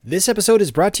This episode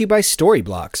is brought to you by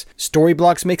Storyblocks.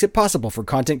 Storyblocks makes it possible for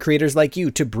content creators like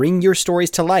you to bring your stories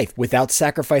to life without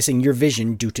sacrificing your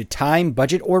vision due to time,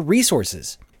 budget, or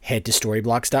resources. Head to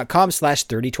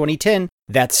storyblocks.com/302010.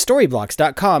 That's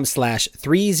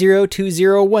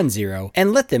storyblocks.com/302010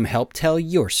 and let them help tell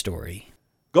your story.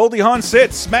 Goldie Hawn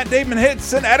sits, Matt Damon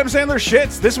hits, and Adam Sandler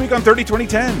shits this week on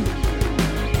 30-20-10.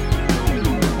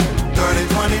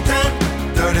 30-20-10,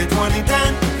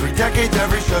 30-20-10. 3 decades,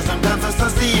 every show, sometimes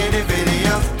associated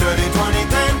videos.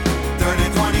 30-20-10,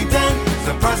 30-20-10.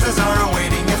 Surprises are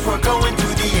awaiting as we're going to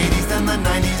the 80s, then the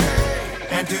 90s,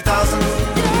 and 2000s.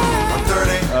 I'm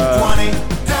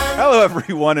 30-20-10. Hello,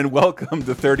 everyone, and welcome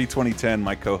to 30-20-10.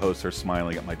 My co-hosts are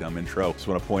smiling at my dumb intro. Just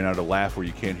want to point out a laugh where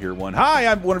you can't hear one. Hi,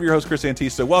 I'm one of your hosts, Chris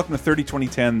Antista. Welcome to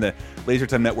 30-20-10, the Laser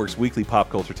Time Network's weekly pop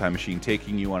culture time machine,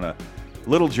 taking you on a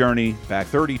little journey back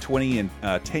 30, 20, and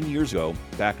 10 years ago,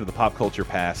 back to the pop culture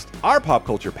past. Our pop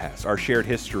culture past, our shared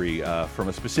history from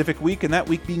a specific week, and that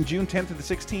week being June 10th to the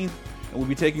 16th. And we'll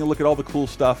be taking a look at all the cool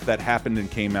stuff that happened and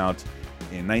came out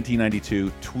in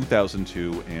 1992,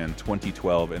 2002, and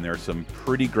 2012. And there are some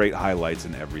pretty great highlights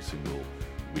in every single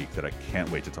week that I can't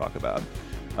wait to talk about.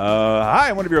 Hi,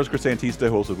 I'm one of your hosts, Chris Antista,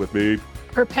 hosted with me.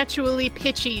 Perpetually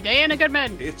pitchy, Diana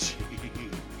Goodman. Pitchy.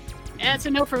 That's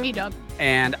a no for me, Doug.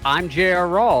 And I'm J.R.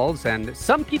 Rawls, and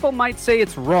some people might say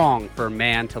it's wrong for a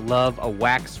man to love a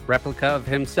wax replica of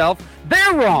himself.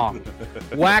 They're wrong!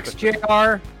 Wax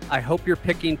J.R., I hope you're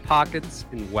picking pockets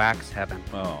in wax heaven.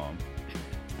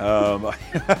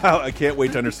 I can't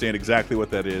wait to understand exactly what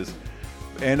that is.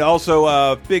 And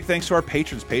also, big thanks to our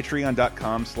patrons,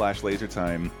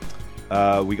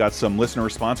 patreon.com/lasertime. We got some listener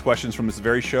response questions from this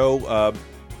very show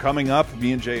coming up.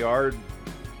 Me and JR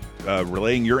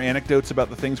relaying your anecdotes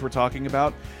about the things we're talking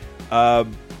about.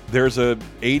 There's a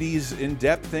 80s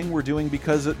in-depth thing we're doing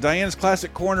because Diana's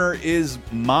Classic Corner is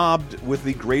mobbed with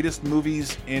the greatest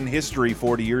movies in history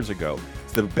 40 years ago.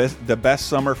 It's the best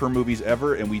summer for movies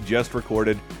ever, and we just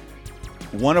recorded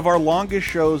one of our longest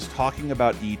shows talking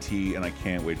about E.T., and I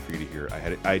can't wait for you to hear it.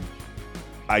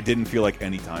 I didn't feel like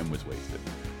any time was wasted.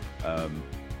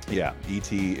 Yeah,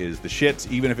 E.T. is the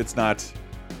shit, even if it's not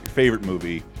your favorite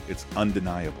movie. It's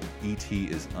undeniable. E.T.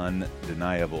 is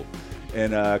undeniable.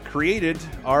 And created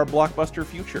our blockbuster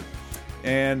future.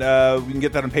 And we can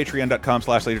get that on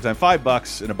patreon.com/lasertime.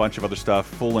 $5 and a bunch of other stuff.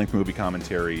 Full-length movie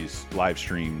commentaries, live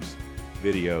streams,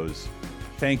 videos.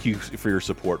 Thank you for your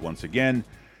support once again.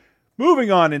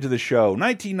 Moving on into the show.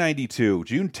 1992,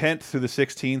 June 10th through the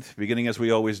 16th, beginning as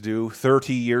we always do,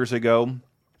 30 years ago.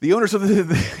 The owners of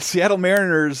the Seattle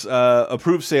Mariners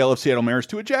approved sale of Seattle Mariners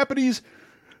to a Japanese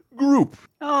group.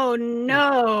 Oh,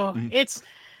 no. It's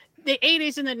the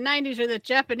 80s and the 90s where the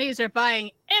Japanese are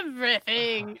buying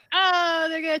everything. Oh,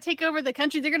 they're going to take over the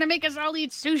country. They're going to make us all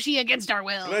eat sushi against our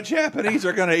will. The Japanese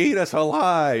are going to eat us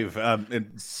alive.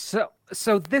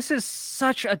 So this is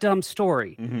such a dumb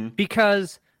story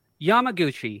because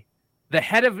Yamaguchi, the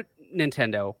head of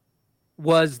Nintendo,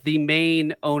 was the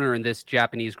main owner in this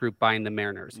Japanese group buying the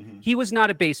Mariners. He was not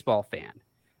a baseball fan.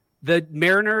 The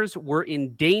Mariners were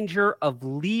in danger of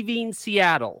leaving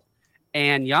Seattle,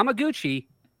 and Yamaguchi,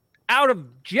 out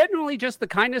of generally just the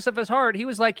kindness of his heart, he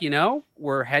was like,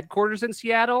 we're headquarters in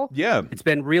Seattle. Yeah. It's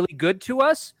been really good to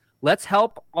us. Let's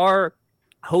help our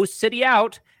host city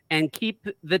out and keep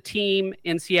the team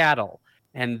in Seattle.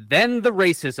 And then the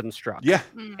racism struck. Yeah.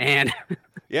 And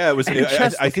yeah, it was.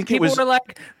 I think people it was. were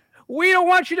like, we don't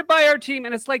want you to buy our team.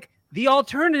 And it's like, the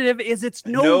alternative is it's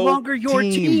no longer your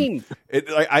team.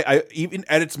 I even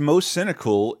at its most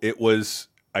cynical, it was,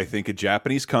 I think, a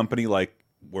Japanese company like,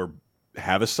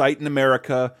 have a site in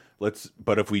America.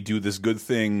 But if we do this good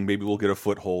thing, maybe we'll get a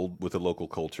foothold with the local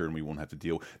culture and we won't have to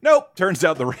deal. Nope. Turns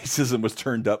out the racism was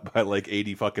turned up by like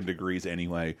 80 fucking degrees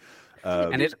anyway.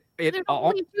 And there's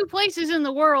only 2 places in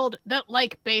the world that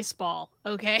like baseball.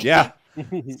 Okay. Yeah.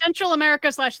 Central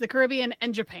America / the Caribbean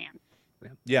and Japan.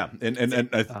 Yeah, and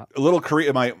a little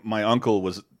Korea. My uncle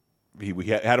was we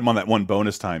had him on that one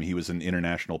bonus time. He was an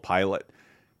international pilot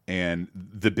and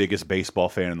the biggest baseball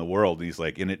fan in the world. And he's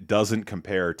like, and it doesn't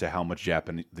compare to how much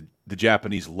the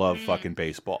Japanese love fucking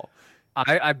baseball.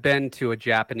 I've been to a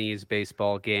Japanese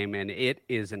baseball game, and it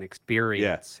is an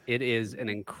experience. Yeah. It is an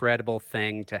incredible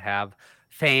thing to have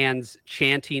fans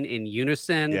chanting in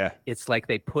unison. Yeah. It's like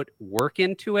they put work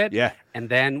into it. Yeah. And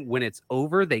then when it's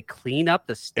over, they clean up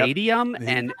the stadium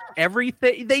and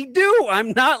everything. They do.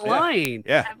 I'm not lying.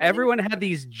 Yeah. Everyone had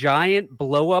these giant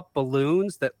blow-up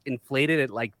balloons that inflated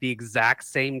at like the exact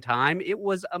same time. It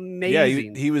was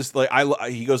amazing. Yeah, he was like,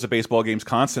 he goes to baseball games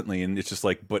constantly, and it's just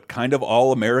like, but kind of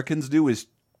all Americans do is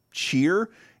cheer.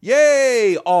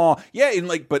 Yay! Aw, yeah, and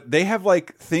like, but they have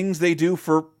like things they do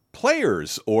for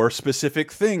players or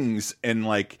specific things, and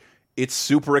like it's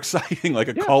super exciting, like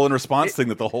a call and response thing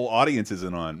that the whole audience is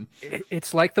in on.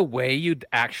 It's like the way you'd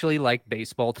actually like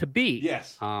baseball to be.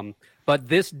 Yes. But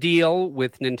this deal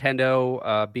with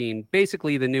Nintendo being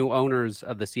basically the new owners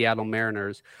of the Seattle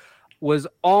Mariners was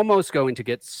almost going to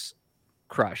get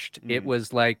crushed. It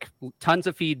was like tons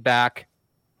of feedback,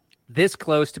 this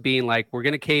close to being like, we're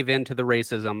going to cave into the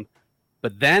racism.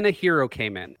 But then a hero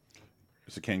came in.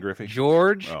 Is it Ken Griffey?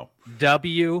 George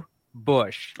W.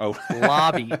 Bush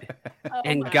lobbied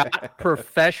and got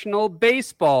professional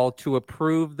baseball to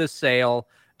approve the sale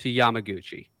to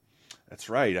Yamaguchi. That's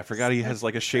right. I forgot he has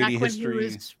like a shady history. When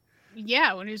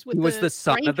he was with he was the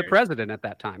son Rangers. of the president at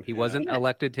that time. He wasn't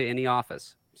elected to any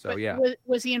office. So but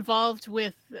was he involved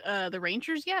with the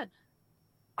Rangers yet?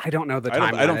 I don't know the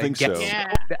time. I don't think so.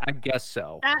 Yeah. I guess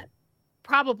so. That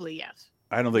probably yes.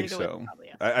 I don't think so.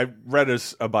 I read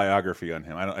a biography on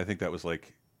him. I think that was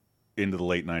like into the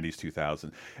late 90s,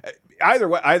 2000. Either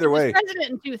way. He was president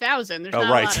in 2000. There's not a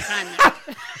lot of time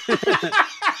there.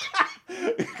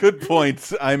 Good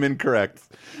point. I'm incorrect.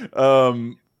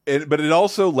 But it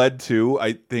also led to,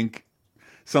 I think,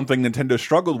 something Nintendo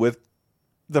struggled with: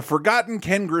 the forgotten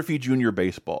Ken Griffey Jr.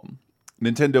 baseball.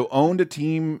 Nintendo owned a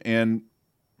team and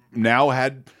now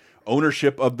had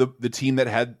ownership of the team that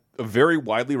had a very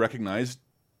widely recognized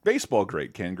baseball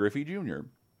great, Ken Griffey Jr.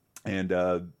 And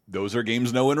those are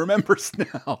games no one remembers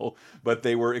now, but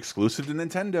they were exclusive to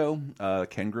Nintendo,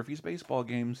 Ken Griffey's baseball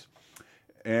games.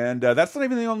 And that's not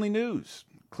even the only news.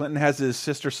 Clinton has his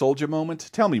Sister Souljah moment.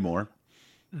 Tell me more.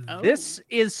 This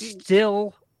is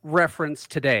still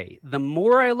referenced today. The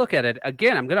more I look at it,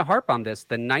 again, I'm going to harp on this.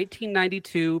 The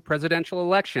 1992 presidential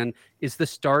election is the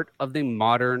start of the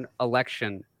modern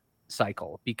election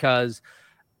cycle, because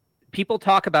people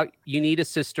talk about you need a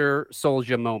Sister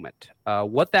Souljah moment.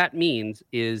 What that means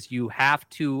is you have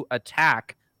to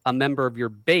attack a member of your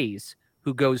base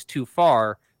who goes too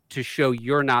far to show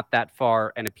you're not that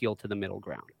far and appeal to the middle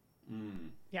ground.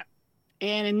 Yeah.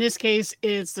 And in this case,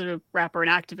 it's the rapper and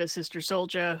activist Sister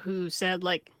Souljah who said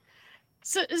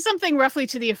something roughly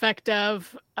to the effect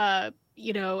of,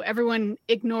 everyone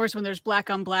ignores when there's black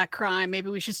on black crime. Maybe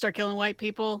we should start killing white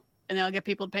people and that'll get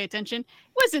people to pay attention.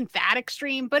 It wasn't that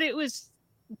extreme, but it was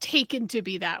taken to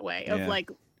be that way of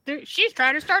she's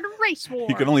trying to start a race war.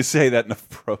 You can only say that in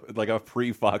a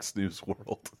pre-Fox News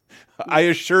world. I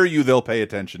assure you they'll pay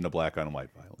attention to black on white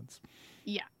violence.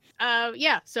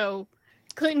 Yeah. So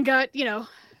Clinton got,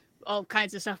 all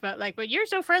kinds of stuff about but you're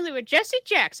so friendly with Jesse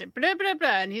Jackson, blah, blah,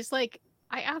 blah. And he's like,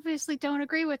 I obviously don't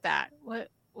agree with that. What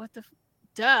the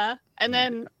duh. And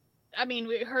then,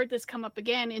 we heard this come up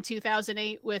again in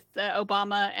 2008 with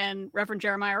Obama and Reverend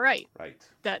Jeremiah Wright. Right.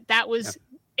 That was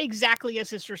exactly a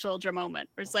Sister Souljah moment.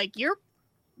 It's like,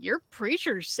 your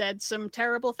preacher said some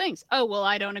terrible things. Oh, well,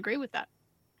 I don't agree with that.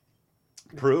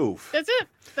 Proof. That's it.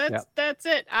 That's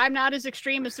it. I'm not as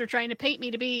extreme as they're trying to paint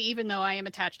me to be, even though I am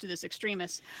attached to this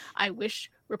extremist. I wish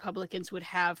Republicans would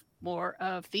have more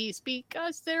of these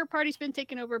because their party's been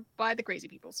taken over by the crazy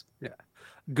peoples. Yeah.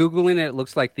 Googling it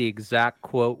looks like the exact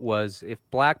quote was, if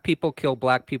black people kill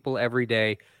black people every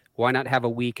day, why not have a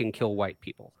week and kill white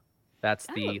people? That's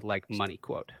the money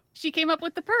quote. She came up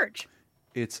with the purge.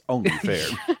 It's only fair.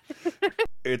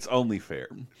 It's only fair.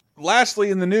 Lastly,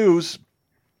 in the news,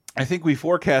 I think we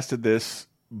forecasted this,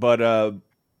 but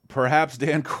perhaps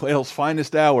Dan Quayle's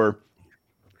finest hour,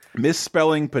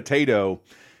 misspelling potato.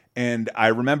 And I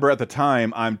remember at the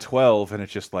time, I'm 12, and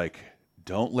it's just like,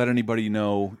 don't let anybody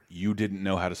know you didn't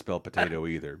know how to spell potato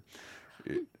either.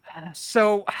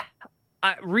 So,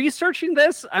 researching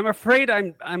this, I'm afraid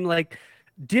I'm like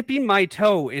dipping my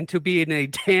toe into being a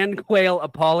Dan Quayle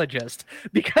apologist,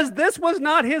 because this was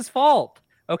not his fault.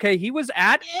 Okay, he was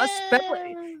at a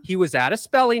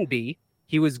spelling bee.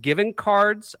 He was given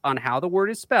cards on how the word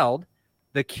is spelled.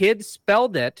 The kid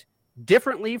spelled it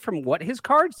differently from what his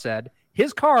card said.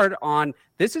 His card on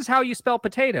this is how you spell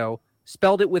potato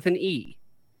spelled it with an E.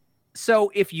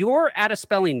 So if you're at a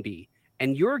spelling bee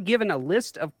and you're given a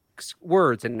list of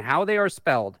words and how they are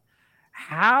spelled,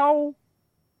 how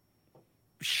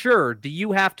sure do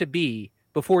you have to be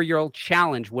before you'll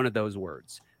challenge one of those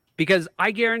words? Because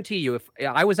I guarantee you, if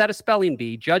I was at a spelling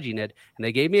bee judging it and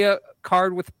they gave me a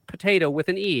card with potato with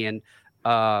an E and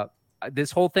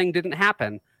this whole thing didn't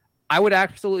happen, I would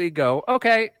absolutely go,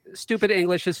 okay, stupid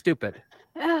English is stupid.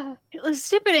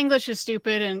 Stupid English is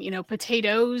stupid, and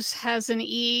potatoes has an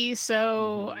E.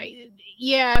 So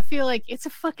I feel like it's a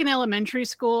fucking elementary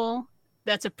school.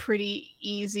 That's a pretty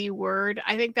easy word.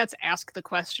 I think that's ask the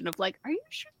question of are you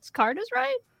sure this card is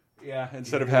right? Yeah,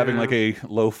 instead of having like a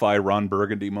lo-fi Ron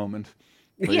Burgundy moment.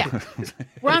 Yeah.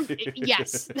 Ron,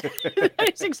 yes.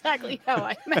 That is exactly how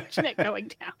I imagine it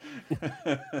going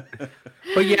down.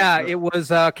 But yeah, it was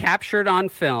captured on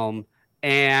film,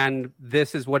 and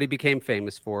this is what he became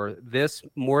famous for. This,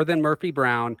 more than Murphy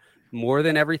Brown, more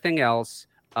than everything else,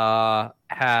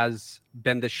 has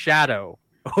been the shadow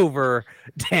over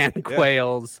Dan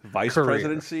Quayle's vice career.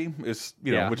 presidency is,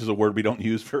 which is a word we don't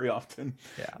use very often.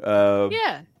 Yeah.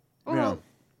 Yeah. Well,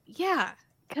 yeah,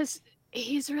 because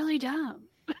he's really dumb.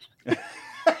 It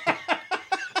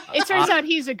turns out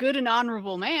he's a good and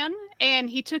honorable man, and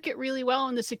he took it really well.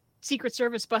 And the Secret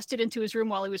Service busted into his room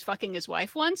while he was fucking his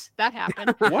wife once. That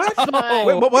happened. What?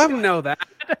 Wait, what? I didn't know that.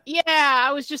 Yeah,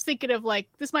 I was just thinking of like,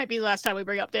 this might be the last time we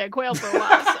bring up Dan Quayle for a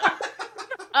while.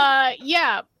 So.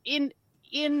 Yeah, in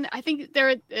I think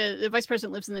the vice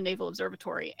president lives in the Naval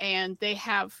Observatory, and they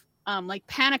have like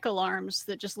panic alarms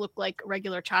that just look like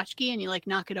regular tchotchke, and you like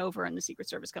knock it over and the Secret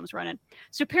Service comes running.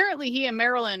 So apparently he and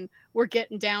Marilyn were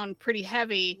getting down pretty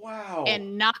heavy. Wow.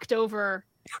 And knocked over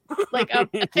like a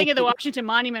thing of the Washington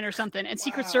Monument or something, and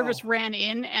Secret Service ran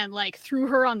in and like threw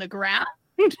her on the ground.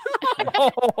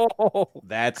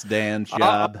 That's Dan's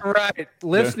job. All right,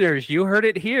 listeners, you heard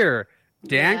it here.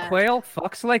 Dan Quayle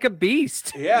fucks like a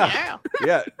beast. Yeah. He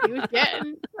was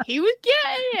getting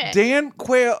it. Dan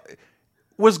Quayle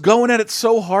was going at it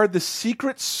so hard the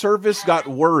Secret Service got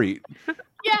worried.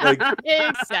 Yeah,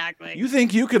 exactly. You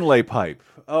think you can lay pipe?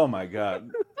 Oh my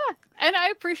God. And I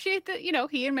appreciate that,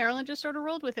 he and Marilyn just sort of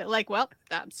rolled with it. Like, well,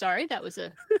 I'm sorry, that was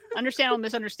a understandable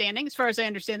misunderstanding. As far as I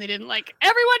understand, they didn't like,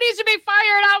 everyone needs to be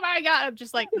fired. Oh my God. I'm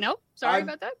just like, nope, sorry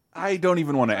about that. I don't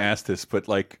even want to ask this, but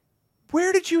like,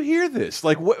 where did you hear this?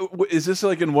 Like, what is this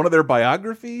like in one of their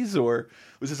biographies, or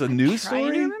was this a news story? I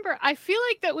remember. I feel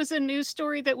like that was a news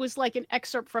story that was like an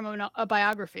excerpt from a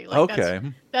biography. Like, okay.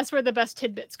 That's where the best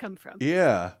tidbits come from.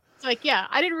 Yeah. It's like, yeah,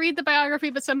 I didn't read the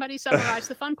biography, but somebody summarized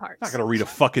the fun parts. I'm not going to read a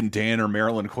fucking Dan or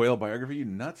Marilyn Quayle biography, you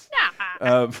nuts?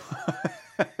 Nah.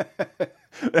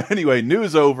 Anyway,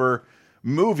 news over.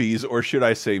 Movies, or should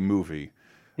I say movie?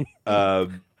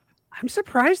 I'm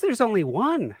surprised there's only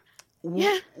one.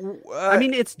 Yeah. I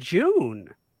mean, it's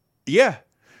June. Yeah.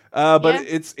 But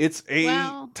it's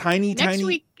a tiny. Next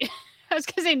week, I was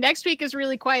going to say next week is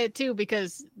really quiet too,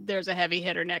 because there's a heavy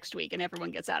hitter next week and everyone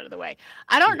gets out of the way.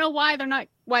 I don't know why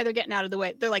they're getting out of the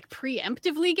way. They're like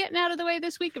preemptively getting out of the way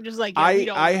this week. I'm just like,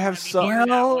 I have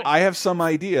some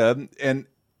idea, and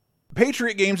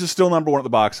Patriot Games is still #1 at the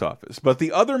box office, but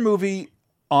the other movie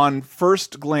on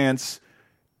first glance,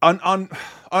 on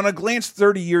a glance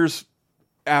 30 years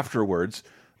afterwards,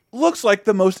 looks like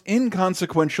the most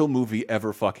inconsequential movie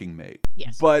ever fucking made.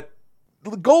 Yes. But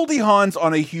Goldie Hawn's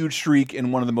on a huge streak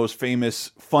and one of the most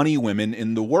famous funny women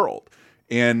in the world,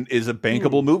 and is a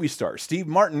bankable movie star. Steve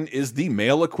Martin is the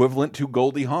male equivalent to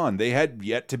Goldie Hawn. They had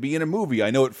yet to be in a movie. I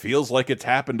know it feels like it's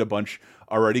happened a bunch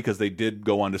already because they did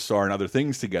go on to star in other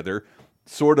things together,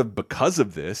 sort of because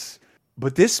of this.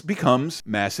 But this becomes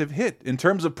massive hit in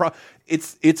terms of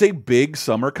it's a big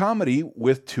summer comedy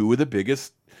with two of the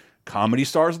biggest comedy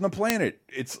stars on the planet.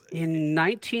 It's in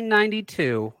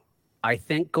 1992. I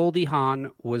think Goldie Hawn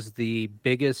was the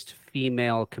biggest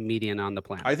female comedian on the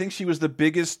planet. I think she was the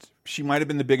biggest. She might have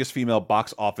been the biggest female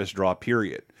box office draw.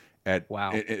 Period. At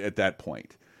that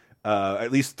point,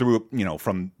 at least through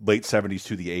from late 70s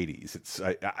to the 80s. It's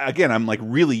again, I'm like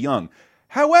really young.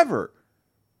 However,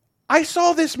 I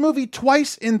saw this movie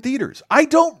twice in theaters. I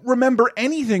don't remember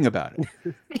anything about it,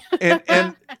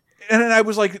 and I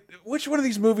was like, which one of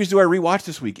these movies do I rewatch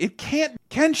this week? It can't.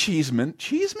 Ken Cheeseman.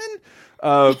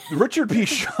 Richard P.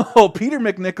 Shull, Peter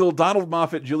McNichol, Donald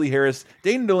Moffat, Julie Harris,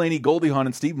 Dana Delaney, Goldie Hawn,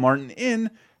 and Steve Martin in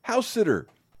House Sitter.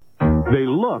 They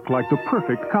look like the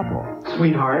perfect couple.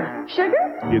 Sweetheart.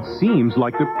 Sugar? It seems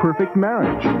like the perfect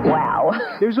marriage. Wow.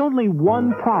 There's only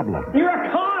one problem. You're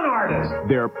a con artist.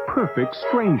 They're perfect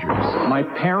strangers. My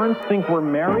parents think we're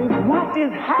married? What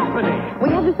is happening? We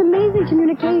have this amazing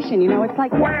communication, it's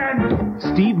like... When?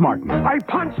 Steve Martin. I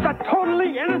punched a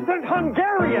totally innocent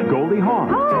Hungarian. Goldie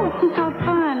Hawn. Oh, how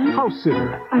fun. House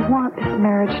Sitter. I want this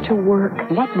marriage to work.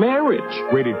 What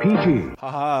marriage? Rated PG.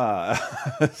 A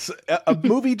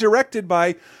movie directed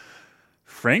by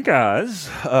Frank Oz,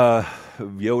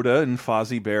 Yoda and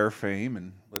Fozzie Bear fame,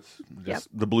 and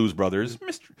the Blues Brothers,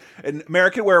 and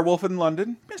American Werewolf in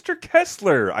London, Mr.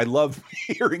 Kessler. I love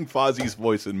hearing Fozzie's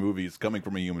voice in movies coming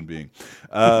from a human being.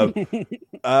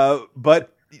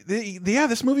 But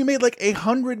this movie made like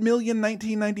 $100 million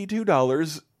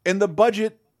 $1992, and the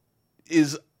budget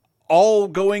is all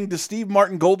going to Steve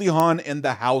Martin, Goldie Hawn, and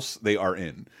the house they are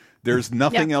in. There's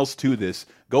nothing else to this.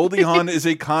 Goldie Hawn is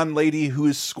a con lady who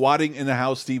is squatting in the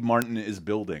house Steve Martin is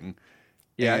building.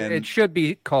 Yeah, And- it should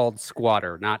be called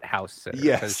squatter, not house sitter.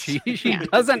 'cause Yes. she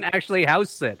doesn't actually house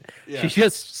sit. Yeah. She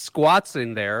just squats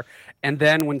in there, and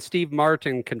then when Steve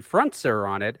Martin confronts her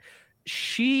on it,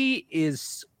 she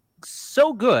is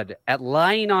so good at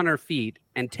lying on her feet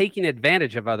and taking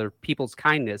advantage of other people's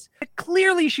kindness.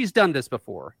 Clearly, she's done this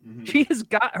before. She has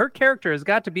got her character has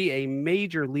got to be a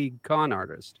major league con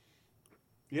artist.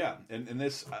 Yeah, and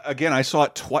this again, I saw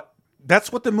it twice.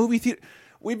 That's what the movie theater.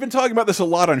 We've been talking about this a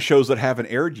lot on shows that haven't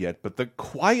aired yet, but the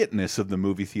quietness of the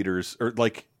movie theaters, or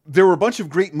like there were a bunch of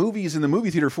great movies in the movie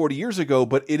theater 40 years ago,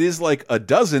 but it is like a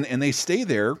dozen, and they stay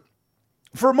there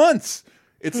for months.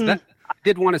 It's That, I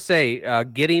did want to say,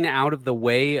 getting out of the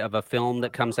way of a film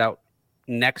that comes out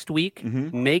next week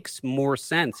makes more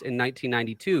sense in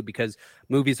 1992 because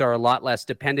movies are a lot less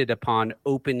dependent upon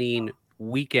opening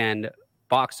weekend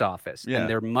box office, Yeah. and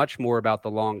they're much more about the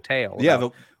long tail. Yeah,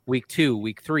 about week 2,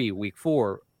 week 3, week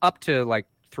 4, up to like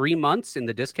 3 months in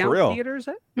the discount real. theaters.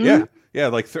 yeah,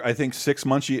 like I think 6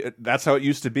 months. That's how it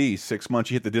used to be. 6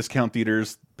 months you hit the discount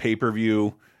theaters,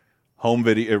 pay-per-view, home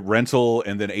video, rental,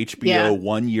 and then HBO Yeah.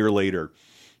 1 year later.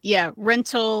 Yeah,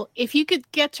 rental. If you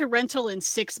could get to rental in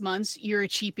 6 months, you're a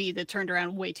cheapie that turned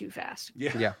around way too fast.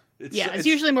 Yeah. It's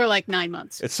usually more like 9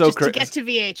 months. It's so just to crazy. get to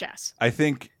VHS. I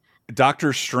think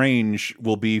Doctor Strange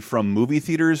will be from movie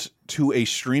theaters to a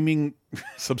streaming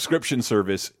subscription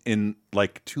service in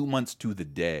like 2 months to the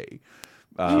day,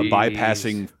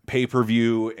 bypassing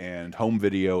pay-per-view and home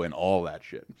video and all that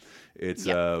shit. It's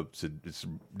it's a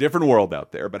different world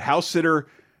out there. But House Sitter,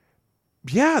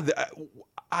 yeah,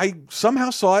 I somehow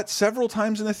saw it several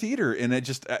times in the theater, and it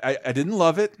just I didn't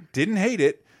love it, didn't hate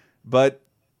it, but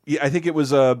yeah, I think it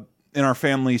was in our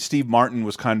family, Steve Martin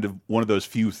was kind of one of those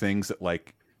few things that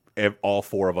like all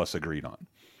four of us agreed on.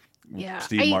 Yeah,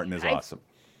 Steve Martin is awesome.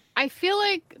 I feel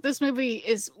like this movie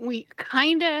we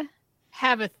kind of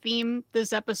have a theme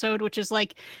this episode, which is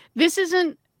like, this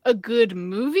isn't a good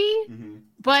movie,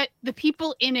 but the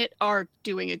people in it are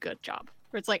doing a good job.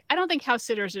 Where it's like, I don't think House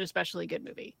Sitter is an especially good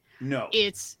movie. No.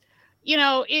 It's,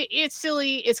 it's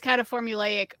silly. It's kind of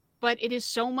formulaic, but it is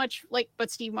so much like,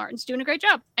 but Steve Martin's doing a great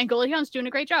job and Goldie Hawn's doing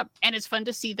a great job. And it's fun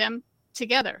to see them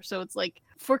together. So it's like,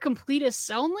 for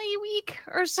completists only week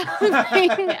or something.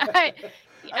 I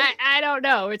don't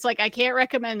know. It's like, I can't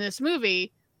recommend this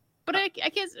movie, but I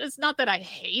guess it's not that I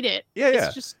hate it.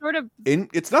 It's just sort of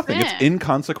it's nothing. It's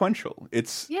inconsequential.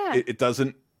 It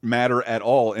doesn't matter at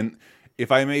all. And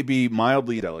if I may be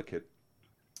mildly delicate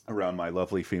around my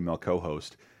lovely female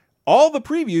co-host, all the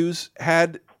previews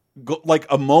had like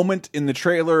a moment in the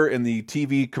trailer and the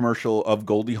TV commercial of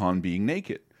Goldie Hawn being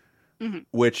naked.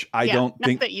 Which I don't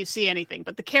think that you see anything,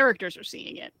 but the characters are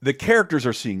seeing it. The characters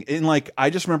are seeing, and like I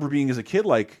just remember being as a kid,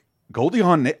 like Goldie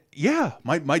Hawn. Yeah,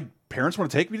 my parents want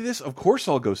to take me to this. Of course,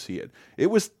 I'll go see it. It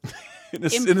was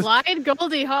implied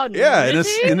Goldie Hawn. Yeah,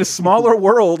 in a smaller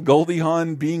world, Goldie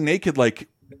Hawn being naked. Like,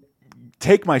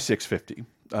 take my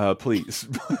 $6.50, please,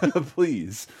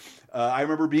 please. I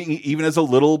remember being, even as a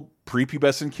little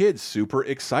prepubescent kid, super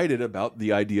excited about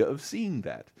the idea of seeing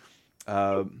that.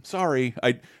 Sorry,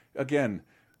 again,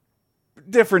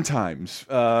 different times,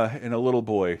 and a little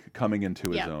boy coming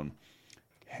into his own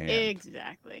hand.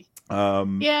 Exactly.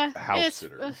 House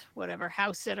Sitter. Whatever,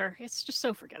 House Sitter. It's just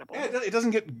so forgettable. Yeah, it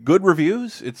doesn't get good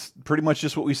reviews. It's pretty much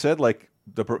just what we said. Like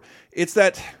it's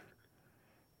that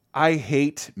I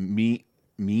hate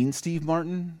mean Steve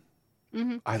Martin.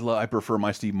 I prefer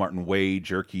my Steve Martin way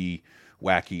jerky,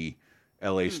 wacky,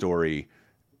 L.A. Story.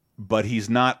 But he's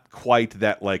not quite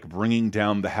that, like, bringing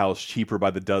down the house cheaper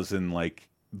by the dozen, like,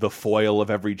 the foil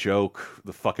of every joke,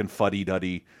 the fucking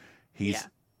fuddy-duddy. He's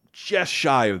just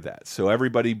shy of that. So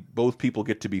both people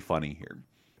get to be funny here.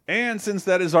 And since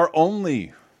that is our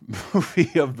only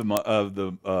movie of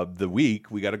the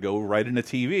week, we got to go right into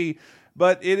TV.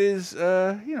 But it is,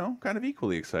 kind of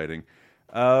equally exciting.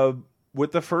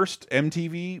 With the first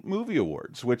MTV Movie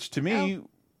Awards, which to me...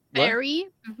 Very,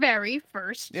 very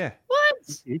first. Yeah.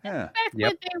 What? Yeah. Back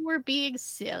when they were being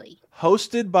silly.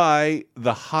 Hosted by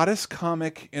the hottest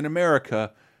comic in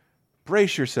America.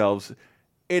 Brace yourselves.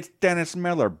 It's Dennis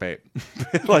Miller, babe.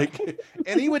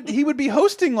 And he would be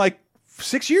hosting like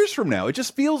 6 years from now. It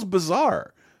just feels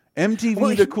bizarre.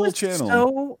 MTV, the cool channel.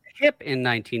 So hip in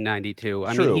 1992.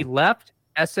 I mean, he left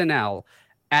SNL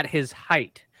at his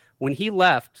height. When he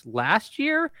left last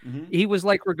year, he was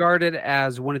like regarded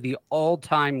as one of the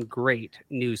all-time great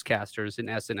newscasters in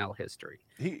SNL history.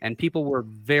 And people were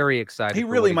very excited. He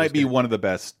really might be one of the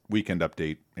best Weekend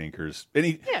Update anchors. And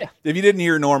if you didn't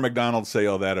hear Norm Macdonald say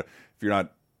all that, if you're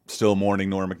not still mourning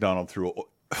Norm Macdonald through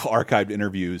archived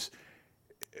interviews,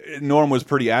 Norm was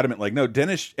pretty adamant. Like, no,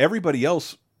 Dennis. Everybody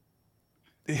else,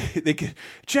 they could,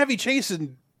 Chevy Chase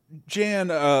and Jan,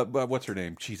 what's her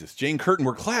name? Jesus, Jane Curtin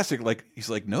were classic. Like, he's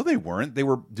like, no, they weren't. They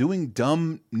were doing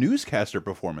dumb newscaster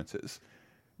performances.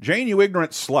 Jane, you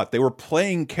ignorant slut. They were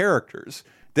playing characters.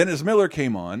 Dennis Miller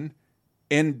came on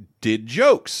and did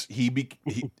jokes. He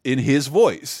in his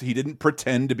voice. He didn't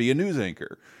pretend to be a news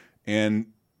anchor. And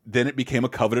then it became a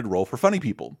coveted role for funny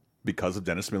people because of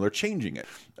Dennis Miller changing it.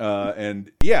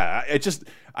 And yeah,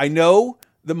 I know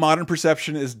the modern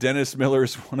perception is Dennis Miller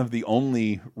is one of the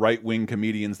only right-wing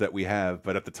comedians that we have,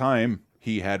 but at the time,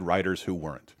 he had writers who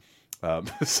weren't.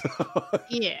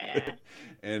 Yeah.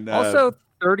 And also,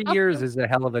 30 years is a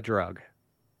hell of a drug.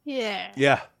 Yeah.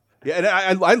 Yeah. Yeah,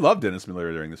 and I love Dennis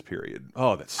Miller during this period.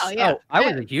 Oh, that's... Oh, yeah. I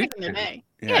was a huge fan. fan.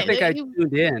 Yeah. I think I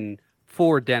tuned in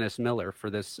for Dennis Miller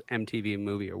for this MTV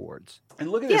Movie Awards.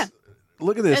 And look at this.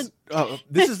 Look at this.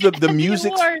 This is the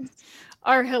music. The awards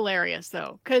are hilarious,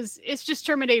 though, because it's just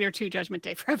Terminator 2 Judgment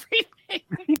Day for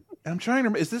everything. I'm trying to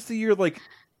remember. Is this the year, like,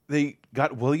 they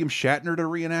got William Shatner to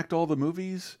reenact all the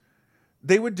movies?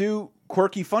 They would do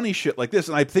quirky, funny shit like this.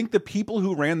 And I think the people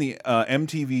who ran the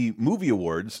MTV Movie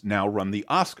Awards now run the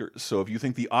Oscars. So if you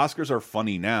think the Oscars are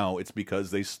funny now, it's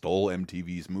because they stole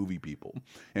MTV Movie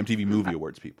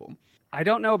Awards people. I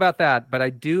don't know about that, but I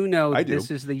do know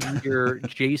this is the year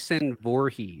Jason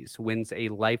Voorhees wins a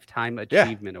Lifetime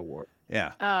Achievement Award.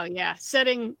 Yeah. Oh, yeah.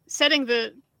 Setting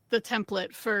the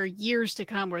template for years to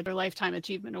come where their Lifetime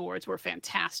Achievement Awards were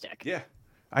fantastic. Yeah.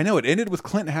 I know. It ended with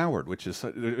Clint Howard, which is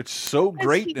it's so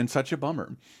great and such a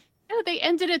bummer. No, they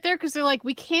ended it there because they're like,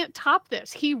 we can't top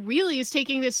this. He really is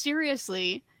taking this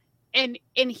seriously. And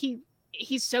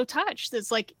he's so touched.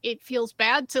 It's like it feels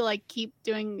bad to like keep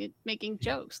making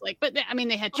jokes. Like, but I mean,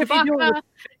 they had Chewbacca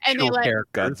and they let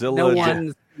Godzilla. No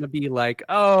one's gonna be like,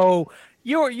 "Oh,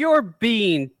 you're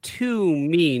being too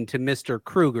mean to Mr.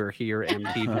 Kruger here,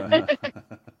 MTV."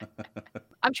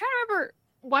 I'm trying to remember.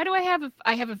 Why do I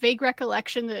have a vague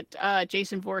recollection that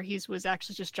Jason Voorhees was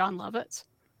actually just John Lovitz?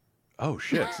 Oh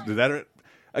shit! Did that?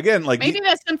 Again, like maybe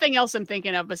that's something else I'm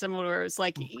thinking of, but someone where it's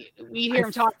like we hear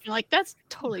him talking, like that's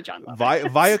totally John Lovitz.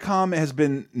 Viacom has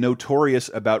been notorious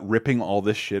about ripping all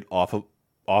this shit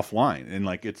offline, and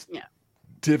like it's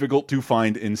difficult to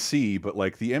find and see. But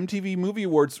like the MTV Movie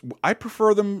Awards, I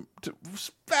prefer them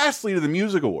vastly to the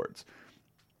Music Awards.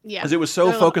 Yeah, because it was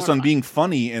so focused on being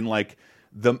funny and like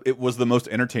it was the most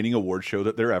entertaining award show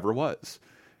that there ever was,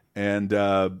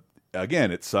 and.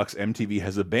 Again, it sucks. MTV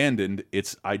has abandoned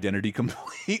its identity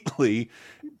completely,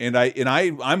 and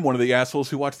I'm one of the assholes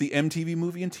who watched the MTV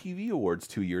Movie and TV Awards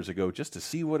 2 years ago just to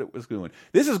see what it was doing.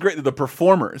 This is great. The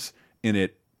performers in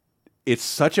it's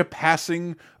such a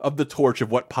passing of the torch of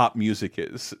what pop music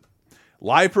is.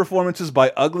 Live performances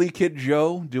by Ugly Kid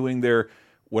Joe doing their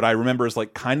what I remember is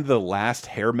like kind of the last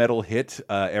hair metal hit,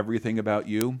 Everything About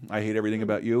You. I Hate Everything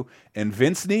About You, and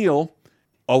Vince Neil.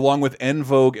 Along with En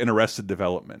Vogue and Arrested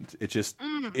Development. It just,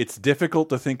 it's difficult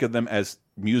to think of them as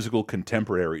musical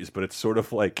contemporaries, but it's sort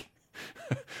of like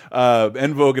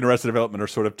En Vogue and Arrested Development are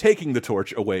sort of taking the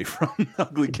torch away from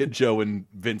Ugly Kid Joe and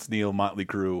Vince Neil, Motley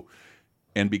Crue,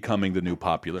 and becoming the new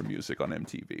popular music on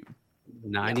MTV.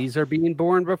 90s are being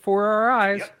born before our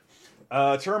eyes.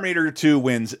 Terminator 2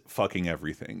 wins fucking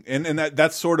everything. And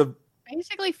that's sort of...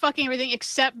 basically fucking everything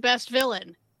except Best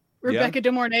Villain. Rebecca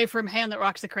De Mornay from Hand That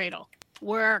Rocks the Cradle.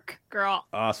 Work, girl.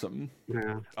 Awesome.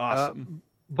 Yeah. Awesome.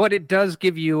 But it does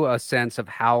give you a sense of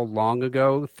how long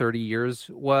ago 30 years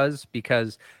was,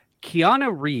 because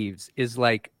Keanu Reeves is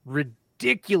like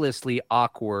ridiculously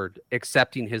awkward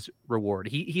accepting his reward.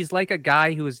 He's like a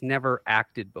guy who has never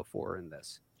acted before in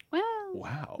this. Well.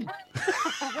 Wow.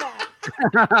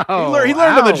 He learned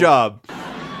on the job.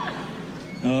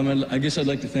 I guess I'd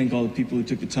like to thank all the people who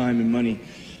took the time and money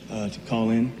to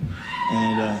call in,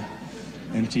 and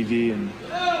MTV, and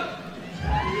I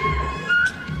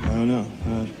don't know.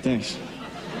 Thanks.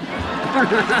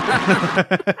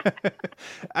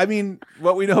 I mean,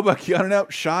 what we know about Keanu now,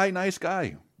 shy, nice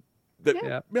guy.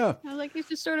 Yeah. I was like, he's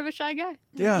just sort of a shy guy.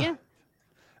 Yeah.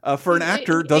 For an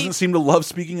actor, doesn't seem to love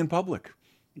speaking in public.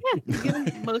 Yeah.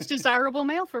 Most desirable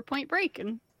male for Point Break.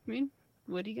 And I mean,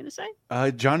 what are you going to say?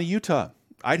 Johnny Utah.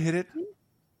 I'd hit it.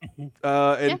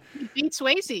 And he beat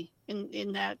Swayze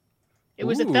in that. It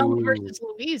was a Thelma versus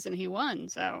Louise, and he won.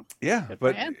 So yeah,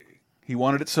 but he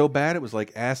wanted it so bad it was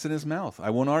like ass in his mouth. I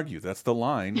won't argue. That's the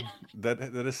line that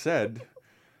is said.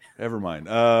 Never mind.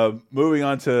 Moving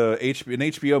on to an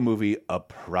HBO movie, A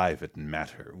Private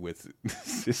Matter with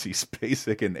Sissy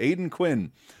Spacek and Aidan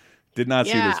Quinn. Did not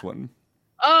see this one.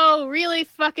 Oh, really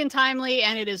fucking timely,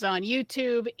 and it is on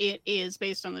YouTube. It is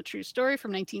based on the true story from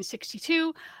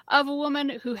 1962 of a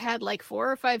woman who had like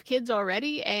 4 or 5 kids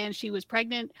already, and she was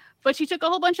pregnant, but she took a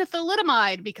whole bunch of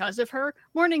thalidomide because of her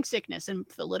morning sickness. And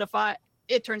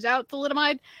it turns out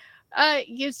thalidomide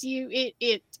gives you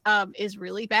it is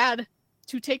really bad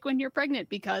to take when you're pregnant,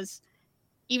 because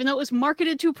even though it was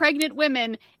marketed to pregnant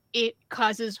women, it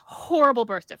causes horrible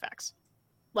birth defects.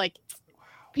 Like,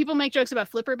 people make jokes about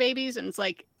flipper babies, and it's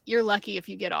like, you're lucky if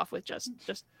you get off with just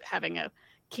having a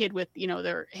kid with,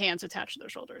 their hands attached to their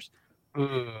shoulders.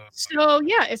 So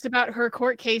yeah, it's about her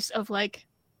court case of like,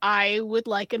 I would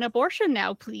like an abortion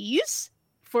now, please,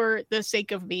 for the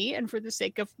sake of me and for the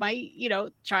sake of my,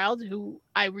 child who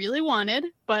I really wanted,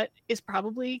 but is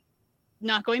probably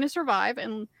not going to survive.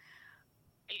 And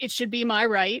it should be my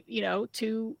right,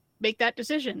 to make that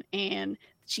decision. And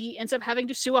she ends up having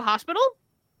to sue a hospital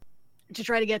to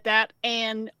try to get that,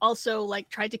 and also like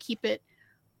tried to keep it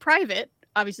private,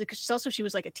 obviously, because she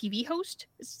was like a TV host.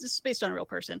 This is based on a real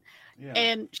person. Yeah.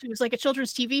 And she was like a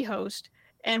children's TV host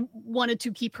and wanted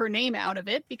to keep her name out of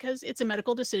it because it's a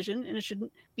medical decision and it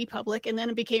shouldn't be public. And then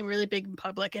it became really big in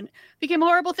public and became a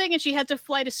horrible thing, and she had to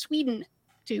fly to Sweden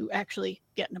to actually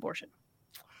get an abortion.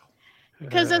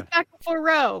 Because that's back before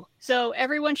Roe. So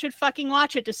everyone should fucking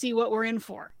watch it to see what we're in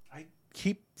for. I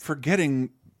keep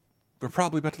forgetting we're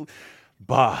probably about to...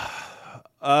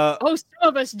 some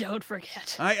of us don't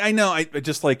forget. I know. I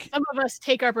just like... Some of us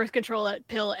take our birth control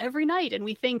pill every night and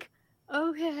we think,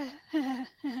 oh, yeah.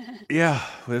 Yeah.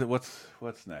 What's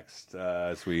next?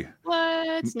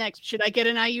 What's next? Should I get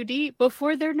an IUD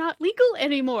before they're not legal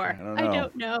anymore? I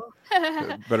don't know.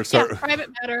 Better start... Yeah,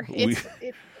 private matter. Like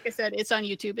I said, it's on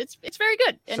YouTube. It's very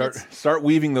good. And start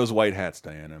weaving those white hats,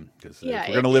 Diana, because if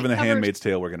we're going to live in The Handmaid's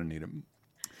Tale, we're going to need them.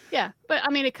 Yeah, but I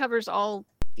mean, it covers all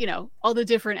the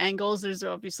different angles. There's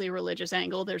obviously a religious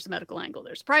angle, there's a medical angle,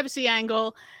 there's a privacy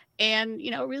angle, and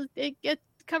really it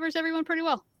covers everyone pretty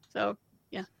well. So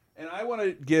yeah. And I want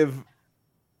to give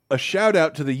a shout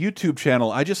out to the YouTube channel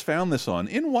I just found this on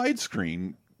in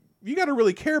widescreen. You got to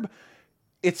really care.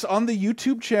 It's on the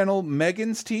YouTube channel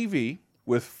Megan's TV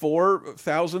with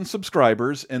 4,000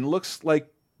 subscribers, and looks like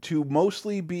to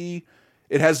mostly be.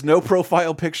 It has no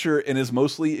profile picture and is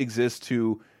mostly exists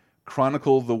to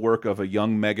chronicle the work of a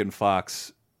young Megan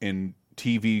Fox in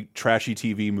trashy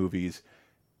TV movies.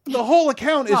 The whole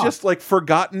account is just like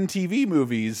forgotten TV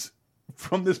movies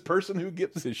from this person who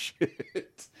gives a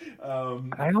shit.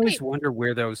 I always wonder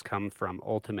where those come from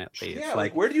ultimately. Yeah,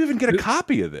 like where do you even get a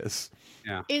copy of this?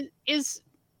 Yeah. Is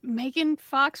Megan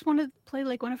Fox want to play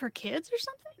like one of her kids or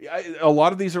something? A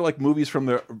lot of these are like movies from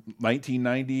the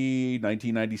 1990,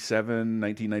 1997,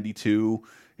 1992.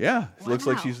 Yeah, it looks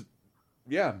like she's...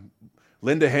 Yeah,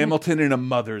 Linda Hamilton in A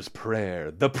Mother's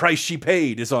Prayer. The Price She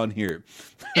Paid is on here.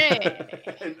 Hey.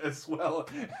 And as well,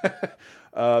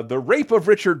 The Rape of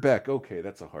Richard Beck. Okay,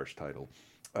 that's a harsh title.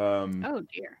 Oh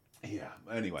dear. Yeah.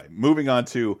 Anyway, moving on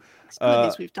to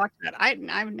movies we've talked about. I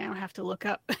now have to look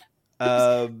up.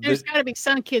 There's got to be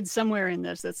some kid somewhere in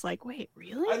this that's like, wait,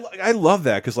 really? I love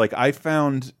that because like I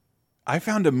found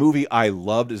a movie I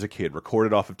loved as a kid,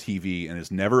 recorded off of TV, and has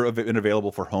never been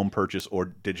available for home purchase or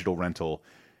digital rental.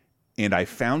 And I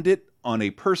found it on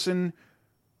a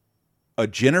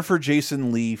Jennifer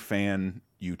Jason Leigh fan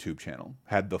YouTube channel.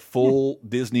 Had the full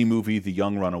Disney movie, The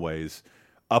Young Runaways,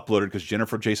 uploaded because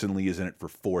Jennifer Jason Leigh is in it for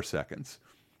 4 seconds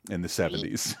in the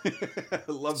 70s.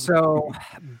 So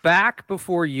back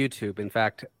before YouTube, in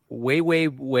fact, way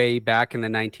back in the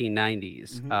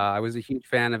 1990s, I was a huge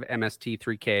fan of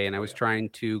MST3K, and I was trying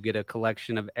to get a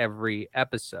collection of every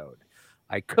episode.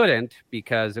 I couldn't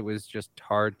because it was just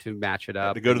hard to match it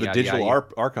up. To go to the Digital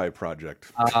Archive Project.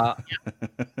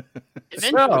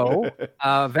 So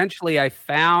eventually I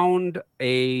found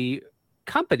a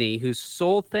company whose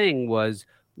sole thing was,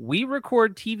 we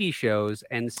record TV shows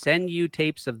and send you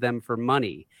tapes of them for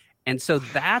money. And so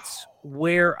that's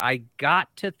where I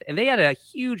got to, and they had a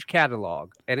huge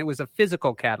catalog, and it was a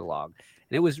physical catalog,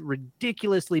 and it was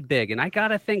ridiculously big. And I got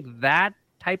to think that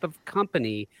type of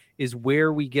company is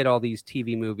where we get all these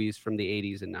TV movies from the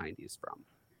 80s and 90s from.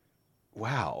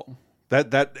 Wow.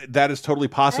 That is totally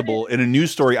possible in a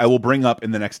news story I will bring up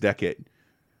in the next decade.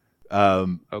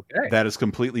 Okay. That is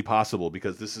completely possible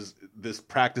because this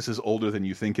practice is older than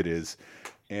you think it is.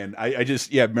 And I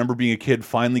just remember being a kid,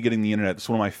 finally getting the internet. It's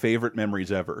one of my favorite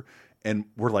memories ever. And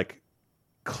we're like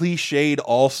cliched,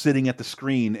 all sitting at the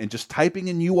screen and just typing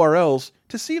in URLs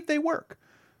to see if they work.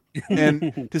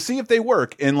 And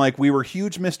like we were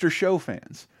huge Mr. Show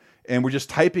fans. And we're just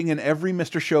typing in every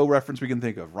Mr. Show reference we can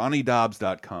think of.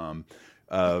 RonnieDobbs.com,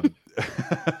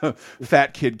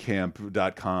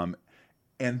 FatKidCamp.com.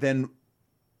 And then,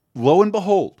 lo and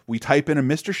behold, we type in a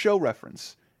Mr. Show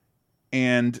reference,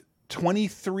 and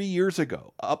 23 years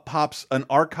ago, up pops an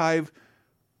archive,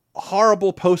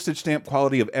 horrible postage stamp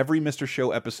quality of every Mr.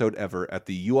 Show episode ever at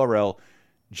the URL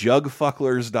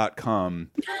jugfucklers.com,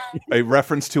 a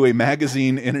reference to a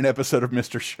magazine in an episode of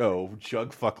Mr. Show,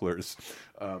 Jugfucklers.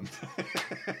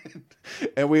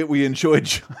 And we enjoyed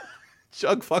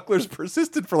Jugfucklers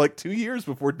persisted for like 2 years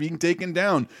before being taken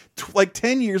down, like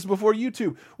 10 years before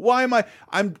YouTube. Why am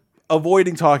I'm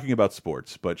avoiding talking about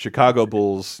sports, but Chicago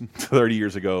Bulls 30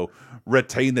 years ago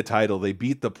retained the title. They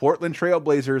beat the Portland Trail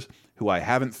Blazers, who I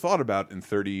haven't thought about in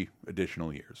 30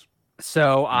 additional years.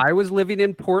 So I was living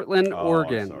in Portland,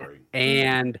 Oregon, sorry.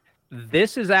 and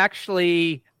this is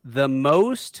actually the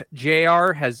most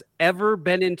JR has ever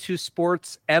been into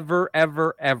sports ever,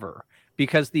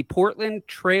 because the Portland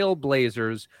Trail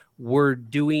Blazers were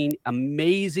doing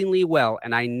amazingly well.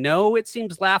 And I know it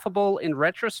seems laughable in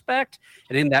retrospect,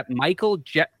 and in that Michael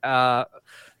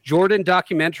Jordan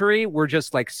documentary, we're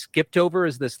just like skipped over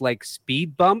as this like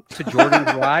speed bump to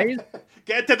Jordan's rise.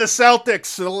 Get to the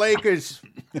Celtics, the Lakers.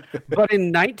 But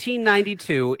in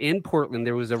 1992 in Portland,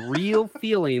 there was a real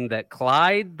feeling that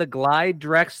Clyde the Glide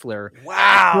Drexler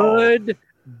could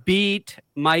beat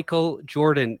Michael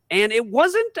Jordan. And it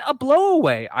wasn't a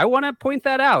blowaway. I want to point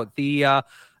that out. The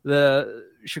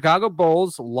Chicago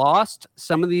Bulls lost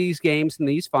some of these games in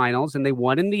these finals, and they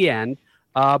won in the end.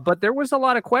 But there was a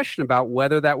lot of question about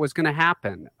whether that was going to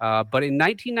happen. But in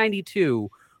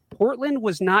 1992, Portland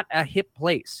was not a hip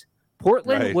place.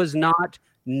 Portland was not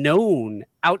known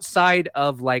outside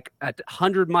of like a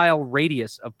 100-mile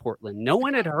radius of Portland. No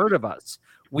one had heard of us.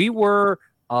 We were,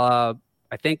 I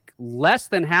think, less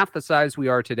than half the size we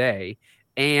are today.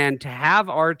 And to have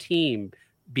our team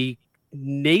be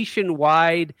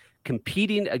nationwide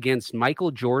competing against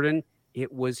Michael Jordan,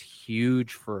 it was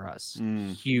huge for us.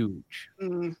 Huge.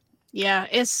 Yeah,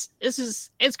 it's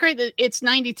great that it's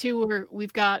 92 where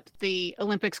we've got the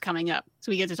Olympics coming up,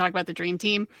 so we get to talk about the Dream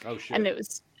Team. Oh shit! And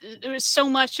there was so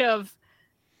much of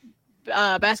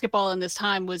basketball in this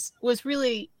time was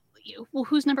really, well,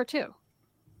 who's number two?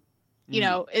 You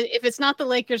know, if it's not the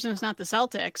Lakers and it's not the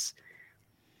Celtics,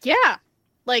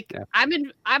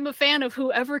 I'm a fan of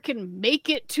whoever can make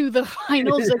it to the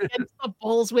finals against the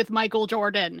Bulls with Michael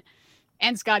Jordan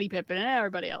and Scottie Pippen and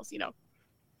everybody else. You know.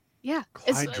 Yeah,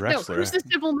 who's the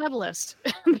civil medalist?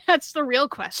 That's the real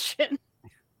question.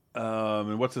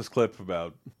 And what's this clip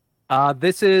about?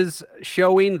 This is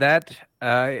showing that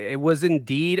it was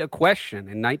indeed a question.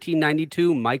 In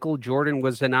 1992, Michael Jordan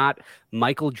was not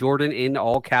Michael Jordan in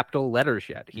all capital letters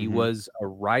yet. He was a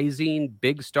rising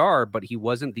big star, but he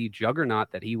wasn't the juggernaut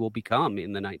that he will become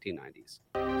in the 1990s.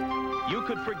 You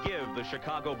could forgive the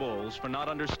Chicago Bulls for not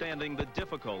understanding the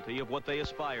difficulty of what they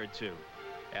aspired to.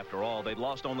 After all, they'd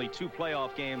lost only 2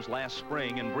 playoff games last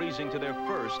spring and breezing to their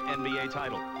first NBA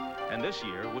title. And this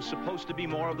year was supposed to be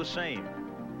more of the same.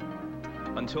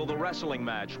 Until the wrestling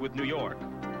match with New York.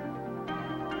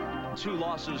 2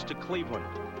 losses to Cleveland.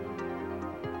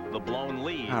 The blown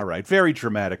lead. All right, very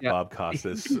dramatic, Bob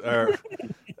Costas.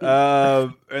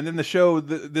 And then the show,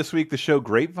 this week, the show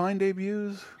Grapevine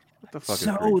debuts? What the fuck is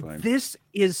Grapevine? This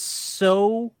is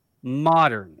so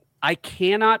modern. I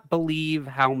cannot believe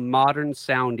how modern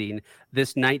sounding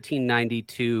this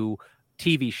 1992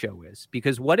 TV show is,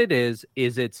 because what it is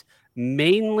it's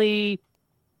mainly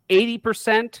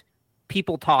 80%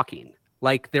 people talking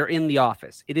like they're in the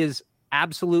office. It is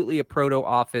absolutely a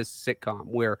proto-office sitcom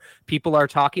where people are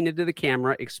talking into the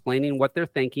camera, explaining what they're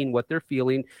thinking, what they're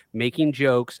feeling, making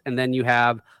jokes, and then you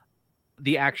have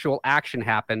the actual action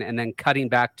happen and then cutting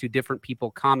back to different people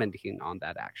commenting on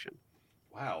that action.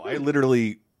 Wow, I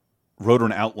literally wrote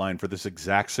an outline for this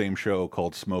exact same show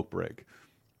called Smoke Break.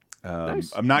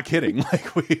 Nice. I'm not kidding.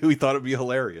 Like we thought it'd be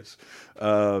hilarious.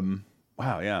 Wow,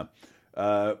 yeah.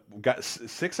 Got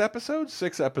 6 episodes.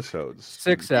 6 episodes.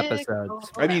 6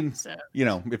 episodes. I mean, you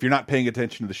know, if you're not paying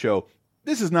attention to the show,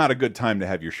 this is not a good time to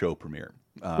have your show premiere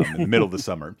in the middle of the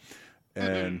summer.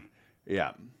 And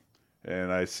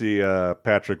and I see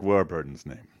Patrick Warburton's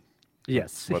name.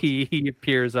 Yes, he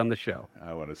appears on the show.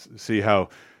 I want to see how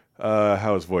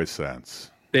his voice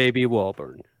sounds. Baby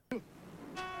Warburton.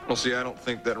 Well, see, I don't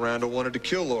think that Randall wanted to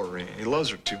kill Lorraine. He loves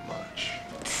her too much.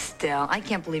 Still, I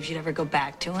can't believe she'd ever go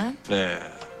back to him.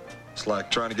 Yeah. It's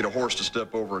like trying to get a horse to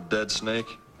step over a dead snake.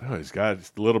 Oh, he's got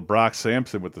little Brock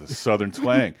Sampson with the southern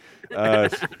twang.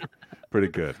 Pretty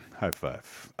good. High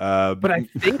five. But I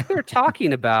think they're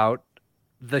talking about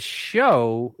the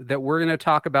show that we're going to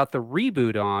talk about the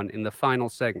reboot on in the final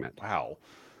segment. Wow.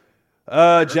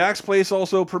 Jack's Place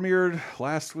also premiered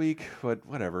last week, but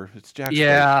whatever. It's Jack's Place.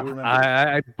 Yeah,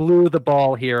 I blew the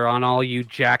ball here on all you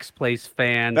Jack's Place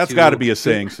fans. That's got to be a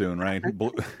saying soon, right?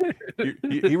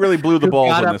 He really blew the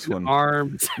balls on this one.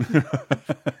 Arms.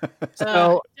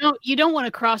 So you don't want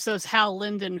to cross those Hal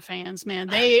Linden fans, man.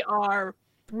 They are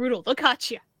brutal. They'll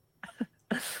cut you.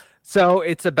 So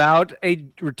it's about a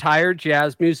retired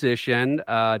jazz musician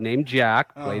named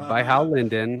Jack, played by Hal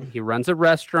Linden. He runs a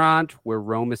restaurant where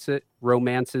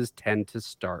romances tend to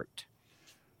start.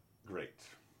 Great.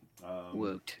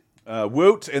 Woot.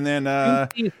 Woot, and then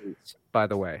 2 seasons, by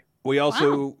the way. We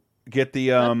also get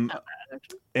the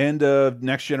end of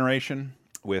Next Generation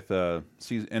with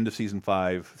end of season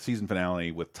 5, season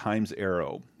finale with Time's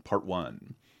Arrow, part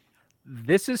 1.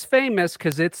 This is famous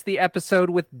because it's the episode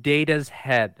with Data's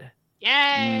head.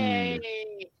 Yay!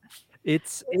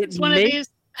 It's one of these.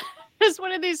 It's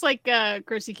one of these, like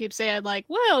Chrissy keeps saying, like,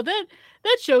 "Well, that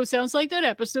show sounds like that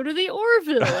episode of the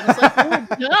Orville." And it's like, well,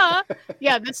 duh.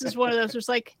 Yeah, this is one of those. It's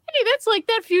like, hey, that's like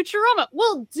that Futurama.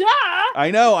 Well, duh. I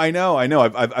know.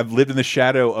 I've lived in the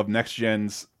shadow of Next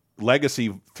Gen's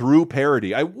legacy through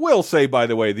parody. I will say, by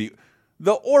the way, the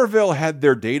Orville had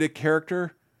their Data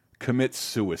character commit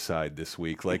suicide this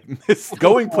week. Like, this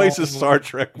going places Star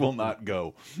Trek will not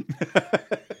go.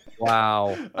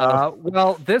 Wow.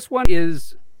 Well, this one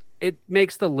it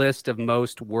makes the list of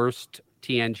most worst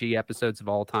TNG episodes of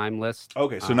all time list.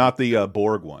 Okay, so not the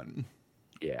Borg one.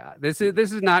 Yeah, this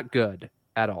is not good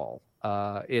at all.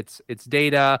 It's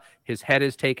Data. His head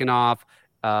is taken off.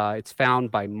 It's found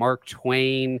by Mark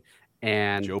Twain.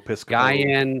 And Joe Piscopo.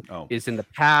 Guyan is in the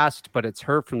past, but it's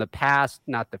her from the past,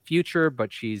 not the future,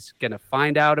 but she's going to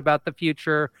find out about the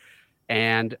future.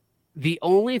 And the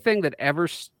only thing that ever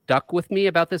stuck with me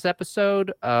about this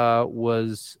episode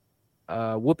was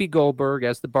Whoopi Goldberg,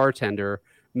 as the bartender,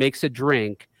 makes a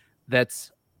drink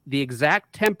that's the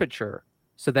exact temperature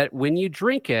so that when you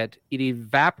drink it, it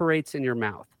evaporates in your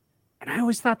mouth. And I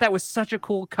always thought that was such a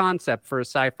cool concept for a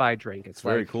sci-fi drink. It's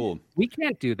very cool. We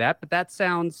can't do that, but that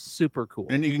sounds super cool.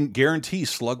 And you can guarantee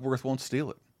Slugworth won't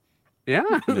steal it. Yeah.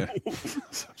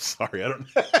 Sorry, I don't.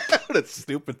 What a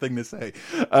stupid thing to say.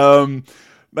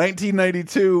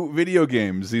 1992 video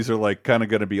games. These are like kind of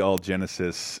going to be all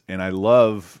Genesis, and I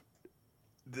love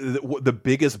the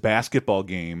biggest basketball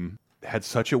game had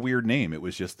such a weird name. It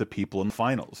was just the people in the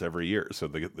finals every year. So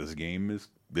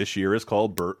this year is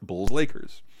called Bulls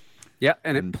Lakers. Yeah,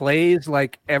 and it plays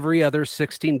like every other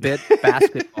 16-bit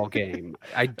basketball game.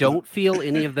 I don't feel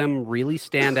any of them really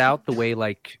stand out the way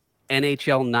like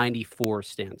NHL 94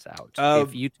 stands out.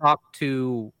 If you talk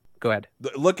to... Go ahead.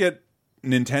 Look at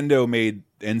Nintendo made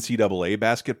NCAA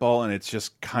basketball, and it's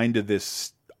just kind of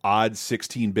this odd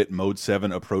 16-bit Mode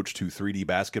 7 approach to 3D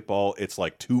basketball. It's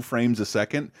like 2 frames a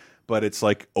second, but it's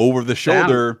like over the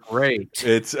shoulder. Great.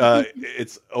 It's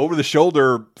over the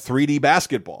shoulder 3D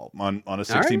basketball on a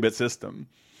 16-bit system.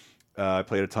 I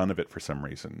played a ton of it for some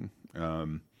reason.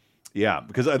 Yeah,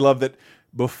 because I love that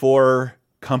before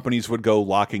companies would go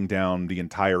locking down the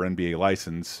entire NBA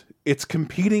license, it's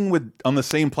competing on the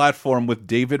same platform with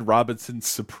David Robinson's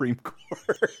Supreme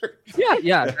Court.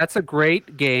 Yeah, that's a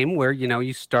great game where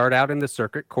you start out in the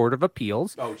Circuit Court of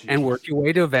Appeals and work your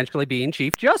way to eventually being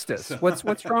Chief Justice.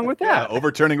 What's wrong with that? Yeah,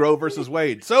 overturning Roe versus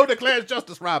Wade. So declares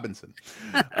Justice Robinson.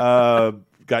 Got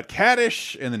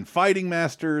Caddish and then Fighting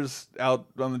Masters out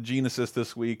on the Genesis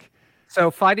this week. So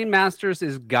Fighting Masters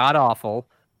is god awful.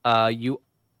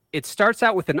 It starts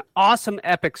out with an awesome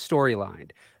epic storyline.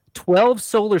 12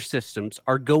 solar systems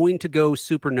are going to go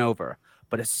supernova,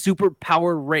 but a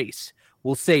superpower race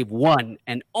will save one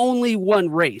and only one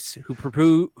race who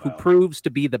proves to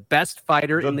be the best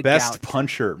fighter in the galaxy. The best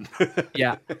puncher.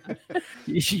 Yeah.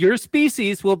 Your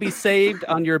species will be saved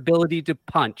on your ability to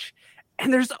punch.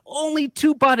 And there's only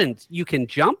 2 buttons. You can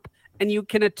jump and you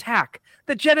can attack.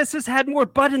 The Genesis had more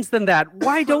buttons than that.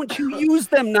 Why don't you use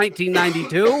them,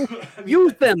 1992?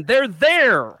 Use them. They're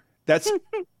there.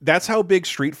 That's how big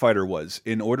Street Fighter was.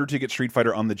 In order to get Street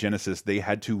Fighter on the Genesis, they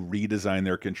had to redesign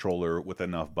their controller with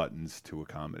enough buttons to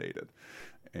accommodate it.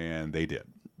 And they did.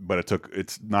 But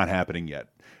it's not happening yet.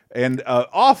 And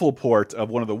awful port of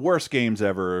one of the worst games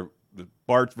ever,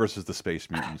 Bart versus the Space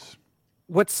Mutants.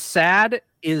 What's sad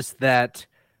is that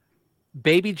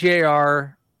Baby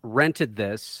JR rented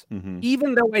this,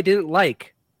 even though I didn't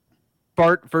like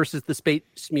Bart versus the Space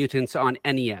Mutants on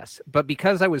NES. But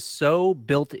because I was so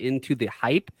built into the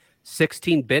hype,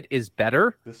 16-bit is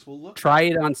better. Try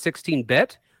it on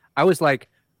 16-bit. I was like,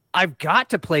 I've got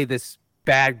to play this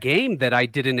bad game that I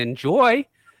didn't enjoy.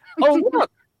 Oh,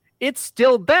 look, it's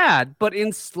still bad, but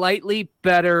in slightly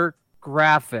better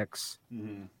graphics.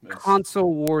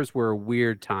 Console wars were a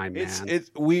weird time, man.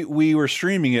 We were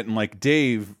streaming it, and like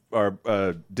Dave, our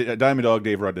Diamond Dog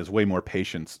Dave Rudd has way more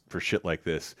patience for shit like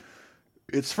this.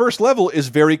 Its first level is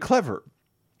very clever.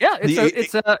 Yeah,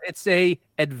 it's a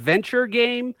adventure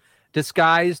game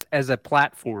disguised as a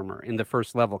platformer in the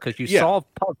first level because you solve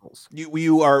puzzles.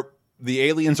 The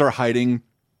aliens are hiding.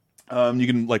 You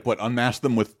can unmask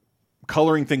them with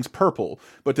coloring things purple,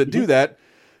 but to do that,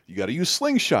 you got to use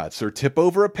slingshots or tip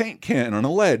over a paint can on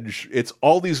a ledge. It's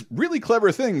all these really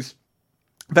clever things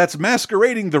that's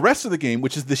masquerading the rest of the game,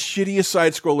 which is the shittiest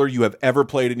side scroller you have ever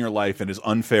played in your life and is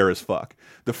unfair as fuck.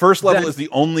 The first level is the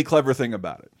only clever thing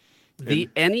about it. The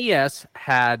NES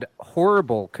had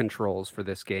horrible controls for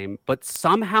this game, but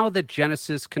somehow the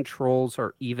Genesis controls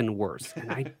are even worse.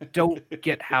 And I don't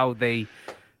get how they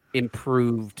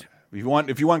improved.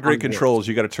 If you want great controls,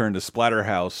 you got to turn to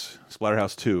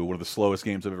Splatterhouse 2, one of the slowest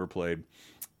games I've ever played,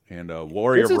 and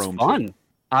Warrior of Rome 2. Fun.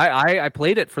 I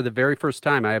played it for the very first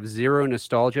time. I have zero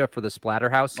nostalgia for the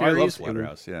Splatterhouse series. I love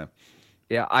Splatterhouse, yeah.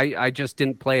 Yeah, I just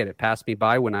didn't play it. It passed me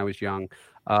by when I was young.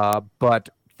 But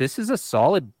this is a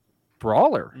solid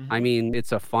brawler. I mean,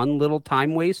 it's a fun little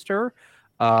time waster,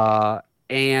 and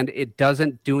it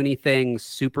doesn't do anything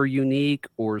super unique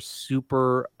or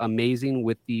super amazing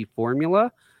with the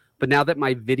formula. But now that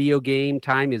my video game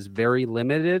time is very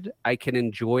limited, I can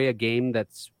enjoy a game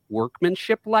that's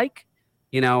workmanship-like.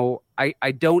 You know,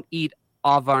 I don't eat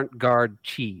avant-garde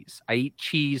cheese. I eat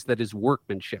cheese that is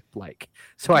workmanship-like.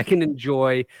 So I can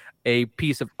enjoy a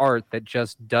piece of art that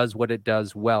just does what it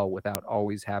does well without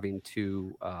always having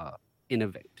to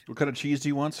innovate. What kind of cheese do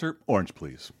you want, sir? Orange,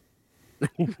 please.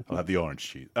 I'll have the orange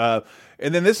cheese. And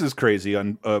then this is crazy.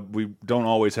 We don't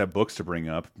always have books to bring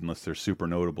up unless they're super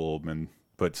notable.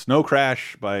 But Snow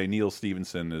Crash by Neil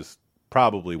Stephenson is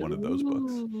probably one of those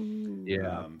books.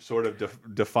 Yeah. Sort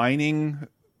of defining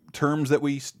terms that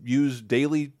we use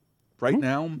daily right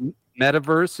now.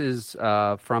 Metaverse is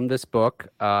from this book.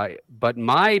 But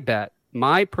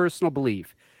my personal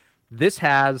belief, this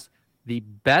has the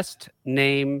best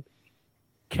name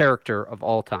character of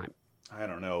all time. I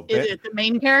don't know. Is it the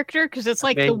main character? Because it's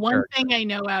like the one thing I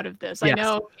know out of this. Yes. I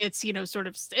know it's, sort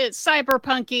of it's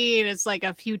cyberpunky and it's like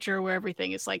a future where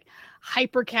everything is like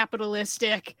hyper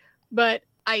capitalistic. But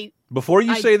before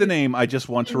you say the name, I just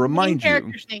want to remind you.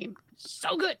 Character's name.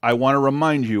 So good. I want to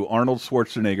remind you, Arnold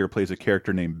Schwarzenegger plays a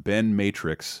character named Ben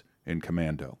Matrix in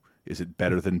Commando. Is it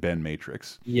better than Ben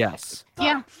Matrix? Yes.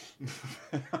 Yeah.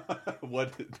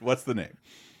 What's the name?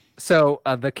 So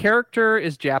the character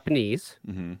is Japanese,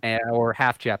 or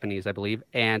half Japanese, I believe,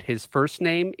 and his first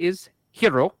name is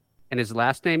Hiro, and his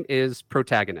last name is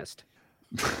Protagonist.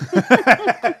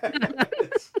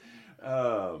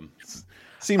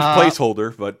 Seems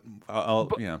placeholder, but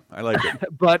I like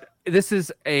it. But this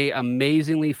is a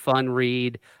amazingly fun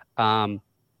read.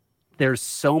 There's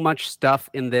so much stuff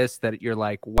in this that you're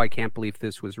like, I can't believe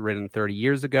this was written 30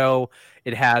 years ago.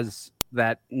 It has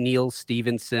that Neil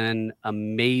Stephenson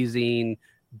amazing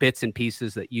bits and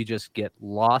pieces that you just get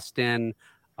lost in.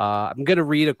 I'm going to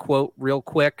read a quote real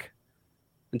quick.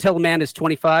 Until a man is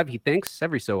 25, he thinks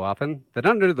every so often that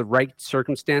under the right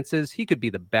circumstances, he could be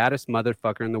the baddest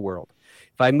motherfucker in the world.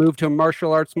 If I moved to a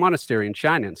martial arts monastery in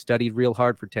China and studied real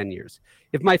hard for 10 years,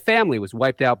 if my family was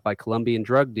wiped out by Colombian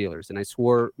drug dealers and I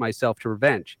swore myself to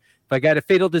revenge, if I got a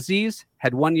fatal disease,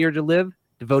 had 1 year to live,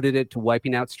 devoted it to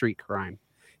wiping out street crime,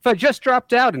 if I just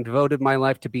dropped out and devoted my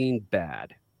life to being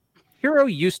bad. Hiro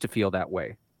used to feel that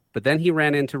way, but then he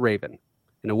ran into Raven.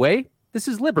 In a way, this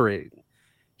is liberating.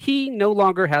 He no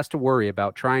longer has to worry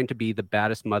about trying to be the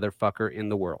baddest motherfucker in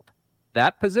the world.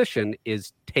 That position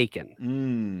is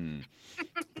taken.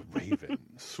 Raven.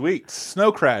 Sweet.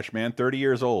 Snow Crash, man. 30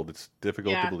 years old. It's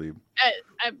difficult to believe.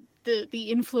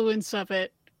 The influence of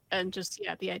it and just,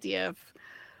 the idea of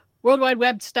World Wide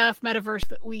Web stuff, metaverse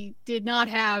that we did not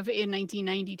have in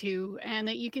 1992 and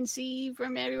that you can see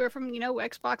from everywhere from,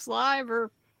 Xbox Live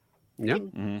or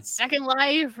Second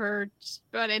Life or just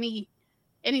about any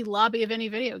lobby of any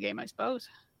video game, I suppose.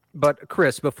 But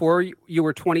Chris, before you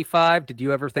were 25, did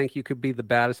you ever think you could be the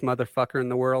baddest motherfucker in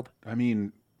the world? I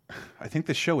mean, I think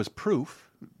this show is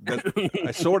proof that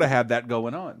I sort of had that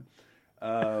going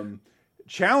on.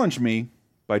 Challenge me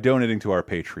by donating to our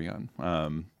Patreon.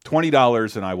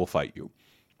 $20 and I will fight you.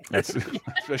 I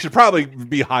should probably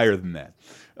be higher than that.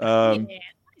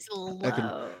 That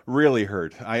could really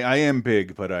hurt. I am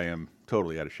big, but I am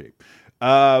totally out of shape.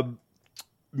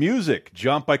 Music,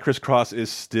 Jump by Criss Cross is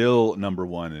still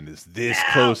 #1 and is this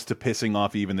close to pissing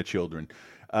off even the children.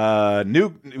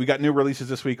 We got new releases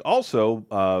this week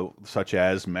also, such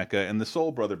as Mecha and the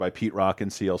Soul Brother by Pete Rock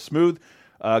and CL Smooth.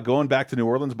 Going Back to New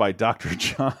Orleans by Dr.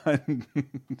 John.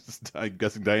 I'm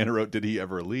guessing Diana wrote, did he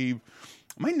ever leave?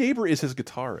 My neighbor is his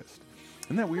guitarist.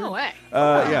 Isn't that weird? No way.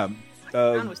 Yeah.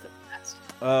 John was the best.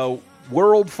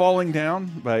 World Falling Down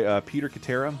by Peter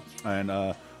Cetera.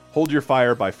 And Hold Your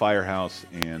Fire by Firehouse.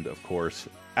 And, of course,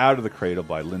 Out of the Cradle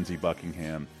by Lindsey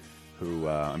Buckingham, who,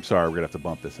 I'm sorry, we're going to have to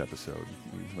bump this episode.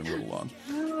 We went a little long.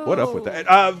 No. What up with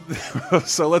that?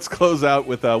 So let's close out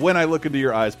with When I Look Into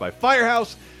Your Eyes by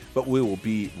Firehouse. But we will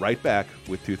be right back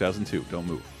with 2002. Don't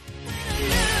move.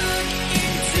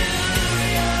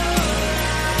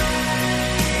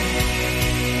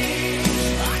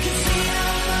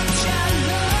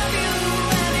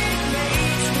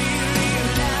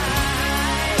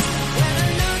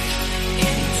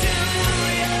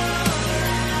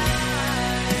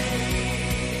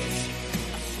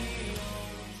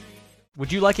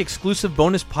 Would you like exclusive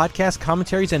bonus podcast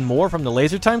commentaries and more from the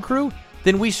LaserTime crew?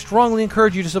 Then we strongly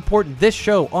encourage you to support this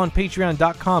show on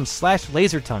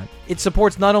patreon.com/lasertime. It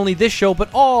supports not only this show, but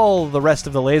all the rest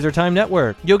of the LaserTime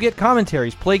network. You'll get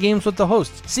commentaries, play games with the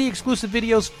hosts, see exclusive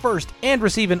videos first, and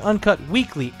receive an uncut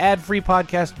weekly ad-free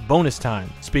podcast bonus time.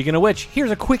 Speaking of which, here's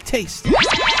a quick taste.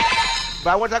 But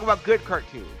I want to talk about good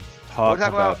cartoons. I want to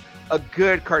talk about a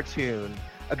good cartoon,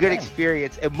 a good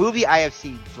experience, a movie I have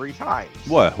seen 3 times.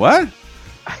 What?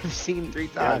 I've seen 3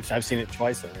 times. Yeah, I've seen it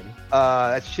twice already.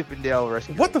 That's Chippendale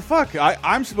Rescue. What the fuck?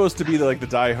 I'm supposed to be the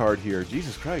diehard here.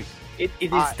 Jesus Christ.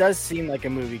 It does seem like a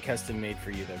movie custom made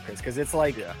for you though, Chris, because it's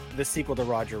like the sequel to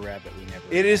Roger Rabbit. We never.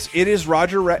 It is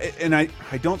Roger Rabbit, and I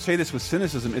don't say this with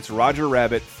cynicism. It's Roger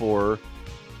Rabbit for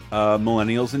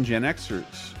millennials and Gen Xers,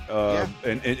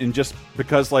 and just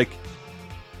because I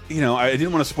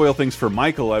didn't want to spoil things for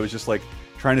Michael. I was just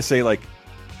trying to say you're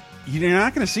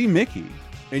not going to see Mickey.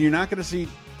 And you're not going to see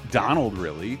Donald,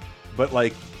 really. But,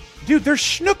 dude, there's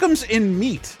schnookums in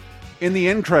meat in the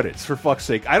end credits, for fuck's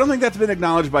sake. I don't think that's been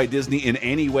acknowledged by Disney in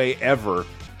any way ever.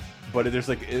 But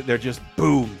they're just,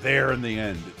 boom, there in the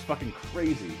end. It's fucking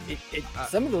crazy.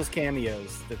 Some of those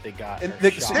cameos that they got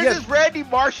This is Randy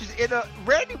Marsh is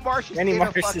Randy Marsh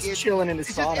is chilling in his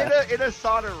sauna. In a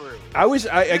sauna room. I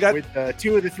got with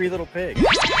 2 of the 3 little pigs.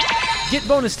 Get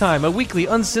Bonus Time, a weekly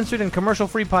uncensored and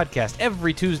commercial-free podcast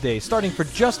every Tuesday, starting for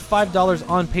just $5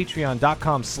 on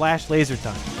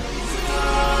patreon.com/lasertime.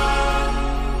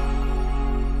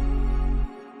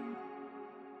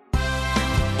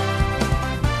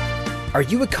 Are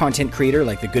you a content creator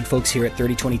like the good folks here at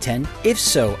 302010? If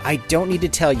so, I don't need to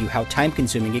tell you how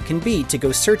time-consuming it can be to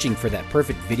go searching for that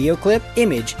perfect video clip,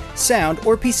 image, sound,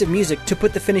 or piece of music to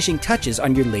put the finishing touches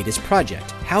on your latest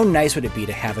project. How nice would it be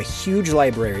to have a huge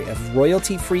library of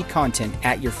royalty-free content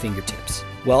at your fingertips?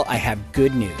 Well, I have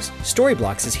good news.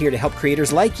 Storyblocks is here to help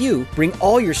creators like you bring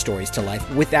all your stories to life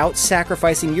without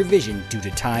sacrificing your vision due to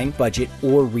time, budget,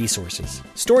 or resources.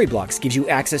 Storyblocks gives you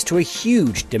access to a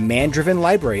huge, demand-driven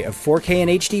library of 4K and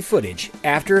HD footage,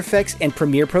 After Effects and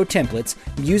Premiere Pro templates,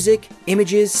 music,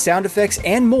 images, sound effects,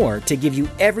 and more to give you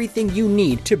everything you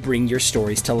need to bring your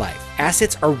stories to life.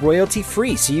 Assets are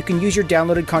royalty-free, so you can use your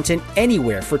downloaded content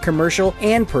anywhere for commercial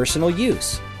and personal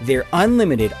use. Their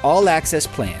unlimited all-access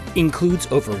plan includes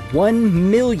over 1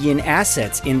 million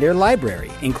assets in their library,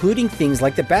 including things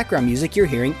like the background music you're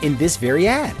hearing in this very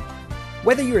ad.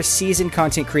 Whether you're a seasoned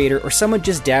content creator or someone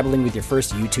just dabbling with your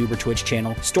first YouTube or Twitch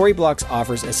channel, Storyblocks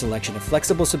offers a selection of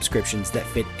flexible subscriptions that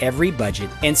fit every budget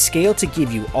and scale to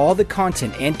give you all the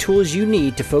content and tools you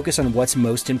need to focus on what's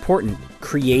most important,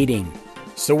 creating.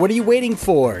 So what are you waiting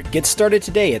for? Get started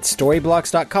today at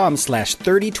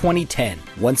storyblocks.com/302010.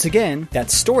 Once again,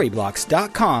 that's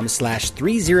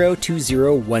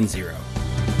storyblocks.com/302010.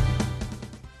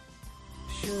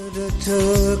 Shoulda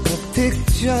took a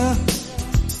picture,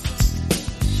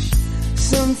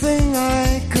 something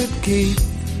I could keep.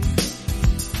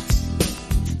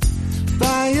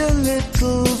 Buy a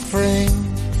little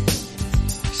frame,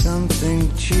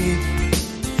 something cheap.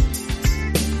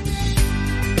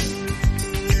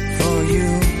 For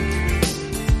you,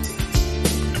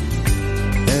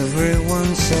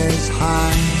 everyone says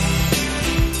hi.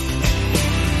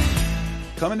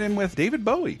 Coming in with David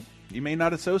Bowie. You may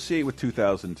not associate with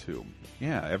 2002.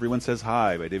 Yeah, Everyone Says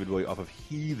Hi by David Bowie off of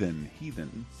Heathen.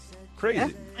 Crazy. Yeah,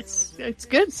 it's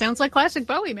good. Sounds like classic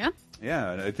Bowie, man.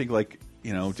 Yeah, I think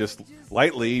just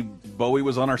lightly, Bowie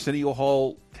was on Arsenio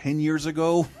Hall 10 years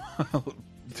ago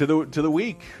to the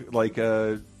week.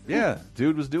 Yeah,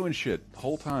 dude was doing shit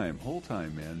whole time,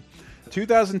 man.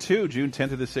 2002, June 10th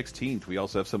to the 16th. We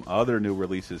also have some other new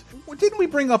releases. Didn't we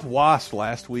bring up Wasp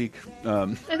last week?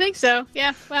 I think so.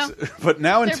 Yeah. Well, but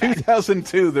now in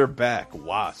 2002, they're back.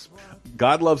 Wasp.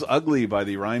 God Loves Ugly by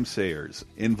the Rhymesayers.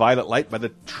 In Violet Light by the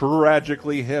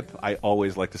Tragically Hip. I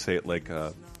always like to say it like,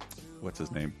 what's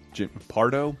his name?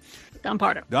 Pardo? Don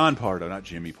Pardo. Don Pardo, not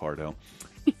Jimmy Pardo.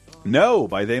 No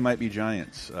by They Might Be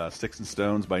Giants. Sticks and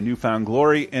Stones by Newfound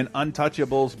Glory. And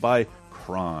Untouchables by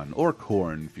Kron, or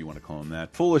Korn, if you want to call him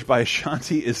that. Foolish by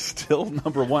Ashanti is still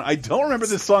 #1. I don't remember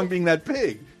this song being that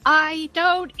big. I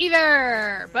don't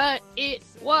either, but it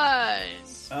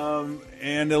was.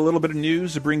 And a little bit of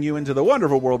news to bring you into the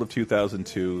wonderful world of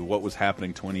 2002, what was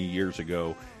happening 20 years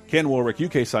ago. Ken Warwick,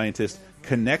 UK scientist,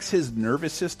 connects his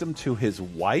nervous system to his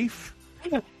wife?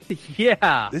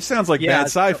 Yeah. This sounds like bad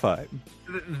sci-fi.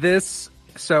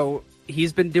 So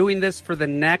he's been doing this for the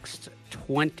next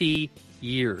 20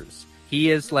 years. He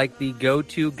is like the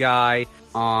go-to guy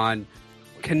on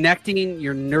connecting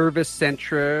your nervous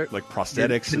center, like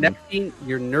prosthetics, connecting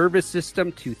your nervous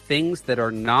system to things that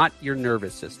are not your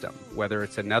nervous system, whether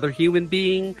it's another human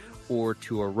being or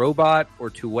to a robot or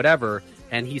to whatever.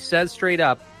 And he says straight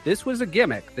up, this was a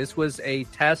gimmick. This was a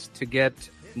test to get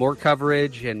more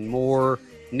coverage and more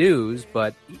news,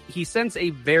 but he sends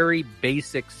a very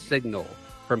basic signal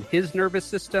from his nervous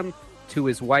system to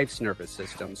his wife's nervous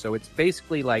system. So it's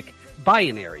basically like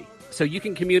binary. So you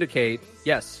can communicate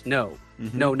yes, no,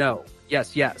 no, no,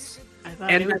 yes, yes. I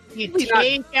thought you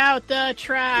take out the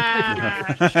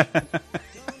trash.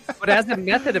 But as a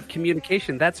method of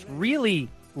communication, that's really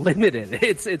limited.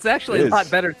 It's actually a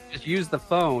lot better to just use the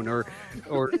phone or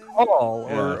call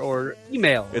or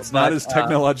email. It's not as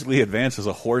technologically advanced as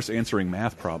a horse answering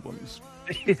math problems.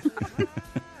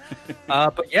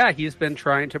 But yeah, he's been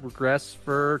trying to progress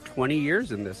for 20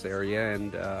 years in this area.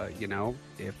 And,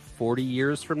 if 40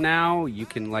 years from now, you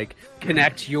can like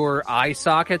connect your eye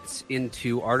sockets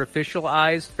into artificial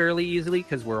eyes fairly easily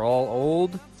because we're all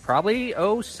old, probably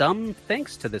owe some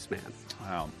thanks to this man.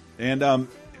 Wow. And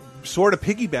sort of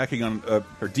piggybacking on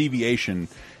her deviation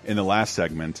in the last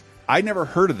segment, I never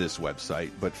heard of this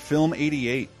website, but Film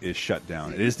 88 is shut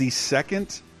down. It is the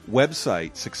second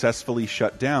website successfully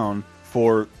shut down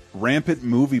for rampant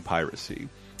movie piracy.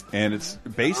 And it's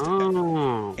based,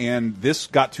 and this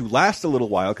got to last a little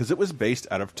while because it was based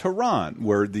out of Tehran,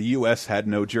 where the U.S. had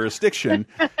no jurisdiction.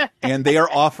 And they are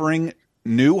offering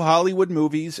new Hollywood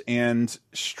movies and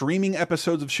streaming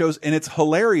episodes of shows. And it's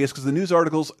hilarious because the news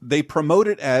articles, they promote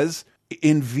it as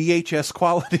in VHS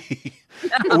quality,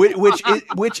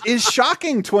 which is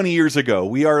shocking 20 years ago.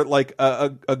 We are like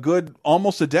a good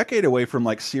almost a decade away from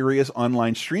like serious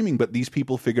online streaming, but these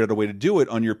people figured out a way to do it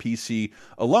on your PC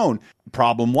alone.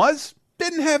 Problem was,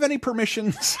 didn't have any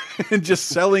permissions and just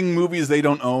selling movies they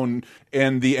don't own.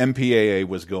 And the MPAA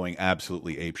was going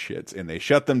absolutely apeshit. And they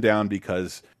shut them down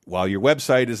because while your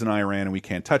website is in Iran and we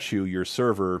can't touch you, your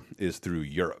server is through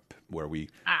Europe, where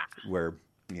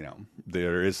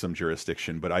there is some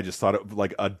jurisdiction. But I just thought it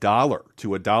like $1 to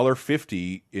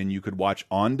 $1.50, and you could watch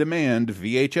on demand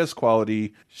VHS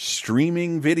quality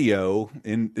streaming video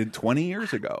in 20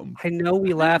 years ago. I know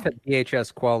we laugh at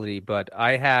VHS quality, but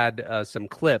I had some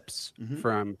clips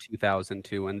from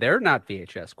 2002, and they're not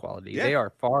VHS quality. Yeah. They are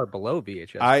far below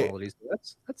VHS quality. So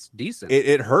that's decent.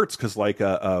 It hurts because like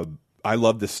I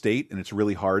love The State, and it's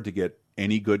really hard to get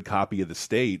any good copy of The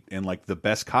State. And like the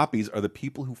best copies are the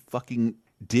people who fucking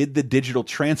did the digital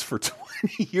transfer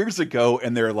 20 years ago,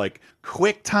 and they're like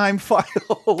QuickTime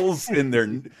files, and they're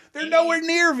nowhere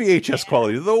near VHS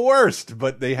quality. They're the worst,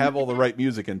 but they have all the right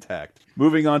music intact.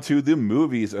 Moving on to the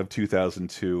movies of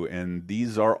 2002, and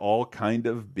these are all kind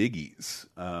of biggies.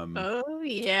 Oh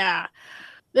yeah.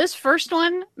 This first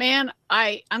one, man,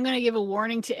 I'm going to give a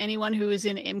warning to anyone who is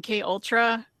in MK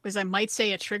Ultra, because I might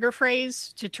say a trigger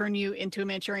phrase to turn you into a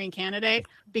Manchurian Candidate,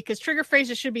 because trigger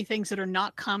phrases should be things that are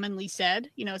not commonly said.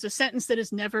 It's a sentence that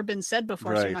has never been said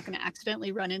before, so you're not going to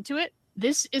accidentally run into it.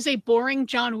 This is a boring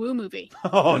John Woo movie.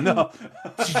 Oh, no.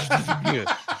 I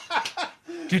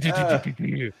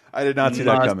did not see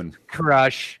that coming.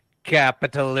 Crush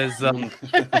capitalism.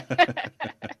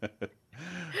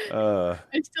 I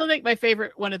still think my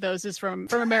favorite one of those is from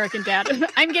American Dad.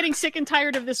 I'm getting sick and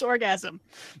tired of this orgasm.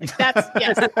 That's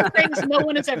the phrase no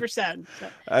one has ever said. So,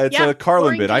 it's a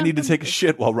Carlin bit. I need to take a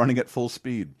shit while running at full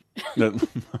speed.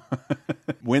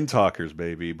 Wind Talkers,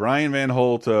 baby. Brian Van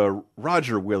Holt,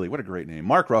 Roger Willie, what a great name.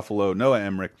 Mark Ruffalo, Noah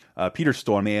Emmerich, Peter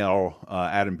Stormare,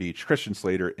 Adam Beach, Christian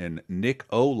Slater, and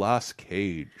Nicolas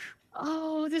Cage.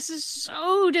 Oh, this is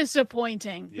so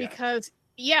disappointing because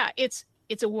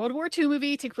it's a World War II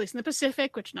movie, take place in the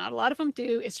Pacific, which not a lot of them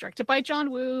do. It's directed by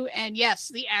John Woo. And yes,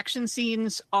 the action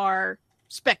scenes are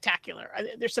spectacular.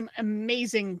 There's some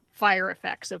amazing fire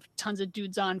effects of tons of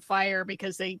dudes on fire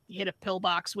because they hit a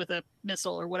pillbox with a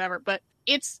missile or whatever. But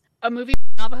it's a movie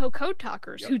Navajo Code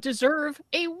Talkers, who deserve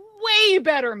a way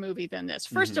better movie than this.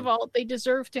 First of all, they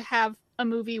deserve to have a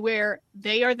movie where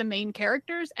they are the main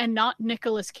characters and not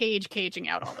Nicolas Cage caging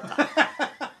out all the time.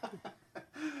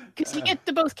 Because you get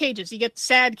both cages. You get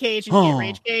sad Cage and you get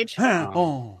rage Cage.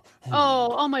 Oh,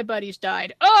 all my buddies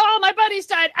died. Oh, my buddies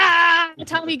died. Ah,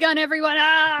 Tommy gun everyone.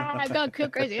 Ah, I've gone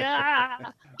crazy.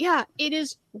 Ah. Yeah, it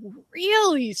is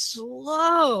really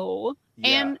slow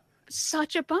and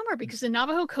such a bummer because the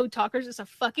Navajo Code Talkers is a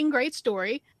fucking great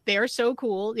story. They are so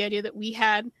cool. The idea that we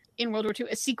had in World War II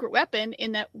a secret weapon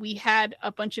in that we had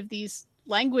a bunch of these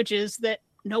languages that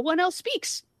no one else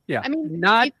speaks. Yeah, I mean,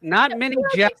 not many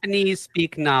Japanese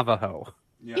speak Navajo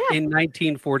in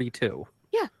 1942.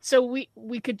 Yeah, so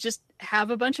we could just have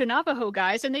a bunch of Navajo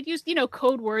guys, and they'd use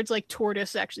code words like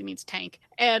tortoise actually means tank,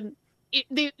 and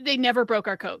they never broke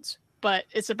our codes. But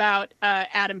it's about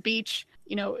Adam Beach,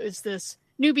 is this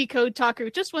newbie code talker who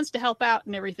just wants to help out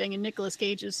and everything, and Nicolas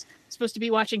Cage is supposed to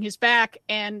be watching his back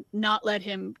and not let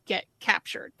him get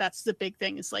captured. That's the big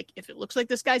thing. It's like, if it looks like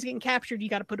this guy's getting captured, you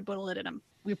got to put a bullet in him.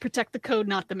 We protect the code,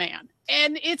 not the man.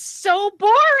 And it's so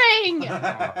boring.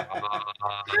 How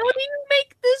do you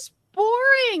make this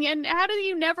boring? And how do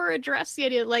you never address the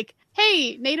idea like,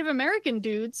 hey, Native American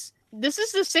dudes, this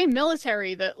is the same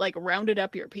military that like rounded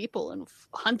up your people and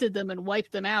hunted them and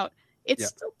wiped them out. It's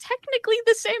still technically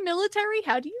the same military.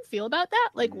 How do you feel about that?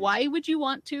 Like, why would you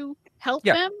want to help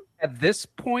them? At this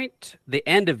point, the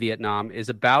end of Vietnam is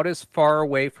about as far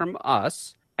away from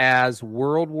us as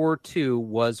World War II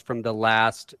was from the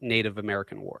last Native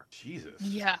American War. Jesus.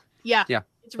 Yeah. The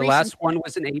last one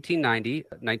was in 1890,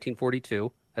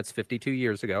 1942. That's 52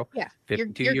 years ago. Yeah.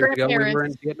 52 years ago, we were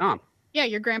in Vietnam. Yeah,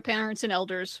 your grandparents and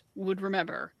elders would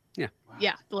remember. Yeah.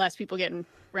 Yeah, the last people getting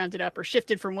rounded up or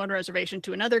shifted from one reservation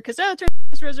to another because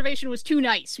this reservation was too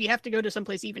nice. We have to go to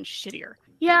someplace even shittier.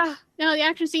 Yeah. Now the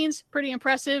action scene's pretty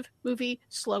impressive. Movie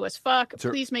slow as fuck.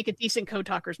 Please make a decent Code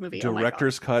Talkers movie.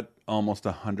 Director's cut almost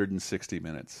 160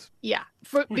 minutes. Yeah,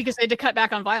 because they had to cut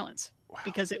back on violence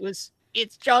because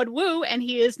it's John Woo and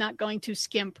he is not going to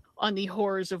skimp on the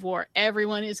horrors of war.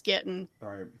 Everyone is getting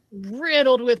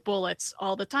riddled with bullets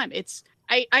all the time.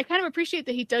 I kind of appreciate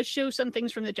that he does show some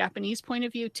things from the Japanese point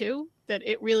of view too, that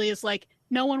it really is like,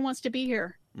 no one wants to be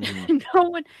here. Mm-hmm.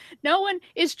 no one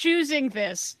is choosing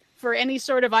this for any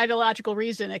sort of ideological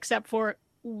reason, except for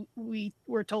we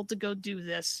were told to go do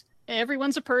this.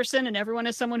 Everyone's a person and everyone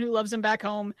is someone who loves them back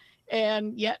home.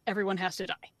 And yet everyone has to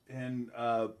die. And,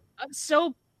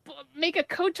 so make a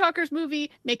Code Talkers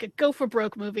movie, make a Go for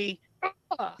Broke movie.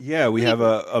 Yeah, we have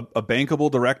a bankable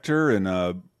director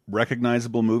and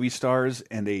recognizable movie stars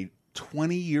and a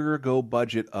 20-year-ago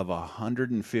budget of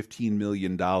 $115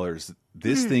 million.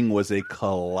 This thing was a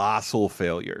colossal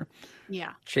failure.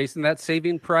 Yeah. Chasing that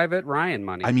Saving Private Ryan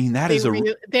money. I mean, there's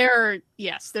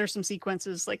some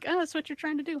sequences like, oh, that's what you're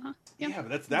trying to do, huh? Yeah,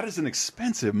 but that is an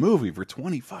expensive movie for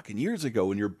 20 fucking years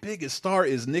ago, and your biggest star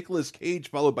is Nicolas Cage,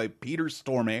 followed by Peter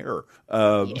Stormare.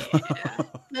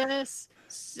 This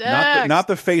sucks. Not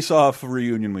the face-off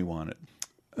reunion we wanted.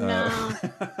 No,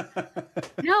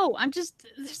 there's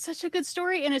such a good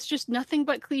story, and it's just nothing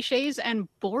but cliches and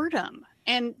boredom,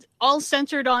 and all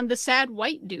centered on the sad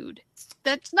white dude.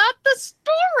 That's not the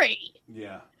story.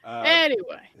 Yeah.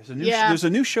 Anyway, there's a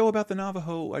new show about the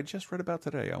Navajo I just read about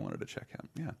today. I wanted to check out.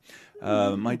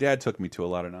 Yeah. My dad took me to a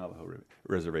lot of Navajo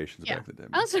reservations back in the day.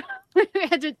 Also,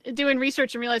 had to doing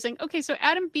research and realizing, okay, so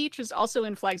Adam Beach was also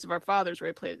in Flags of Our Fathers, where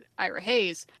he played Ira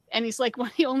Hayes, and he's like one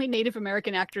of the only Native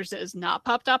American actors that has not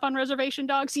popped up on Reservation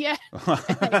Dogs yet.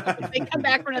 If they come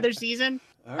back for another season,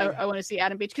 I want to see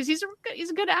Adam Beach because he's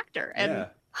a good actor. And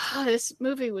this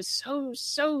movie was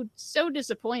so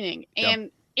disappointing.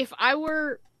 And if I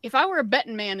were a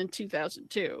betting man in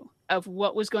 2002 of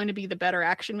what was going to be the better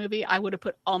action movie, I would have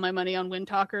put all my money on Wind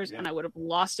Talkers, and I would have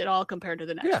lost it all compared to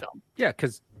the next film. Yeah,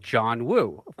 because John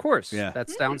Woo, of course. Yeah. That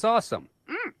sounds awesome.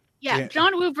 Yeah,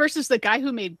 John Woo versus the guy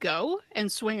who made Go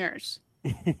and Swingers.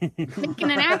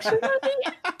 Making an action movie?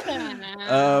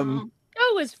 Go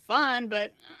was fun,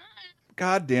 but...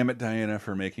 God damn it, Diana,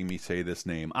 for making me say this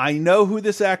name. I know who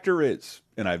this actor is,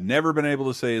 and I've never been able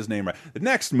to say his name right. The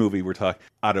next movie we're talking,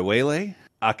 Adewale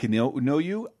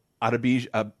Akinoyu, Adebije.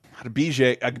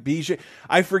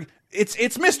 I forget. It's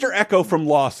Mr. Echo from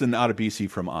Lost and Adebisi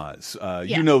from Oz.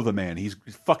 You know the man. He's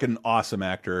a fucking awesome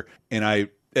actor. And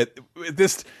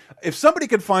if somebody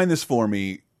could find this for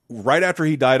me, right after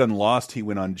he died on Lost, he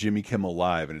went on Jimmy Kimmel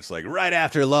Live, and it's like, right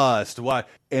after Lost, why?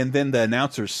 And then the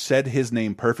announcer said his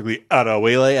name perfectly, and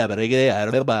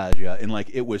like,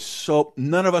 it was so,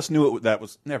 none of us knew it, that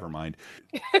was, never mind.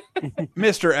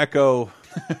 Mr. Echo,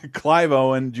 Clive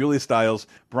Owen, Julia Stiles,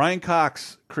 Brian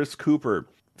Cox, Chris Cooper,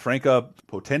 Franca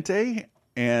Potente,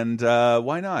 and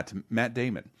why not, Matt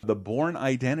Damon. The Bourne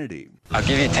Identity. I'll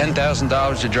give you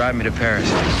 $10,000 to drive me to Paris.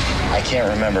 I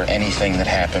can't remember anything that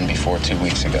happened before 2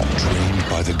 weeks ago. Trained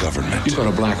by the government. You've got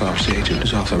a Black Ops agent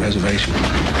who's off the reservation.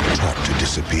 Taught to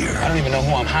disappear. I don't even know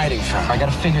who I'm hiding from. I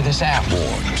gotta figure this out.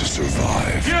 Born to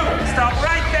survive. You! Stop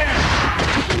right there!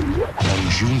 On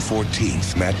June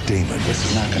 14th, Matt Damon. This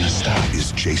is not gonna stop.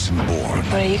 Is Jason Bourne.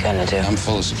 What are you gonna do? I'm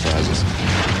full of surprises.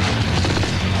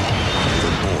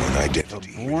 The Bourne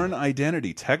Identity. The Bourne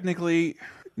Identity. Technically,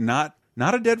 not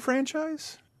a dead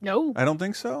franchise? No. I don't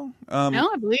think so. No,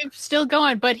 I believe still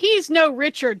going, but he's no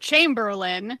Richard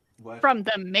Chamberlain from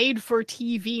the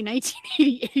made-for-TV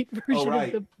 1988 version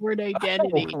of the Bourne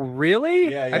Identity. Oh,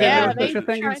 really? Yeah, I didn't know such a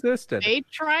thing existed. They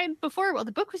tried before. Well,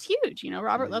 the book was huge.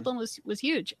 Robert Ludlum was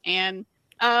huge, and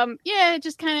it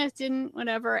just kind of didn't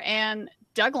whatever. And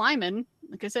Doug Liman,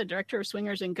 like I said, director of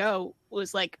Swingers and Go,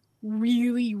 was like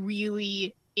really,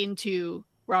 really into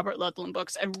Robert Ludlum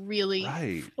books and really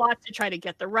fought to try to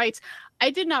get the rights. I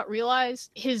did not realize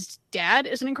his dad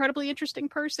is an incredibly interesting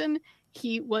person.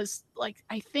 He was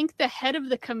I think the head of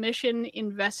the commission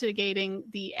investigating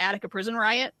the Attica prison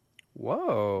riot.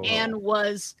 Whoa. And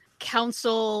was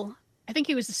counsel, I think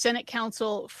he was the Senate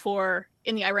counsel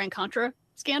in the Iran-Contra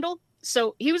scandal.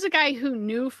 So he was a guy who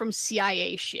knew from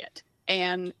CIA shit.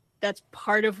 And that's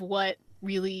part of what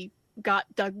really got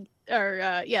Doug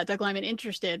Liman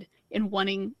interested in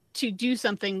wanting to do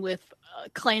something with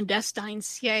clandestine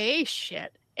CIA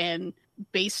shit and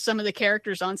base some of the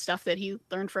characters on stuff that he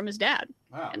learned from his dad.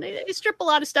 Wow. And they strip a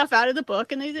lot of stuff out of the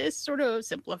book and they sort of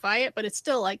simplify it, but it's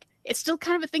still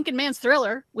kind of a thinking man's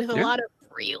thriller with a lot of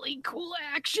really cool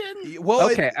action. Well,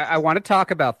 okay, I want to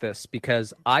talk about this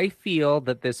because I feel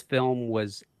that this film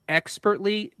was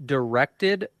expertly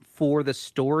directed for the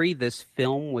story this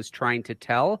film was trying to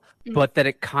tell, but that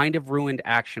it kind of ruined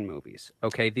action movies.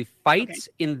 Okay, the fights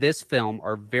in this film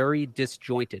are very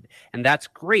disjointed, and that's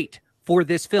great for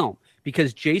this film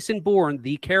because Jason Bourne,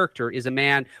 the character, is a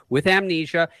man with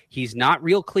amnesia. He's not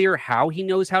real clear how he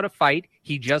knows how to fight.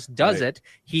 He just does it.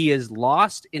 He is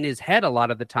lost in his head a lot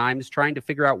of the times trying to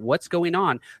figure out what's going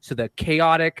on. So the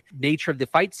chaotic nature of the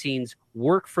fight scenes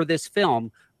work for this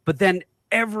film, but then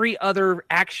every other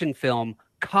action film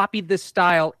copied this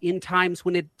style in times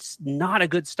when it's not a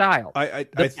good style.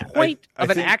 The point of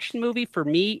an action movie for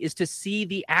me is to see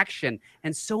the action.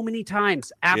 And so many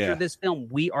times after this film,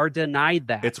 we are denied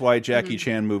that. It's why Jackie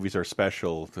Chan movies are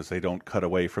special because they don't cut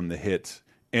away from the hit.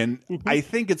 And I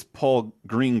think it's Paul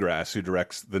Greengrass who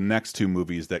directs the next two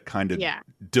movies that kind of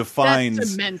defines. That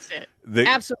cements it.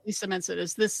 Absolutely cements it.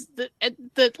 Is this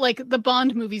the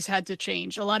Bond movies had to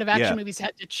change. A lot of action movies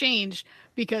had to change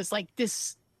because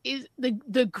this is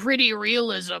the gritty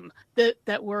realism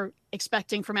that we're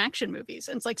expecting from action movies.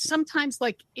 And it's sometimes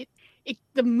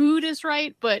the mood is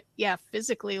right, but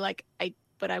physically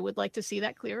I would like to see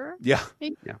that clearer. Yeah.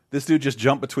 This dude just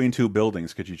jumped between two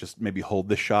buildings. Could you just maybe hold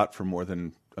this shot for more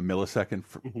than a millisecond?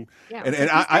 And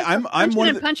I'm one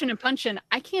of the, punching.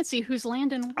 I can't see who's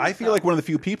landing. I feel like one of the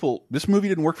few people. This movie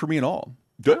didn't work for me at all.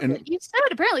 And you said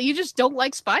apparently you just don't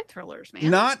like spy thrillers,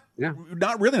 man. Not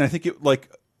really. And I think it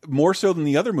more so than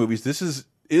the other movies. This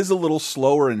is a little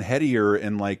slower and headier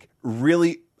and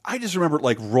really. I just remember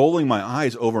rolling my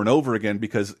eyes over and over again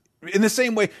because in the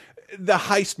same way. The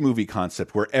heist movie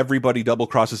concept where everybody double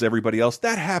crosses everybody else,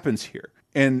 that happens here.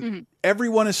 And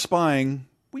everyone is spying.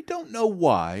 We don't know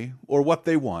why or what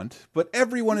they want, but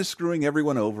everyone is screwing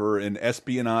everyone over and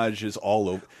espionage is all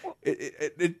over.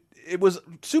 It was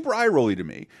super eye-rolly to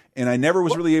me. And I never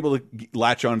was really able to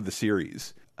latch onto the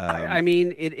series. I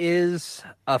mean, it is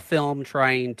a film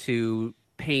trying to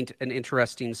paint an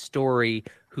interesting story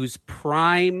whose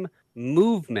prime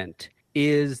movement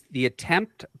is the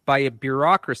attempt by a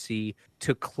bureaucracy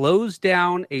to close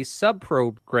down a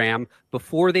sub-program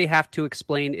before they have to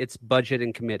explain its budget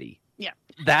in committee. Yeah.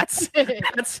 That's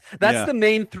the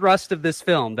main thrust of this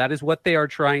film. That is what they are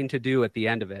trying to do at the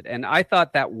end of it. And I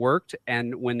thought that worked.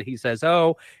 And when he says,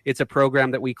 oh, it's a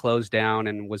program that we closed down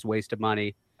and was waste of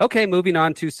money. Okay, moving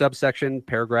on to subsection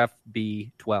paragraph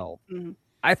B12.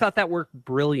 I thought that worked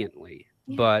brilliantly.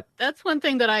 But that's one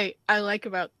thing that I like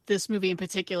about this movie in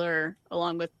particular,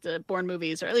 along with the Bourne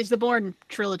movies, or at least the Bourne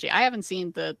trilogy. I haven't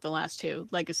seen the last two,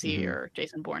 Legacy or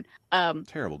Jason Bourne.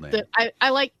 Terrible name. I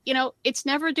like, it's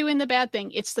never doing the bad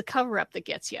thing. It's the cover up that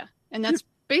gets you. And that's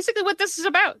basically what this is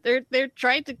about. They're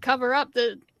trying to cover up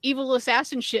the evil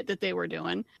assassin shit that they were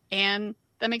doing, and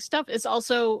that makes stuff. It's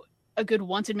also a good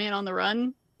wanted man on the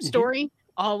run story.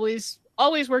 Always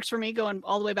works for me, going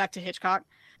all the way back to Hitchcock.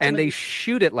 And they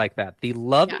shoot it like that. The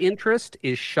love interest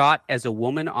is shot as a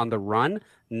woman on the run,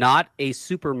 not a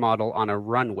supermodel on a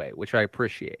runway, which I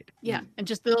appreciate. Yeah, and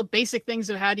just the little basic things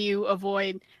of how do you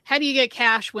get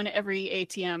cash when every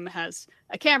ATM has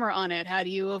a camera on it? How do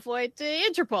you avoid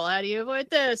Interpol? How do you avoid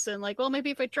this? And like, well, maybe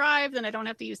if I drive, then I don't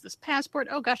have to use this passport.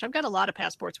 Oh gosh, I've got a lot of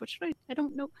passports, which I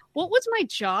don't know. What was my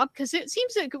job? Because it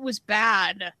seems like it was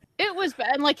bad. It was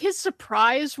bad. And like his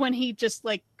surprise when he just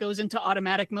like goes into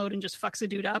automatic mode and just fucks a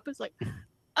dude up. It's like,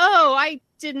 oh, I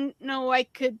didn't know I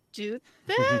could do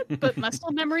that, but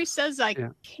muscle memory says I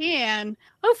can.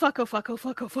 Oh fuck, oh fuck, oh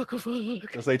fuck, oh fuck, oh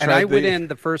fuck. And I went in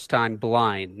the first time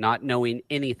blind, not knowing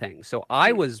anything. So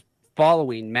I was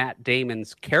following Matt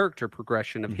Damon's character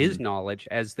progression of his knowledge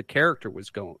as the character was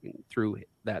going through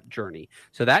that journey.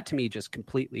 So that to me just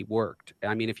completely worked.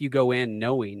 I mean, if you go in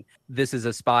knowing this is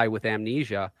a spy with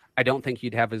amnesia, I don't think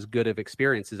you'd have as good of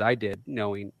experience as I did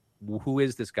knowing who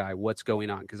is this guy, what's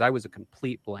going on, because I was a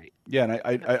complete blank. Yeah,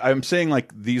 and I'm saying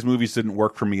like these movies didn't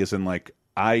work for me as in like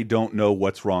I don't know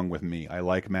what's wrong with me. I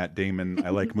like Matt Damon.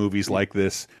 I like movies like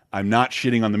this. I'm not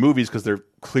shitting on the movies because they're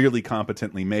clearly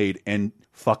competently made and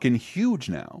fucking huge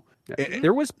now.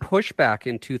 There was pushback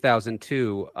in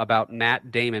 2002 about Matt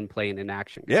Damon playing an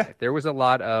action guy. Yeah. There was a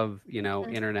lot of,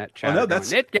 internet chatter.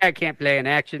 That guy can't play an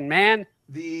action man.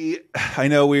 I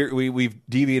know we've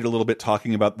deviated a little bit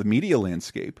talking about the media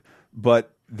landscape,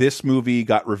 but this movie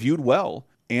got reviewed well,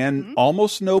 and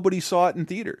almost nobody saw it in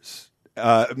theaters.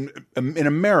 In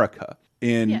America,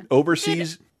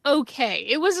 overseas. Okay,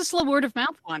 it was a slow word of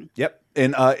mouth one. Yep,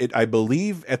 and I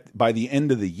believe by the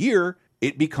end of the year,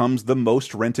 it becomes the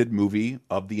most rented movie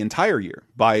of the entire year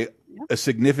by a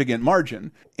significant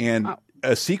margin. And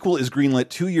a sequel is greenlit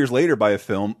 2 years later by a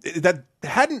film that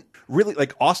hadn't really,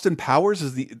 like, Austin Powers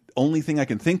is the only thing I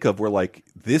can think of where like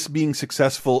this being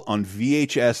successful on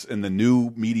VHS and the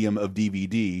new medium of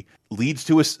DVD leads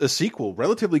to a sequel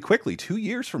relatively quickly. 2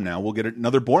 years from now, we'll get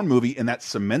another Bourne movie, and that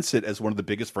cements it as one of the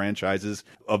biggest franchises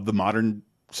of the modern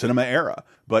cinema era.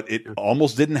 But it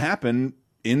almost didn't happen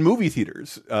in movie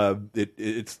theaters.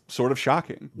 It's sort of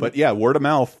shocking. But yeah, word of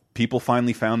mouth, people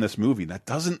finally found this movie. That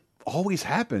doesn't always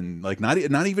happen, like not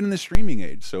even in the streaming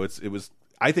age. So it was,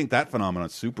 I think that phenomenon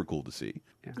is super cool to see.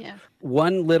 Yeah.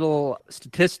 One little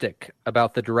statistic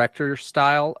about the director's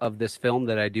style of this film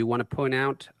that I do want to point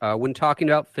out. When talking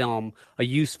about film, a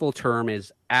useful term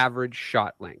is average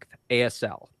shot length,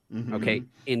 ASL. Okay.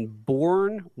 In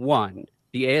Bourne 1,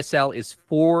 the ASL is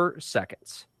 4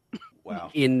 seconds. Wow.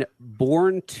 In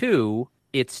Bourne 2,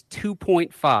 it's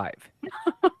 2.5.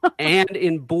 And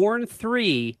in Bourne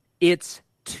 3, it's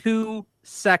 2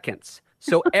 seconds.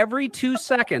 So every 2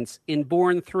 seconds in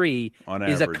Bourne 3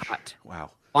 is a cut.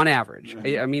 Wow. On average.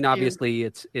 I mean, obviously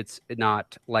it's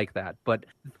not like that, but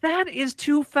that is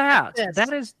too fast. Yes.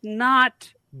 That is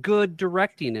not good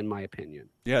directing, in my opinion.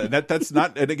 Yeah, that's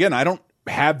not, and again, I don't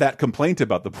have that complaint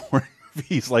about the Bourne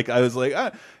movies. Like, I was like,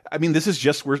 I mean, this is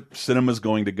just where cinema's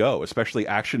going to go, especially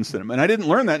action cinema. And I didn't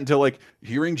learn that until like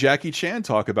hearing Jackie Chan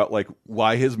talk about like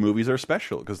why his movies are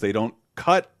special, because they don't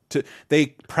cut they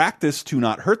practice to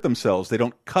not hurt themselves. They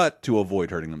don't cut to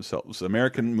avoid hurting themselves.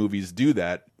 American movies do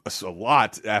that a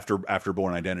lot after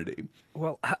Bourne Identity.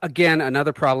 Well, again,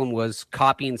 another problem was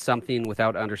copying something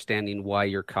without understanding why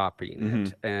you're copying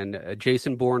it. And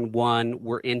Jason Bourne 1,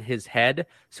 we're in his head.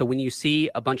 So when you see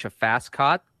a bunch of fast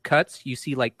cuts, you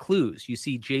see like clues. You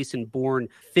see Jason Bourne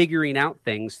figuring out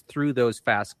things through those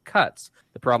fast cuts.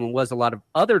 The problem was a lot of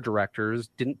other directors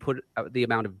didn't put the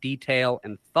amount of detail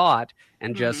and thought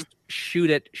and just shoot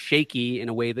it shaky in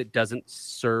a way that doesn't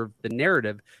serve the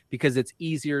narrative, because it's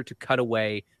easier to cut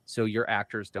away so your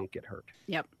actors don't get hurt.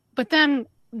 Yep. But then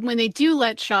when they do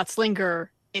let shots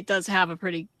linger, it does have a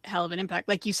pretty hell of an impact.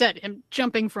 Like you said, him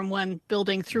jumping from one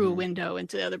building through a window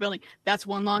into the other building, that's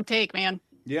one long take, man.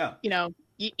 Yeah. You know,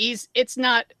 it's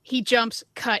not he jumps,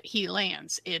 cut, he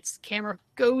lands. It's camera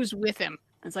goes with him.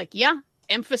 It's like, yeah,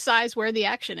 emphasize where the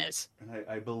action is. And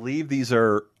I believe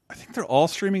I think they're all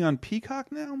streaming on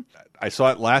Peacock now. I saw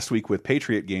it last week with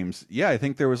Patriot Games. Yeah, I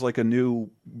think there was like a new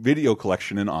video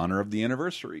collection in honor of the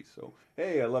anniversary. So,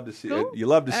 hey, I love to see it. You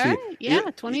love to see it. Yeah,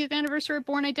 20th anniversary of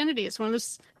Bourne Identity. It's one of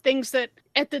those things that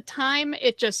at the time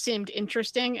it just seemed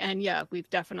interesting. And yeah, we've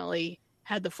definitely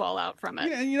had the fallout from it.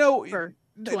 Yeah, and for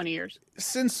 20 years.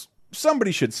 Since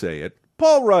somebody should say it,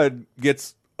 Paul Rudd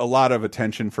gets a lot of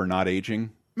attention for not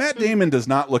aging. Matt Damon does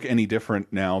not look any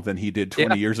different now than he did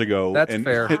 20 years ago. That's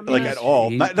fair. Like at all.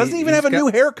 Doesn't even have a new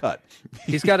haircut.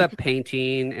 He's got a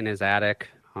painting in his attic.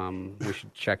 We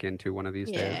should check into one of these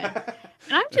days.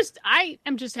 And I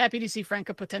am just happy to see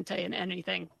Franca Potente in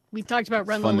anything. We talked about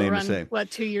Run Lola Run,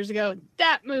 2 years ago.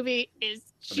 That movie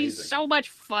she's so much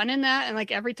fun in that. And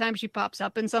like every time she pops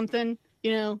up in something,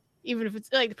 you know, even if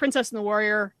it's like The Princess and the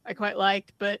Warrior, I quite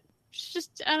liked, but she's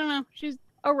just, I don't know, she's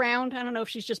around. I don't know if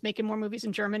she's just making more movies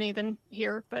in Germany than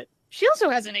here, but she also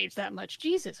hasn't aged that much.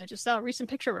 Jesus, I just saw a recent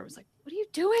picture where I was like, what are you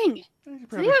doing?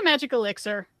 Do you have a magic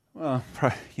elixir? Well,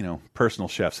 you know, personal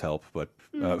chef's help, but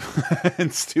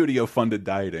and studio-funded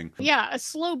dieting. Yeah, a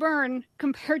slow burn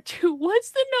compared to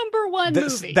what's the #1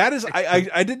 movie? That is,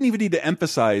 I didn't even need to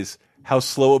emphasize how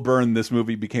slow a burn this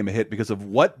movie became a hit because of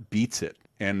what beats it.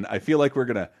 And I feel like we're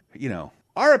going to, you know,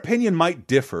 our opinion might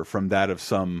differ from that of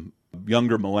some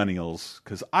younger millennials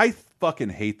because I fucking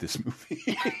hate this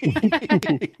movie.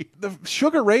 The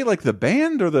Sugar Ray, like the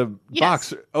band or the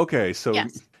boxer? Okay, so...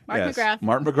 Yes.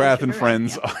 Martin McGrath and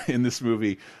friends in this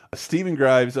movie. Stephen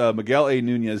Grimes, Miguel A.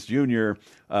 Nunez Jr.,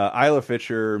 Isla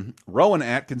Fisher, Rowan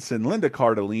Atkinson, Linda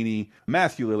Cardellini,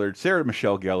 Matthew Lillard, Sarah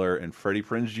Michelle Gellar, and Freddie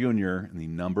Prinze Jr. in the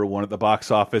 #1 at the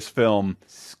box office film,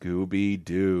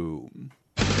 Scooby-Doo.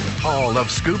 All of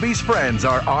Scooby's friends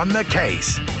are on the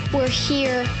case. We're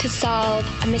here to solve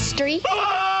a mystery.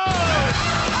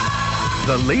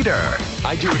 The leader.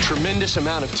 I do a tremendous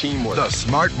amount of teamwork. The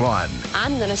smart one.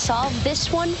 I'm gonna solve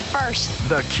this one first.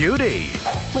 The cutie.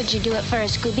 Would you do it for a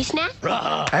Scooby snack?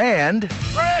 And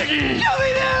Reggie!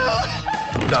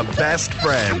 the best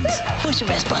friends. Who's your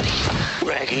best buddy?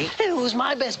 Reggie. And who's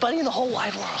my best buddy in the whole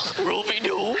wide world?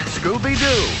 Ruby-Doo.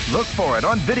 Scooby-Doo. Look for it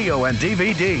on video and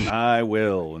DVD. I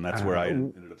will, and that's where I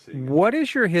ended up seeing it. What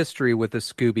is your history with the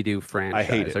Scooby-Doo franchise? I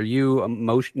hate it. Are you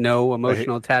no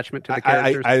emotional attachment to the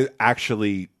characters? I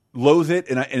actually loathe it,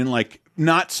 and like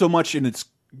not so much in its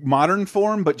modern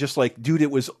form, but just like, dude,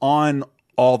 it was on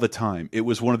all the time. It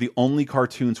was one of the only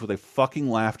cartoons with a fucking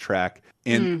laugh track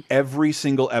in every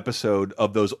single episode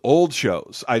of those old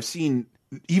shows. I've seen,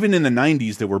 even in the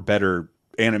 90s, there were better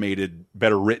animated,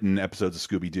 better written episodes of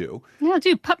Scooby-Doo. No,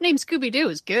 dude, Pup Named Scooby-Doo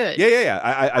is good. Yeah.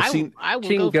 I've seen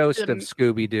King Ghost of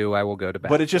Scooby-Doo. I will go to bat.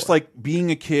 But it's just like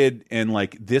being a kid, and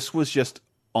like this was just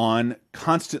on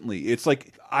constantly. It's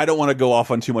like, I don't want to go off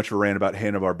on too much of a rant about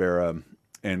Hanna-Barbera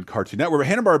and Cartoon Network, but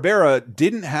Hanna-Barbera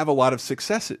didn't have a lot of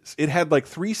successes. It had like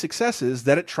 3 successes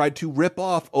that it tried to rip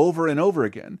off over and over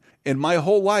again. And my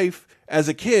whole life as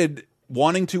a kid,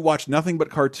 wanting to watch nothing but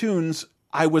cartoons,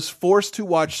 I was forced to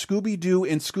watch Scooby-Doo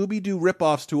and Scooby-Doo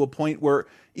ripoffs to a point where,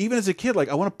 even as a kid, like,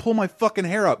 I want to pull my fucking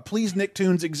hair out. Please,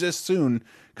 Nicktoons exist soon,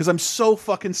 because I'm so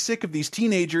fucking sick of these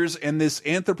teenagers and this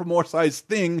anthropomorphized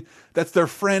thing that's their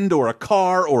friend or a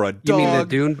car or a dog. You mean the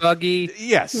Dune Buggy?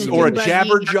 Yes, or a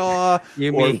Jabberjaw.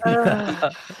 You mean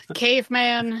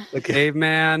Caveman? The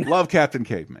Caveman. Love Captain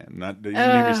Caveman. You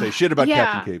didn't even say shit about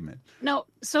Captain Caveman. No,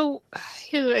 so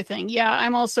here's the thing. Yeah,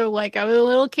 I'm also like, I was a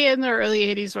little kid in the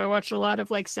early 80s, so I watched a lot of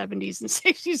like 70s and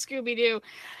 60s Scooby-Doo.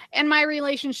 And my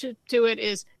relationship to it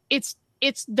is, it's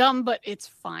dumb, but it's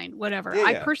fine. Whatever.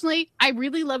 Yeah. I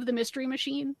really love the Mystery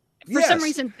Machine. For some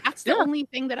reason, that's the only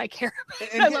thing that I care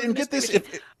about. And get this,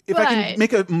 if I can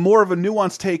make a more of a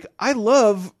nuanced take, I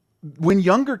love when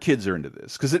younger kids are into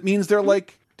this, because it means they're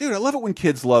like, dude, I love it when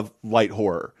kids love light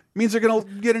horror. It means they're going to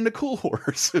get into cool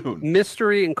horror soon.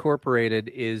 Mystery Incorporated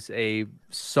is a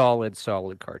solid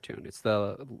cartoon. It's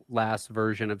the last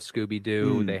version of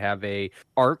Scooby-Doo. They have a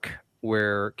arc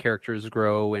where characters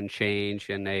grow and change,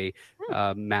 and a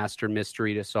master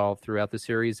mystery to solve throughout the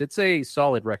series. It's a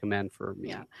solid recommend for me.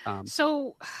 Yeah.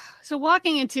 So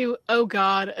walking into, oh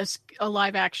God, a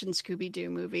live action Scooby-Doo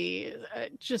movie,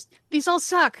 just, these all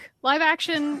suck. Live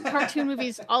action cartoon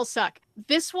movies all suck.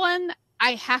 This one,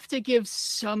 I have to give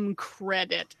some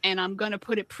credit, and I'm going to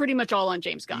put it pretty much all on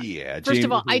James Gunn. Yeah. First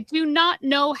of all, I do not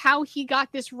know how he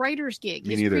got this writer's gig.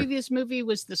 Me His neither. previous movie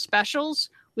was The Specials,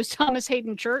 was Thomas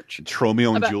Hayden Church.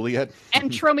 Tromeo and Juliet.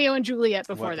 And Tromeo and Juliet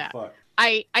before What the that. fuck?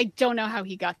 I don't know how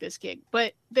he got this gig,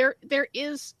 but there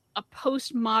is a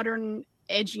postmodern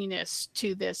edginess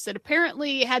to this that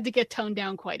apparently had to get toned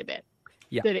down quite a bit.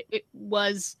 Yeah. That it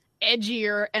was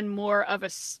edgier and more of a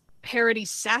parody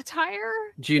satire.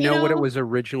 Do you know what it was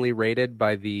originally rated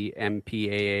by the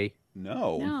MPAA?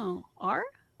 No. R?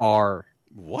 R.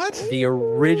 What? The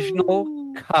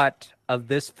original cut of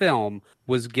this film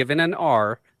was given an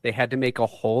R. They had to make a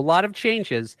whole lot of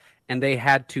changes, and they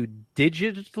had to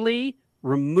digitally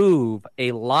remove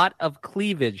a lot of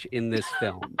cleavage in this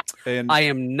film. And I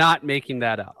am not making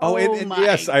that up. and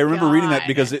yes, I remember reading that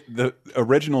because the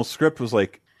original script was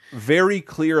like, very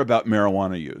clear about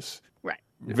marijuana use. Right.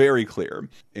 Very clear.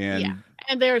 And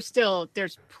and there's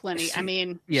plenty. I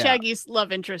mean, Shaggy's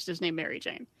love interest is named Mary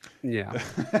Jane. Yeah.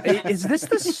 Is this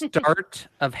the start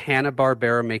of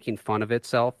Hanna-Barbera making fun of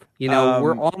itself? You know,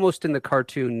 we're almost in the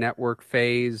Cartoon Network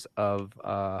phase of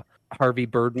Harvey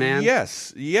Birdman.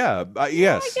 Yes. Yeah. Yes.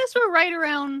 Yeah, I guess we're right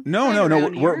around.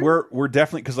 No. We're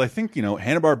definitely, because I think, you know,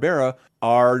 Hanna-Barbera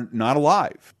are not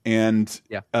alive, and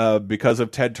because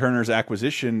of Ted Turner's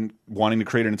acquisition, wanting to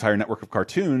create an entire network of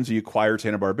cartoons, he acquires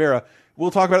Hanna-Barbera. We'll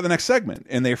talk about it in the next segment,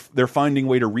 and they're finding a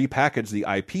way to repackage the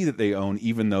IP that they own,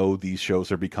 even though these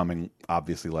shows are becoming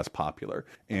obviously less popular.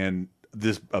 And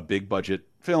a big budget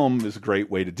film is a great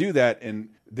way to do that. And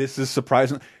this is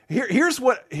surprising. Here's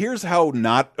how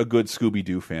not a good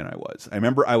Scooby-Doo fan I was. I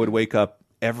remember I would wake up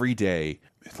every day,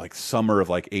 like summer of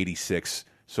like '86,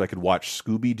 so I could watch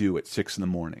Scooby-Doo at 6 in the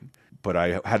morning. But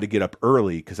I had to get up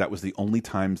early because that was the only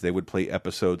times they would play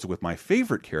episodes with my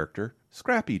favorite character,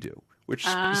 Scrappy-Doo. Which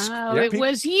it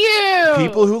was you.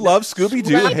 People who love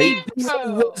Scooby-Doo hate.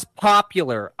 Was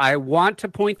popular. I want to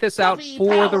point this out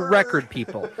for the record,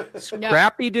 people.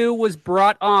 Scrappy-Doo was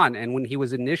brought on, and when he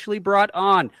was initially brought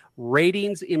on,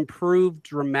 ratings improved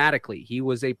dramatically. He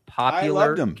was a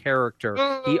popular character.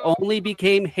 He only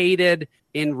became hated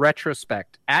in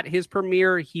retrospect. At his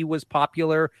premiere, he was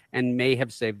popular and may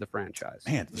have saved the franchise.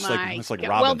 Man, it's like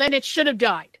Robin. Well, then it should have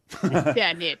died.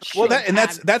 Then it should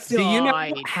that's Do you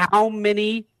know how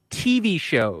many TV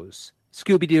shows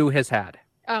Scooby-Doo has had?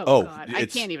 Oh God, I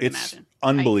can't even imagine.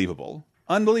 Unbelievable.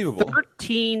 Unbelievable.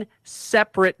 13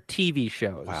 separate TV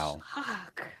shows. Wow.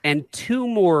 Fuck. And 2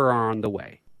 more are on the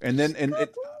way. And then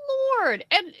Lord,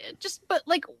 and but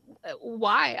like,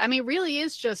 why? I mean, really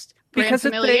is just brand because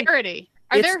familiarity.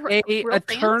 It's a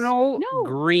eternal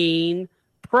green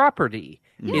property.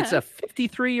 Yeah. It's a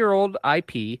 53-year-old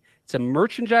IP. It's a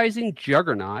merchandising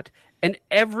juggernaut, and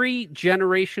every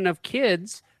generation of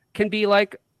kids can be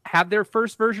like have their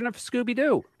first version of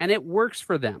Scooby-Doo, and it works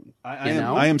for them.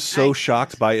 I am so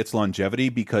shocked by its longevity,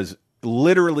 because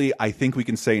literally, I think we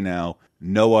can say now,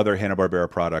 no other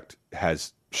Hanna-Barbera product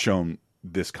has shown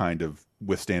this kind of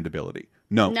withstandability.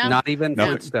 No. Not even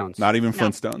Flintstones. Not even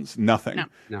Flintstones. Nothing.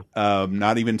 No.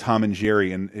 Not even Tom and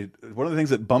Jerry. And one of the things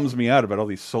that bums me out about all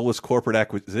these soulless corporate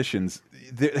acquisitions,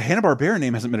 the Hanna-Barbera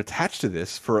name hasn't been attached to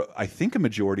this for, I think, a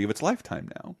majority of its lifetime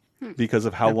now, because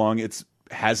of how long it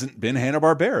hasn't been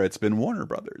Hanna-Barbera. It's been Warner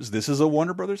Brothers. This is a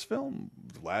Warner Brothers film.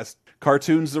 The last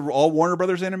cartoons are all Warner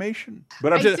Brothers animation.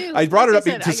 But I brought it up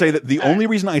to say that the only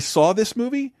reason I saw this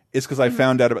movie is because I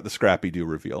found out about the Scrappy-Doo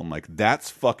reveal. I'm like, that's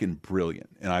fucking brilliant.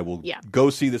 And I will go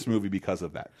see this movie because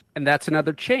of that. And that's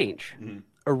another change.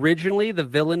 Originally, the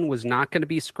villain was not going to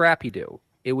be Scrappy-Doo.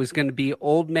 It was going to be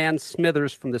Old Man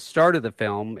Smithers from the start of the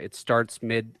film. It starts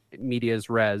medias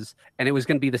res. And it was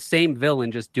going to be the same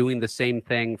villain, just doing the same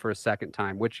thing for a second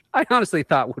time, which I honestly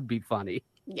thought would be funny.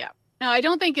 Yeah. No, I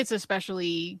don't think it's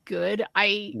especially good.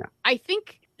 I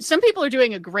think some people are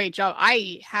doing a great job.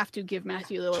 I have to give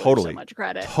Matthew Lillard so much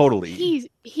credit. Totally.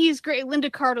 He's great. Linda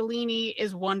Cardellini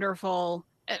is wonderful.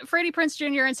 Freddie Prinze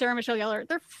Jr. and Sarah Michelle Gellar,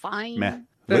 they're fine.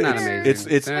 They're not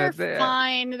amazing. They're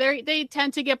fine. They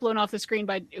tend to get blown off the screen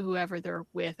by whoever they're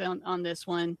with on this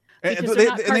one. Because they're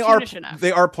not cartoonish enough.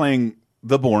 They are playing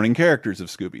the boring characters of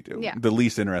Scooby-Doo, Yeah. the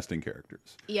least interesting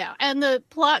characters. Yeah, and the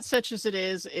plot, such as it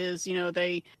is you know,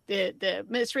 the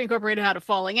Mystery Incorporated had a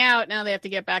falling out. Now they have to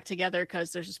get back together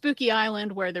because there's a spooky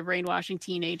island where they're brainwashing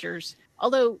teenagers.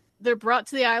 Although they're brought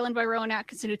to the island by Rowan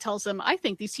Atkinson, who tells them, "I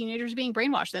think these teenagers are being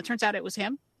brainwashed." And it turns out it was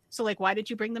him. So, like, why did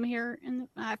you bring them here? And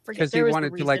I forget. Because he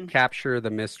wanted to like capture the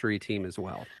mystery team as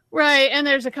well. Right, and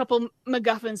there's a couple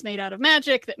MacGuffins made out of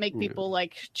magic that make people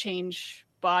like change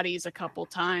bodies a couple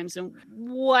times and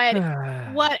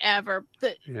whatever.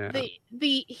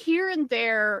 The here and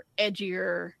there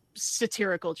edgier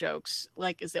satirical jokes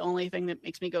is the only thing that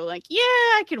makes me go like, yeah,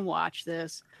 I can watch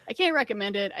this. I can't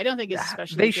recommend it. I don't think it's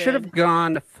especially They good. should have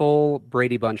gone full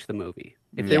Brady Bunch the movie.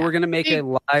 If they were going to make a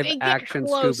live action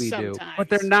Scooby-Doo, but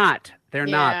they're not. They're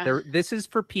not. This is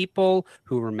for people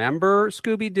who remember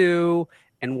Scooby-Doo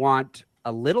and want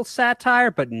a little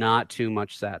satire, but not too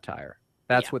much satire.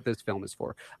 That's what this film is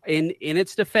for. In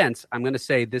its defense, I'm going to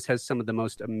say this has some of the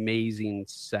most amazing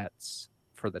sets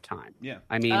for the time. Yeah.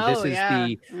 I mean, this is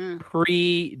the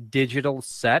pre-digital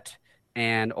set.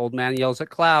 And Old Man Yells at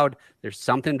Cloud, there's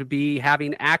something to be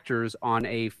having actors on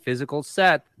a physical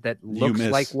set that looks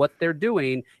like what they're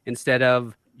doing instead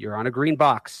of you're on a green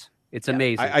box. It's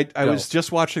amazing. I was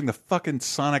just watching the fucking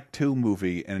Sonic 2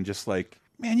 movie and just like,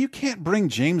 man, you can't bring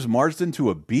James Marsden to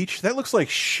a beach. That looks like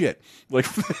shit. Like,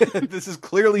 this is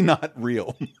clearly not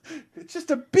real. It's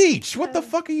just a beach. What the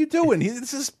fuck are you doing?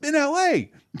 This is in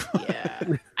L.A.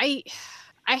 Yeah.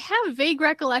 I have vague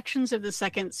recollections of the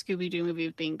second Scooby-Doo movie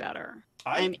being better.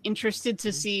 I'm interested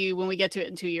to see when we get to it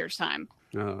in 2 years' time.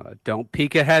 Don't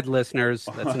peek ahead, listeners.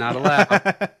 That's not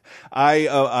allowed.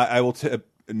 I will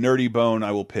Nerdy Bone.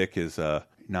 I will pick is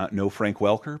no Frank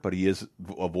Welker, but he is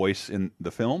a voice in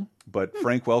the film. But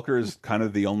Frank Welker is kind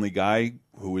of the only guy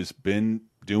who has been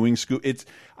doing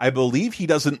I believe he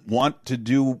doesn't want to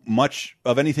do much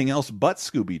of anything else but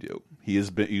Scooby-Doo. He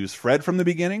was Fred from the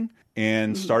beginning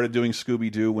and started doing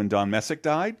Scooby-Doo when Don Messick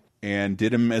died, and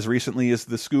did him as recently as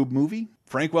the Scoob movie.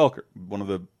 Frank Welker, one of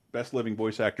the best living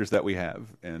voice actors that we have.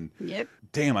 And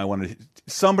damn,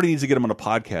 somebody needs to get him on a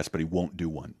podcast, but he won't do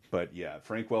one. But yeah,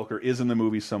 Frank Welker is in the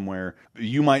movie somewhere.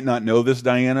 You might not know this,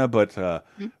 Diana, but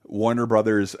Warner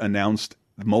Brothers announced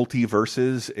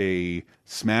Multiverses, a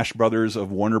Smash Brothers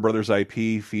of Warner Brothers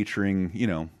IP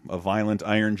featuring, a violent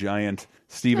Iron Giant,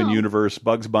 Steven Universe,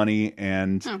 Bugs Bunny,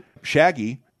 and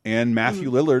Shaggy. And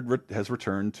Matthew Lillard has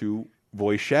returned to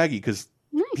voice Shaggy because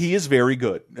he is very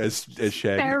good as Shaggy.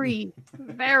 Very,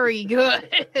 very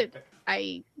good.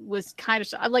 I was kind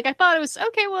of I thought it was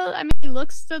okay. Well, I mean,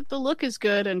 the look is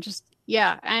good, and just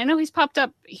I know he's popped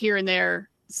up here and there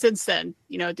since then.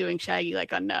 doing Shaggy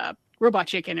like on Robot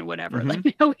Chicken and whatever. Like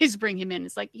they always bring him in.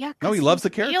 It's like no, he loves the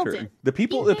character. The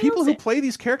people who play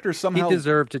these characters somehow he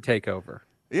deserved to take over.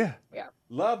 Yeah.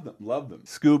 Love them.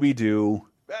 Scooby-Doo.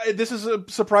 This is a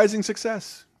surprising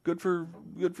success. Good for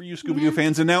you, Scooby-Doo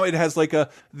fans. And now it has like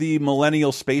the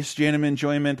millennial Space Jam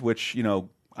enjoyment, which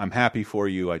I'm happy for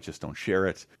you. I just don't share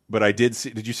it. But I did see.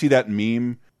 Did you see that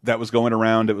meme that was going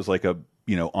around? It was like a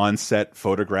on-set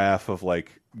photograph of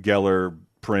like Geller,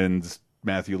 Prinz,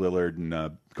 Matthew Lillard, and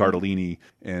Cardellini,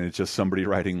 and it's just somebody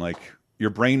writing like, "Your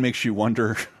brain makes you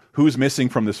wonder who's missing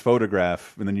from this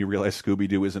photograph," and then you realize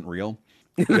Scooby-Doo isn't real.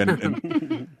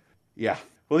 And yeah.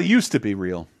 Well, it used to be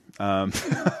real.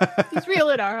 It's real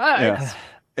in our hearts.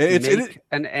 Yeah. Make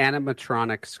an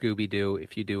animatronic Scooby-Doo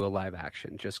if you do a live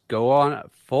action. Just go on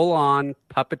full on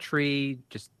puppetry,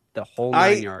 just the whole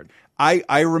 9 yards.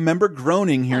 I remember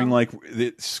groaning hearing like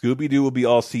Scooby-Doo will be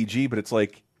all CG, but it's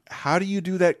like, how do you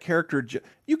do that character?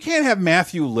 You can't have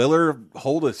Matthew Lillard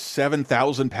hold a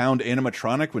 7,000-pound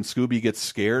animatronic when Scooby gets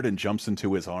scared and jumps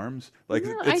into his arms. Like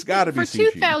it's got to be CG.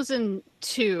 For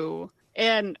 2002.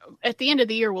 And at the end of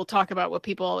the year, we'll talk about what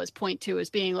people always point to as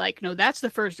being like, no, that's the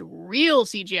first real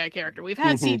CGI character. We've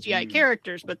had CGI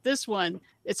characters, but this one,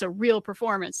 it's a real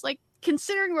performance. Like,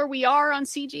 considering where we are on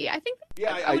CG, I think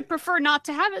I would prefer not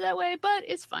to have it that way, but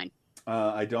it's fine.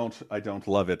 I don't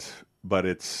love it, but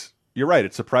you're right.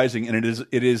 It's surprising, and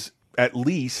it is at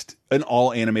least an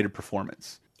all animated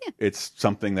performance. Yeah. It's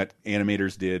something that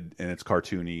animators did, and it's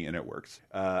cartoony, and it works.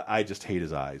 I just hate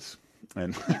his eyes.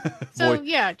 And so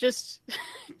just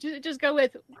go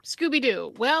with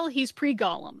Scooby-Doo. Well, he's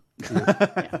pre-Gollum.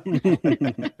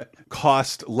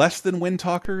 Cost less than Wind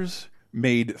Talkers,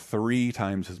 made 3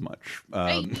 times as much.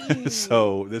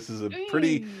 So this is a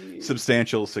pretty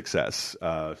substantial success.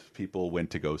 People went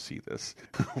to go see this.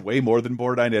 Way more than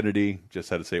Bourne Identity. Just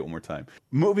had to say it one more time.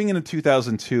 Moving into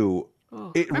 2002,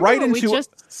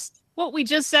 what we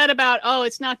just said about,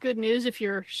 it's not good news if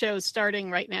your show's starting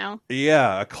right now.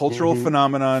 Yeah, a cultural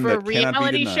phenomenon for that cannot be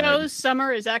reality denied. shows.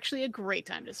 Summer is actually a great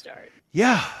time to start.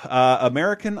 Yeah,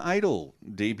 American Idol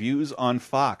debuts on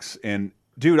Fox, and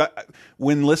dude,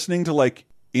 when listening to like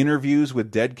interviews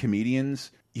with dead comedians,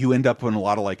 you end up on a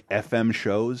lot of like FM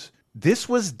shows. This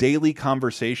was daily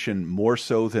conversation more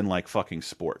so than like fucking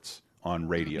sports on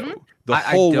radio. The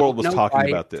whole world was talking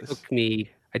about this.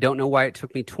 I don't know why it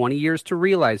took me 20 years to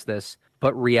realize this,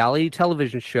 but reality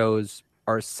television shows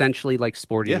are essentially like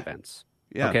sporting events.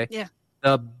 Yeah. Okay. Yeah.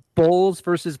 The Bulls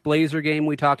versus Blazer game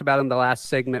we talked about in the last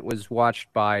segment was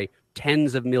watched by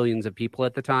tens of millions of people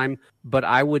at the time, but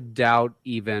I would doubt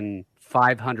even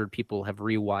 500 people have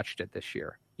rewatched it this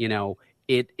year.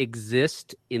 It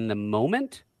exists in the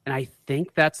moment, and I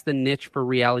think that's the niche for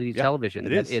reality television.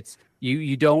 It is. It's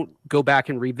you don't go back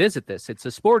and revisit this. It's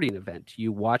a sporting event.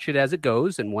 You watch it as it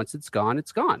goes, and once it's gone,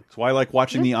 it's gone. That's why I like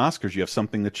watching the Oscars. You have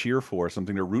something to cheer for,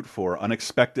 something to root for,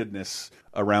 unexpectedness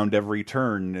around every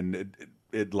turn. And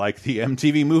it like the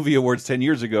MTV Movie Awards 10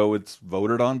 years ago, it's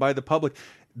voted on by the public.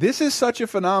 This is such a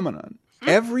phenomenon.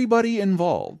 Everybody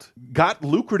involved got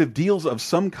lucrative deals of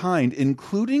some kind,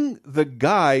 including the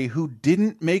guy who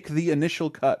didn't make the initial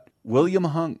cut, William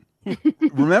Hung.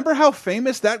 Remember how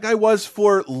famous that guy was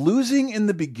for losing in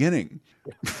the beginning,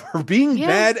 for being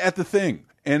bad at the thing.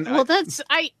 And well, that's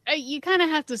you kind of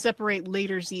have to separate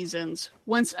later seasons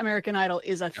once American Idol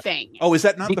is a thing. Oh, is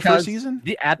that not the first season?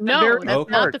 That's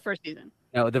not the first season.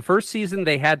 No, the first season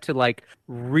they had to like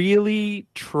really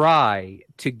try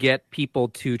to get people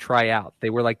to try out. They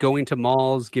were like going to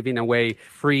malls, giving away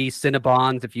free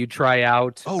Cinnabons if you try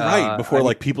out. Oh, right. Before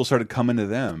like people started coming to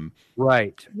them.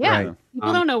 Right. Yeah. Right.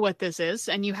 People don't know what this is,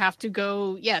 and you have to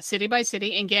go, city by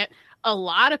city and get a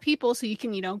lot of people so you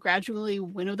can, gradually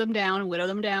winnow them down,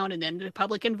 and then the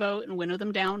public can vote and winnow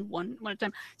them down one at a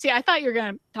time. See, I thought you were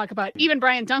going to talk about even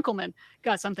Brian Dunkelman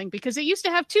got something because it used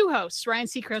to have two hosts, Ryan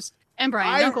Seacrest and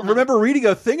Brian Dunkelman. I remember reading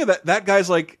a thing of that guy's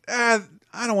like, I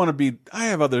don't want to be, I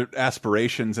have other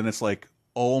aspirations. And it's like,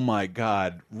 oh my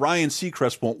God, Ryan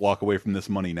Seacrest won't walk away from this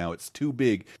money now. It's too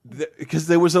big. Because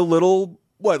there was a little,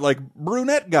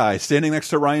 brunette guy standing next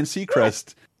to Ryan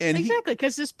Seacrest. And exactly,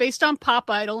 because it's based on Pop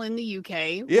Idol in the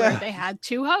UK, where they had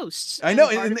two hosts. I know,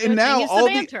 and now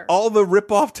all the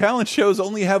rip-off talent shows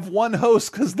only have one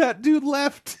host because that dude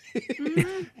left.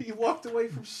 He walked away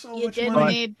from so much money. You didn't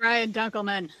need Brian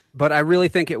Dunkelman. But I really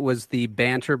think it was the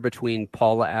banter between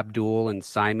Paula Abdul and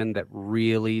Simon that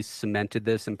really cemented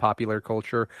this in popular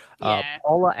culture.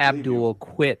 Paula Abdul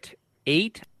quit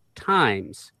 8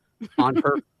 times on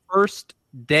her first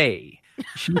day.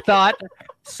 She thought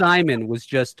Simon was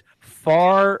just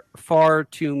far, far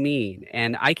too mean.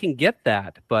 And I can get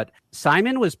that. But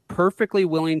Simon was perfectly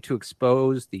willing to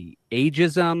expose the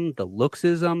ageism, the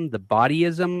looksism, the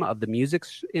bodyism of the music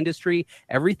industry,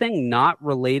 everything not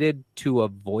related to a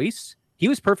voice. He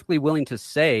was perfectly willing to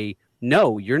say,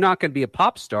 no, you're not going to be a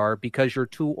pop star because you're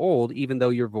too old, even though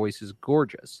your voice is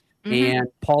gorgeous. Mm-hmm. And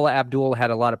Paula Abdul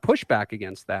had a lot of pushback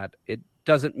against that. It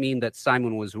doesn't mean that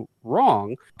Simon was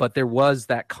wrong, but there was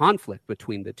that conflict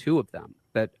between the two of them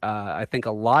that I think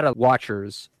a lot of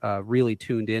watchers really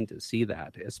tuned in to see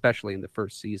that, especially in the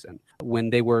first season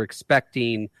when they were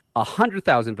expecting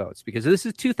 100,000 votes, because this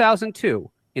is 2002.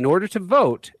 In order to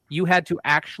vote, you had to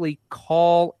actually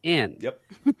call in. Yep.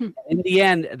 In the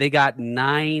end, they got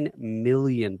 9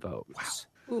 million votes.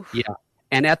 Wow. Oof. Yeah.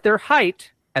 And at the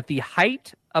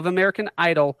height of American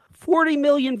Idol, 40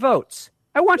 million votes.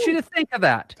 I want you to think of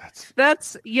that.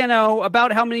 That's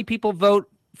about how many people vote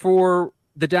for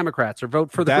the Democrats or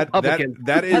vote for the Republicans.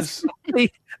 That is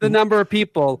the number of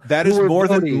people. That is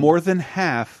more than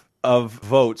half of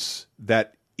votes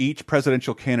that each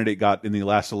presidential candidate got in the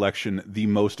last election, the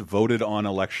most voted on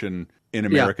election in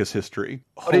America's history.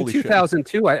 But in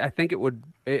 2002, I think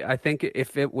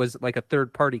if it was like a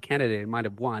third party candidate, it might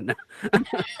have won.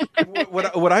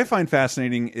 What I find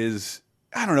fascinating is,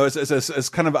 I don't know, as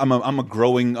kind of I'm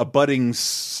a budding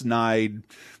snide,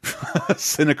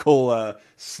 cynical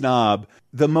snob.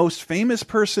 The most famous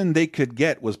person they could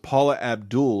get was Paula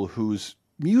Abdul, whose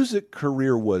music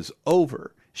career was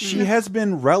over. She has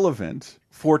been relevant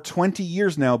for 20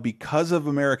 years now because of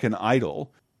American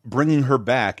Idol, bringing her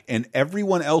back, and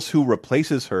everyone else who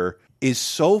replaces her is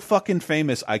so fucking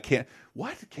famous. I can't.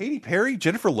 What? Katy Perry,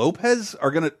 Jennifer Lopez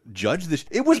are going to judge this?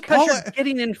 It was because Paula. You're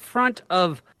getting in front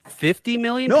of 50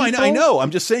 million No, people? I know.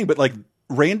 I'm just saying, but like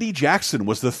Randy Jackson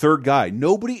was the third guy.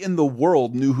 Nobody in the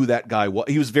world knew who that guy was.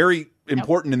 He was very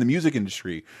important in the music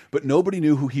industry, but nobody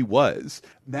knew who he was.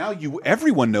 Now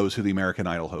everyone knows who the American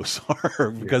Idol hosts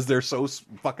are because they're so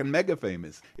fucking mega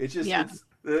famous. It's just it's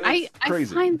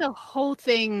crazy. I find the whole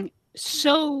thing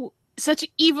such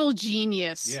evil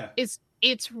genius. Yeah.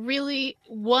 It's really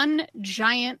one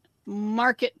giant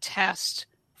market test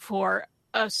for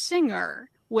a singer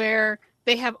where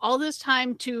they have all this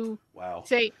time to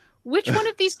say, which one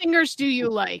of these singers do you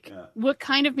like? Yeah. What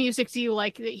kind of music do you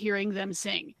like hearing them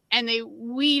sing? And they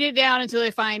weed it down until they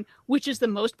find which is the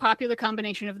most popular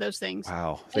combination of those things.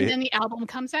 Wow. And then the album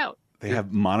comes out. They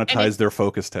have monetized their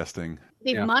focus testing.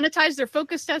 They've monetized their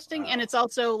focus testing, and it's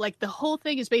also like the whole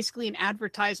thing is basically an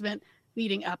advertisement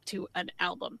leading up to an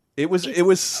album. It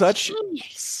was such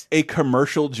genius. A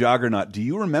commercial juggernaut. Do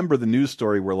you remember the news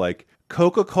story where like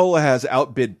Coca-Cola has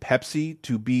outbid Pepsi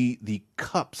to be the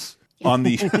cups on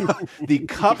the the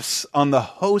cups on the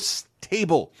host's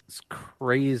table? It's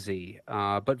crazy.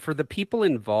 But for the people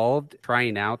involved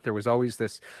trying out, there was always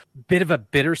this bit of a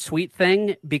bittersweet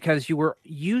thing because you were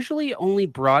usually only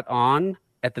brought on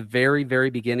at the very, very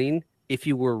beginning if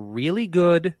you were really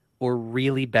good or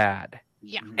really bad.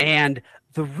 Yeah. And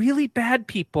the really bad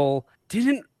people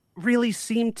didn't really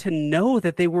seem to know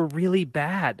that they were really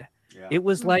bad. It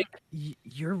was like,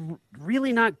 you're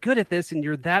really not good at this, and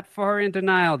you're that far in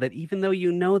denial that even though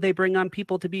you know they bring on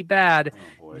people to be bad,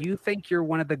 you think you're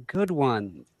one of the good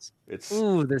ones. This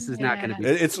is not going to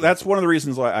be. That's one of the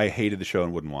reasons why I hated the show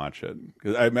and wouldn't watch it.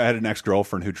 'Cause I had an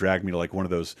ex-girlfriend who dragged me to like one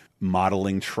of those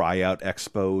modeling tryout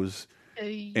expos,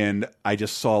 and I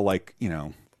just saw like, you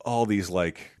know, all these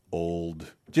like old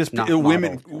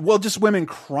women, just women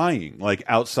crying like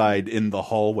outside in the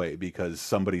hallway because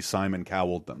somebody Simon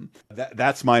Cowelled them.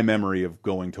 That's my memory of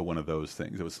going to one of those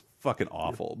things. It was fucking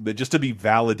awful. But just to be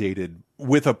validated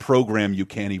with a program you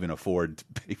can't even afford to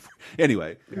pay for.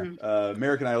 Anyway,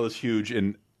 American Idol is huge,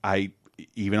 and I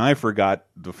forgot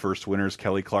the first winner is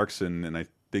Kelly Clarkson, and I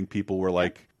think people were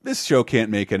like, this show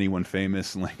can't make anyone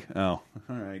famous. And like, oh, all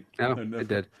right. Oh, it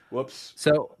did. Whoops.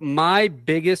 So my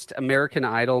biggest American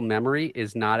Idol memory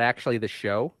is not actually the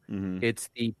show. It's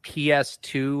the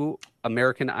PS2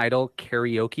 American Idol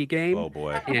karaoke game. Oh,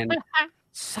 boy. And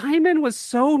Simon was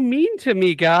so mean to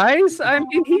me, guys. I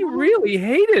mean, he really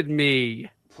hated me.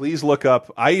 Please look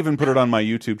up. I even put it on my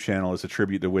YouTube channel as a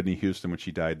tribute to Whitney Houston when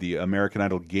she died. The American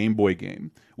Idol Game Boy game,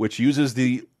 which uses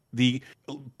the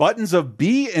buttons of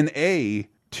B and A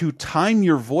to time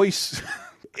your voice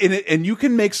in it, and you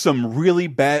can make some really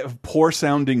poor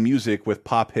sounding music with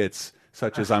pop hits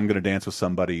such as "I'm Gonna Dance with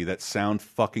Somebody" that sound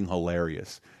fucking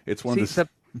hilarious. It's one of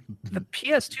the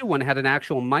PS2 one had an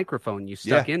actual microphone you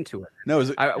stuck into it. No,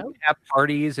 I would have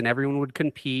parties and everyone would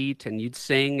compete and you'd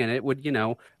sing and it would, you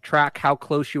know, track how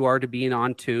close you are to being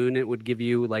on tune. It would give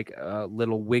you like a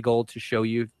little wiggle to show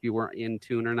you if you were in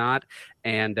tune or not.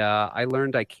 And I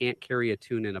learned I can't carry a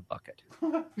tune in a bucket.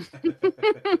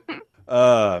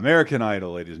 American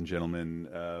Idol, ladies and gentlemen,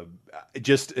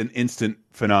 just an instant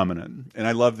phenomenon. And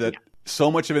I love that.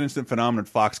 So much of an instant phenomenon,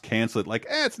 Fox canceled it, like,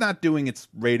 it's not doing its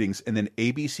ratings. And then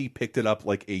ABC picked it up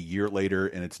like a year later,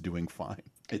 and it's doing fine.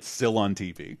 It's still on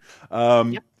TV.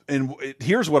 And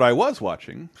here's what I was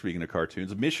watching, speaking of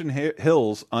cartoons. Mission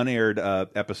Hill's unaired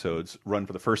episodes run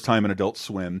for the first time on Adult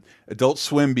Swim. Adult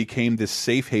Swim became this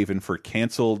safe haven for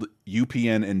canceled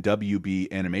UPN and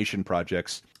WB animation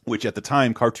projects, which at the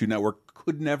time Cartoon Network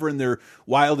could never in their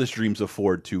wildest dreams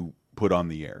afford to put on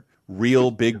the air.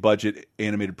 Real big budget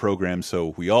animated programs,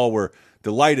 so we all were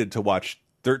delighted to watch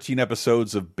 13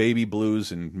 episodes of Baby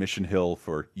Blues and Mission Hill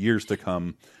for years to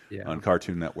come on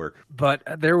Cartoon Network. But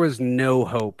there was no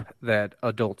hope that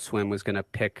Adult Swim was going to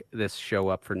pick this show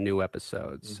up for new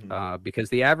episodes because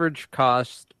the average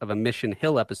cost of a Mission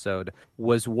Hill episode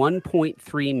was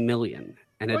 $1.3 million,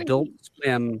 and Adult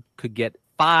Swim could get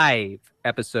 5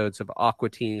 episodes of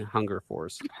Aqua Teen Hunger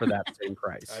Force for that same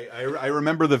price. I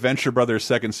remember the Venture Brothers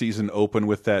second season open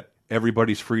with that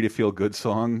 "Everybody's Free to Feel Good"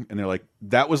 song, and they're like,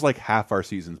 that was like half our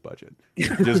season's budget,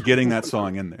 just getting that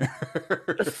song in there.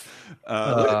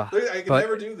 I could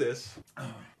never do this.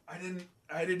 I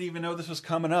didn't even know this was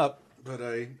coming up, but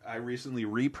I recently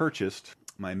repurchased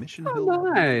my Mission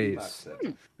Hill. Nice.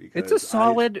 It's a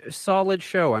solid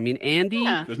show. I mean, Andy.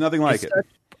 There's nothing like it.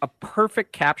 A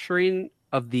perfect capturing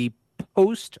of the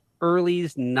post-early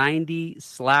 90s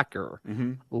slacker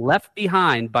left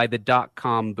behind by the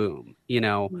dot-com boom. You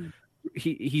know,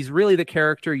 he's really the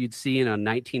character you'd see in a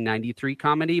 1993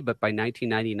 comedy, but by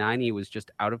 1999 he was just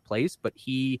out of place, but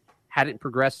he hadn't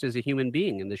progressed as a human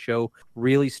being, and the show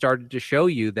really started to show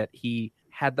you that he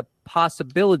had the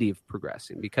possibility of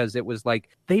progressing, because it was like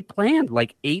they planned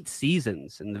like 8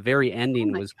 seasons and the very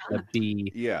ending was going to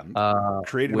be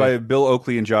created by Bill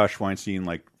Oakley and Josh Weinstein,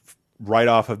 like right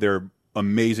off of their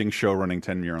amazing show running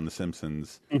tenure on The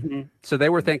Simpsons. So they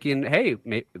were thinking, hey,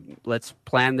 let's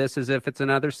plan this as if it's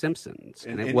another Simpsons,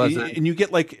 and it wasn't. And you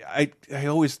get like I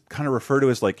always kind of refer to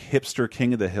as like hipster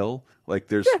King of the Hill. Like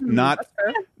there's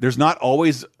not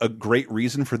always a great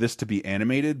reason for this to be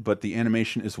animated, but the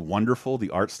animation is wonderful,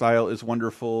 the art style is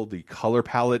wonderful, the color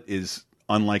palette is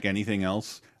unlike anything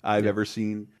else I've ever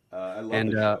seen. I love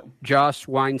the show. Josh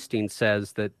Weinstein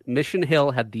says that Mission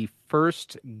Hill had the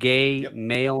first gay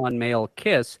male-on-male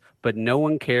kiss, but no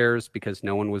one cares because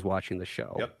no one was watching the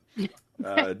show.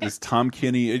 This Tom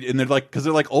Kenny, and they're like, because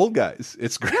they're like old guys.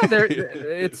 It's great.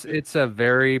 It's a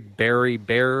very Barry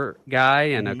Bear guy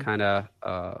and a kind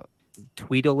of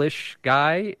Tweedleish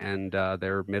guy, and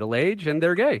they're middle-aged and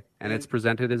they're gay, and it's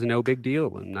presented as no big deal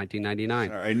in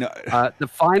 1999. The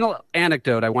final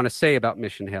anecdote I want to say about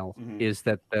Mission Hill is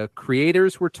that the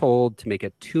creators were told to make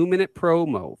a 2-minute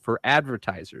promo for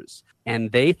advertisers,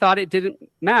 and they thought it didn't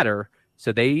matter,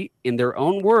 so they, in their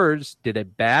own words, did a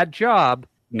bad job,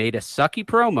 made a sucky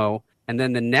promo, and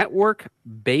then the network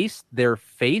based their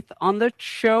faith on the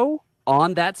show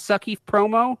on that sucky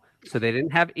promo. So they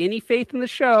didn't have any faith in the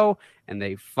show, and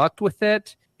they fucked with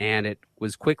it, and it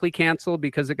was quickly canceled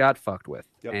because it got fucked with.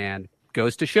 And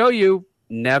goes to show you,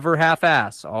 never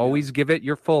half-ass. Always give it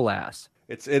your full ass.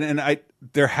 It's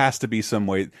there has to be some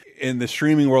way in the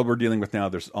streaming world we're dealing with now.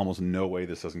 There's almost no way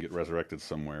this doesn't get resurrected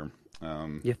somewhere.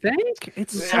 You think?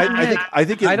 I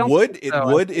think it would. It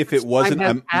would if it wasn't.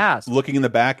 I'm looking in the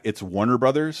back. It's Warner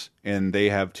Brothers, and they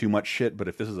have too much shit. But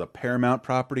if this is a Paramount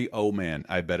property, oh man,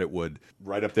 I bet it would.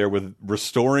 Right up there with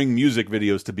restoring music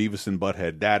videos to Beavis and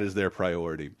Butthead. That is their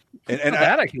priority. And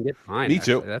that I can get fine. Me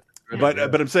too.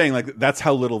 But I'm saying, like, that's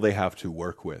how little they have to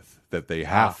work with, that they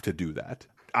have to do that.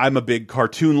 I'm a big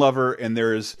cartoon lover, and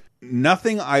there's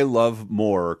nothing I love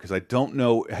more, because I don't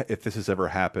know if this has ever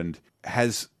happened.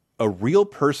 Has a real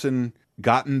person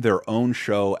gotten their own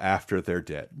show after they're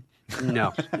dead?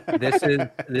 No. This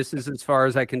is, as far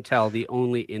as I can tell, the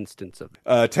only instance of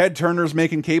it. Ted Turner's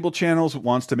making cable channels,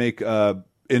 wants to make,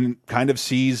 and kind of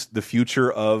sees the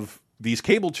future of these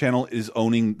cable channel is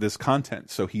owning this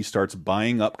content. So he starts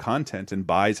buying up content and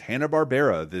buys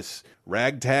Hanna-Barbera, this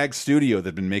ragtag studio that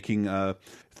had been making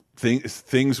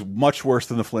things much worse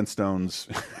than the Flintstones,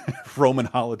 Roman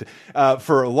Holiday,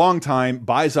 for a long time,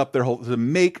 buys up their whole, to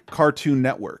make Cartoon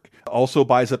Network. Also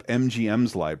buys up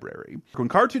MGM's library. When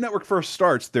Cartoon Network first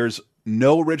starts, there's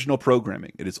no original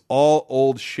programming. It is all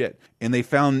old shit. And they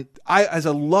found, as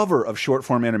a lover of short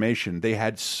form animation, they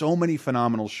had so many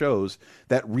phenomenal shows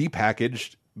that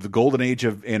repackaged the golden age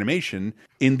of animation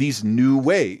in these new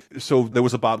ways. So there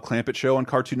was a Bob Clampett show on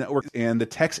Cartoon Network, and the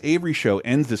Tex Avery show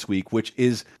ends this week, which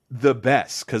is the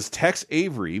best, because Tex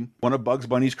Avery, one of Bugs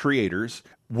Bunny's creators,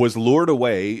 was lured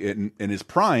away in his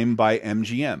prime by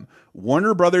MGM.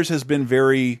 Warner Brothers has been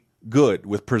very good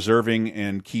with preserving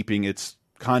and keeping its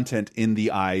content in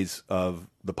the eyes of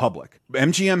the public.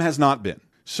 MGM has not been.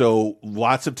 So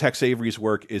lots of Tex Avery's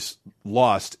work is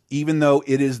lost, even though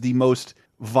it is the most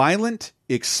violent,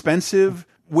 expensive.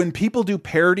 When people do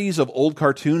parodies of old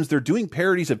cartoons, they're doing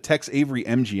parodies of Tex Avery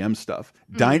MGM stuff.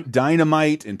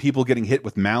 Dynamite and people getting hit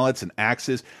with mallets and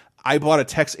axes. I bought a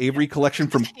Tex Avery collection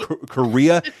from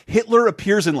Korea. Hitler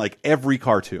appears in like every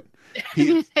cartoon.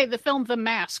 Hey, the film The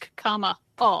Mask,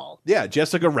 all. Yeah,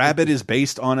 Jessica Rabbit is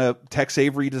based on a Tex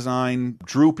Avery design.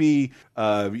 Droopy.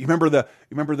 You remember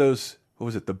those? What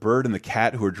was it? The bird and the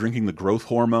cat who are drinking the growth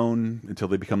hormone until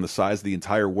they become the size of the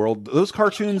entire world. Those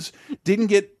cartoons didn't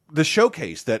get the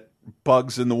showcase that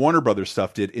Bugs and the Warner Brothers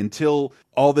stuff did until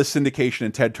all this syndication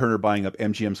and Ted Turner buying up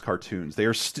MGM's cartoons. They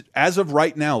are, as of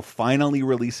right now, finally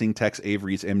releasing Tex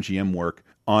Avery's MGM work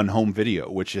on home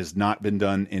video, which has not been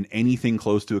done in anything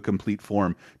close to a complete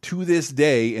form to this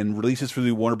day, and releases through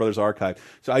the Warner Brothers archive.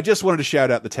 So I just wanted to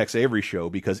shout out the Tex Avery show,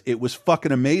 because it was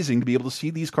fucking amazing to be able to see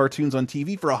these cartoons on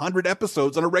TV for 100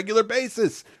 episodes on a regular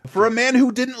basis for a man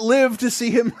who didn't live to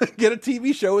see him get a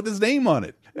TV show with his name on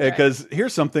it. Because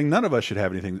here's something, none of us should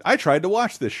have anything. I tried to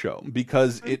watch this show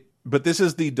because but this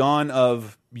is the dawn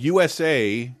of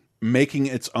USA making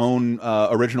its own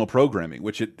original programming,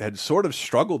 which it had sort of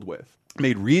struggled with.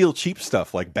 Made real cheap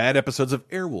stuff like bad episodes of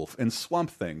Airwolf and Swamp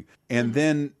Thing. And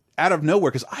then out of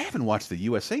nowhere, because I haven't watched the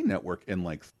USA Network in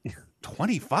like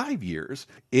 25 years,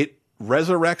 it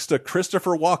resurrects a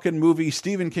Christopher Walken movie,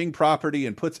 Stephen King property,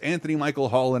 and puts Anthony Michael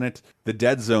Hall in it. The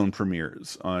Dead Zone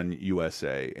premieres on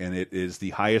USA, and it is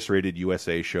the highest rated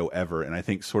USA show ever, and I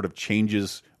think sort of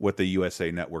changes what the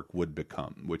USA Network would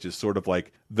become, which is sort of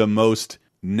like the most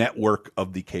network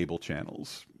of the cable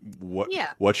channels.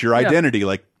 What's your identity?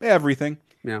 Like everything.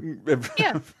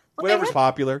 Whatever's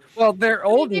popular. Well, their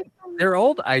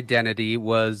old identity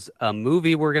was a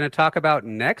movie we're going to talk about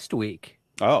next week.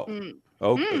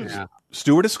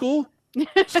 Stewardess School?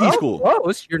 Ski School.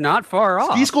 Close. You're not far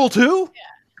off. Ski School 2?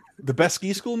 The best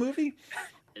Ski School movie?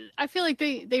 I feel like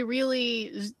they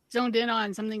really zoned in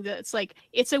on something that's like,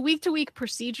 it's a week-to-week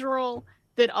procedural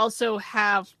that also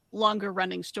have longer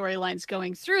running storylines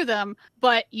going through them,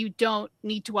 but you don't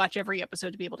need to watch every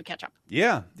episode to be able to catch up.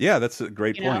 Yeah, that's a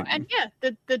great point. And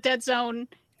the Dead Zone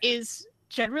is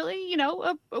generally,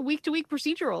 a week-to-week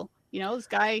procedural. This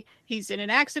guy, he's in an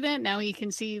accident. Now he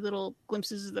can see little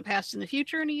glimpses of the past and the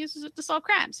future, and he uses it to solve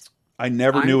crimes. I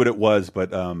never knew what it was,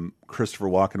 but Christopher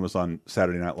Walken was on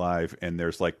Saturday Night Live, and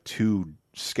there's like 2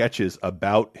 sketches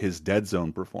about his Dead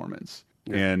Zone performance.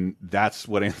 Yeah. And that's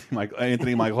what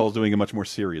Anthony Michael Hall is doing, a much more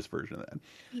serious version of that.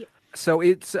 Yeah. So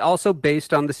it's also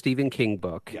based on the Stephen King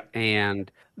book. Yeah.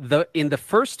 And in the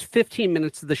first 15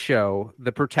 minutes of the show,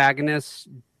 the protagonist,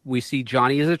 we see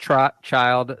Johnny as a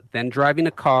child, then driving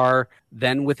a car,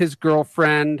 then with his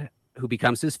girlfriend, who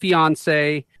becomes his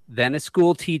fiance, then a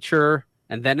school teacher,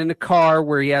 and then in a car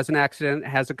where he has an accident,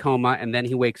 has a coma, and then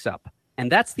he wakes up.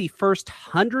 And that's the first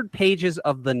 100 pages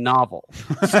of the novel.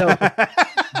 So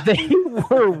they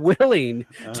were willing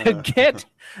to get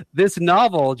this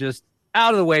novel just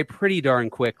out of the way pretty darn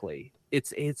quickly.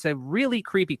 It's a really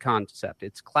creepy concept.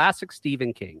 It's classic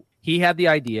Stephen King. He had the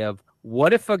idea of,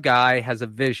 what if a guy has a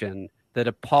vision that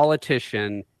a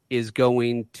politician is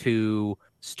going to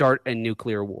start a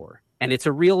nuclear war? And it's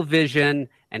a real vision,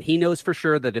 and he knows for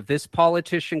sure that if this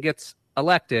politician gets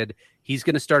elected, he's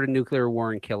going to start a nuclear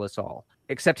war and kill us all.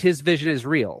 Except his vision is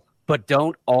real. But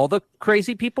don't all the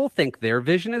crazy people think their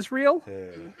vision is real?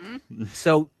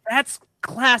 So that's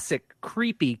classic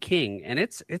creepy King, and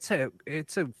it's a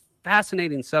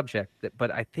fascinating subject.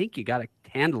 But I think you got to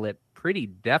handle it pretty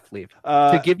deftly.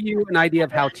 To give you an idea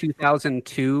of how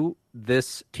 2002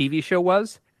 this TV show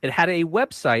was, it had a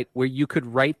website where you could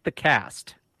write the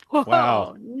cast. Whoa,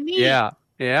 Wow. Neat.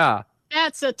 Yeah.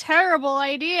 That's a terrible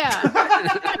idea.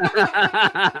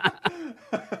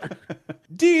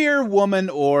 Dear woman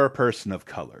or person of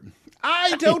color,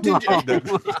 I don't do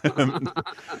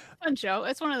Fun show.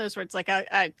 It's one of those where it's like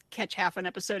I catch half an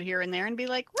episode here and there and be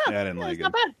like, well, I didn't like it's it.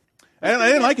 not bad. I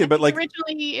didn't like it, but like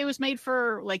originally it was made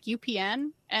for like UPN,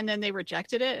 and then they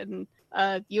rejected it, and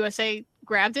USA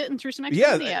grabbed it and threw some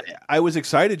extra money at it. I was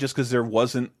excited just because there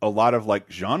wasn't a lot of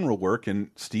like genre work, and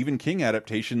Stephen King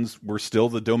adaptations were still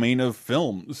the domain of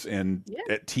films and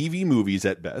TV movies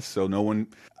at best. So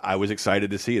I was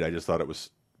excited to see it. I just thought it was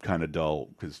kind of dull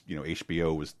because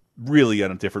HBO was really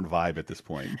on a different vibe at this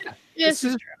point. This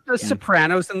is The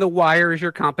Sopranos and The Wire is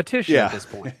your competition at this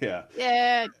point.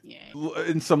 Yeah.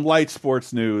 In some light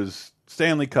sports news,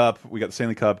 Stanley Cup. We got the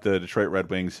Stanley Cup. The Detroit Red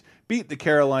Wings beat the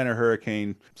Carolina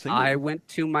Hurricane. I went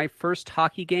to my first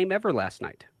hockey game ever last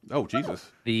night. Oh, Jesus.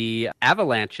 The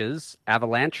Avalanchers.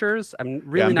 I'm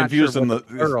really I'm not confused sure on what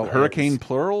the plural hurricane is.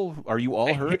 plural. Are you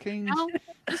all hurricanes? No,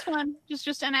 this one is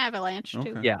just an avalanche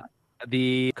too. Yeah.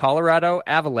 The Colorado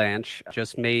Avalanche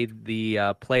just made the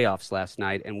playoffs last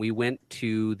night, and we went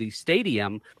to the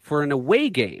stadium for an away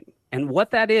game. And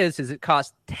what that is it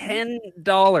cost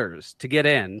 $10 to get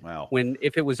in. Wow. When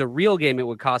if it was a real game, it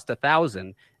would cost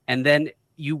 $1,000. And then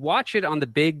you watch it on the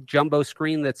big jumbo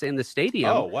screen that's in the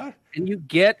stadium. Oh, what? And you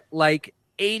get like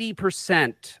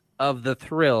 80% of the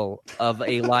thrill of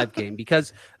a live game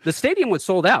because the stadium was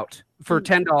sold out for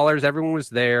 $10. Everyone was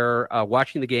there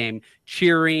watching the game,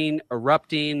 cheering,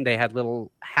 erupting. They had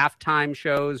little halftime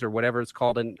shows or whatever it's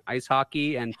called in ice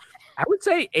hockey. And I would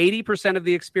say 80% of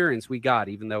the experience we got,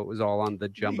 even though it was all on the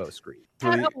jumbo screen.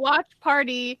 At a watch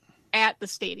party at the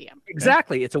stadium.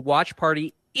 Exactly. It's a watch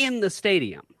party in the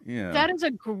stadium. Yeah. That is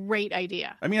a great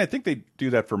idea. I mean, I think they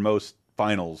do that for most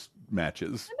finals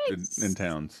matches in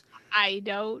towns. I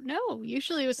don't know.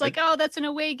 Usually it was like, oh, that's an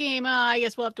away game. I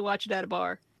guess we'll have to watch it at a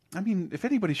bar. I mean, if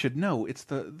anybody should know, it's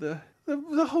the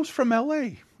host from LA.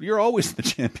 You're always in the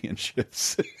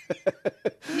championships.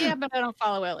 Yeah, but I don't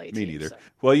follow LA. Me neither. So.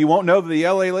 Well, you won't know that the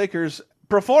LA Lakers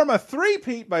perform a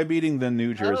three-peat by beating the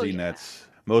New Jersey Nets.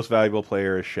 Most valuable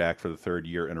player is Shaq for the third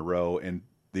year in a row. And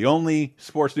the only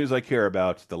sports news I care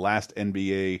about, the last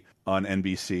NBA on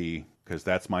NBC, because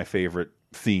that's my favorite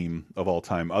theme of all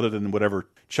time, other than whatever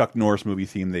Chuck Norris movie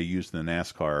theme they used in the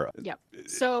NASCAR. Yep.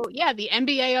 So, yeah, the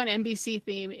NBA on NBC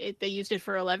theme, they used it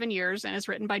for 11 years, and it's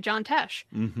written by John Tesh.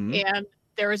 And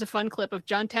there is a fun clip of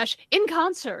John Tesh in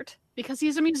concert, because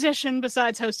he's a musician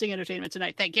besides hosting Entertainment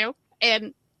Tonight. Thank you.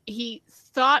 And he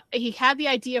thought he had the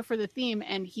idea for the theme,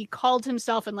 and he called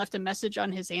himself and left a message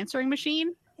on his answering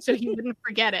machine so he wouldn't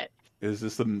forget it. Is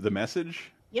this the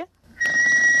message? Yeah.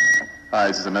 Hi,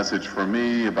 this is a message for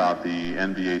me about the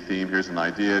NBA theme. Here's an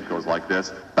idea. It goes like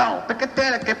this.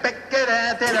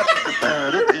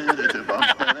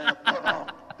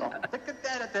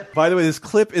 By the way, this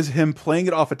clip is him playing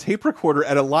it off a tape recorder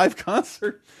at a live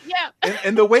concert. Yeah.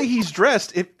 And the way he's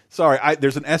dressed, there's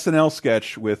an SNL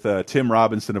sketch with Tim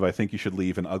Robinson of I Think You Should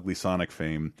Leave and Ugly Sonic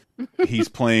fame. He's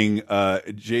playing,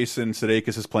 Jason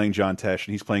Sudeikis is playing John Tesh,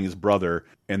 and he's playing his brother,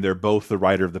 and they're both the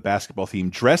writer of the basketball theme,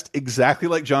 dressed exactly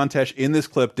like John Tesh in this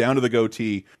clip, down to the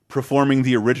goatee, performing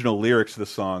the original lyrics to the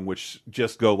song, which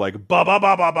just go like, ba ba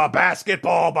ba ba ba,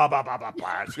 basketball, ba ba ba ba,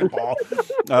 basketball.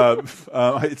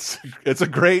 It's a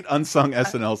great unsung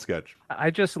SNL sketch. I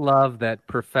just love that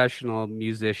professional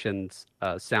musicians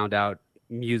sound out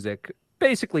music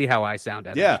basically how I sound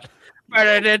at it.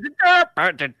 And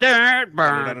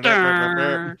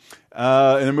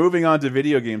then moving on to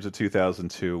video games of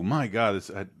 2002. My God,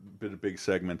 it's been a big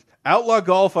segment. Outlaw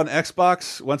Golf on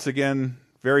Xbox. Once again,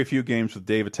 very few games with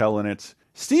Dave Attell in it.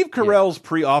 Steve Carell's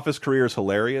pre-Office career is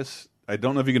hilarious. I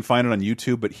don't know if you can find it on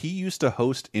YouTube, but he used to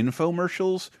host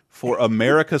infomercials for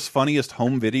America's Funniest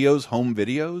Home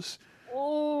Videos.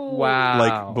 Wow.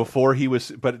 Like before he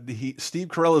was, but Steve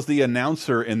Carell is the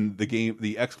announcer in the game,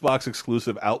 the Xbox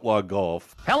exclusive Outlaw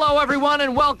Golf. Hello, everyone,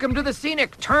 and welcome to the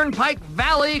scenic Turnpike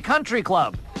Valley Country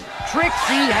Club.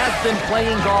 Trixie has been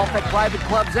playing golf at private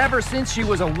clubs ever since she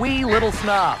was a wee little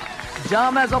snob.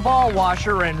 Dumb as a ball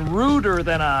washer and ruder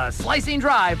than a slicing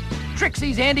drive,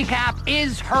 Trixie's handicap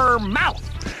is her mouth.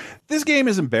 This game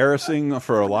is embarrassing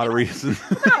for a lot of reasons.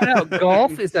 No,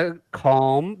 golf is a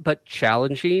calm but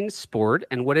challenging sport,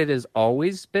 and what it has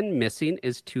always been missing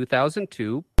is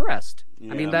 2002 breast.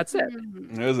 I mean, that's it.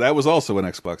 That was also an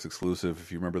Xbox exclusive,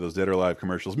 if you remember those Dead or Alive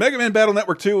commercials. Mega Man Battle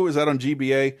Network 2 is out on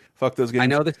GBA. Fuck those games. I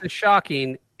know this is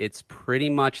shocking. It's pretty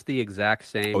much the exact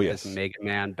same as Mega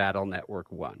Man Battle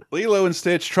Network 1. Lilo and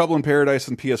Stitch, Trouble in Paradise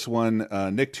on PS1,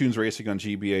 Nicktoons Racing on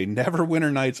GBA,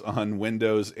 Neverwinter Nights on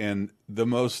Windows, and the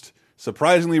most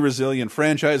surprisingly resilient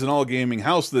franchise in all gaming,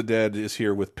 House of the Dead, is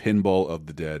here with Pinball of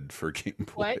the Dead for Game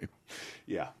Boy. What?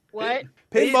 Yeah. What?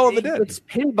 Pinball of the Dead. It's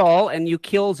pinball, and you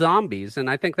kill zombies, and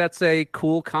I think that's a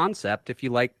cool concept if you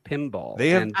like pinball.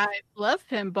 I love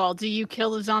pinball. Do you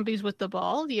kill the zombies with the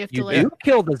ball? Do you have to You do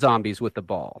kill the zombies with the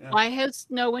ball. Why has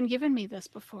no one given me this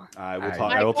before? I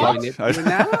will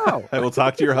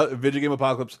talk to your video game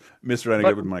apocalypse, Mr.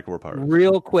 Renegade with Michael Power.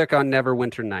 Real quick on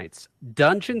Neverwinter Nights.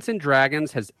 Dungeons and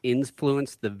Dragons has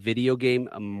influenced the video game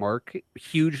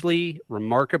hugely,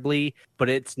 remarkably, but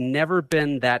it's never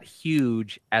been that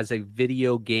huge as a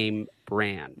video game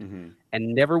brand.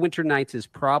 And Neverwinter Nights is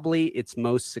probably its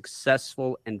most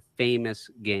successful and famous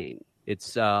game.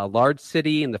 It's a large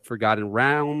city in the Forgotten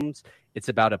Realms. It's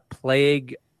about a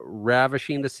plague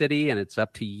ravishing the city, and it's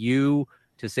up to you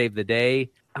to save the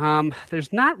day.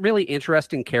 There's not really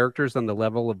interesting characters on the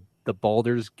level of the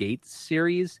Baldur's Gate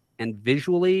series, and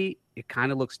visually it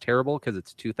kind of looks terrible because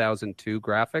it's 2002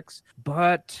 graphics.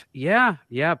 But yeah,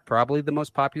 probably the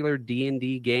most popular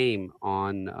D&D game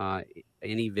on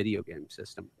any video game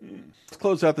system. Let's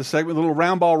close out the segment. A little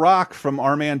round ball rock from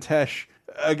our man Tesh.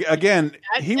 Again,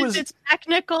 its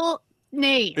technical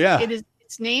name. Yeah.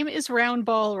 Its name is Round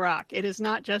Ball Rock. It is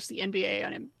not just the NBA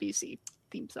on NBC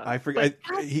theme song. I forget.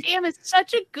 Damn, it's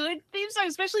such a good theme song,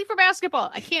 especially for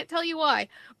basketball. I can't tell you why,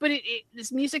 but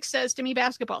this music says to me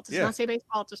basketball. It does not say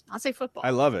baseball. It does not say football.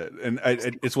 I love it. And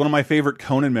it's one of my favorite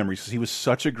Conan memories because he was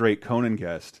such a great Conan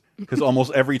guest. Because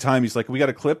almost every time he's like, we got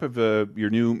a clip of your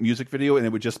new music video, and it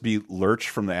would just be Lurch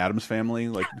from the Addams Family.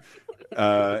 Like,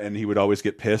 and he would always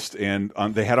get pissed. And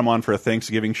they had him on for a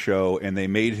Thanksgiving show, and they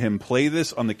made him play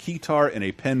this on the keytar in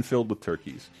a pen filled with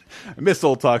turkeys. I missed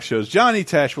old talk shows. Johnny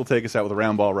Tesh will take us out with a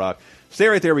round ball rock. Stay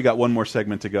right there. We got one more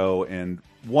segment to go, and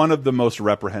one of the most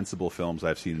reprehensible films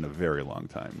I've seen in a very long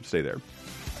time. Stay there.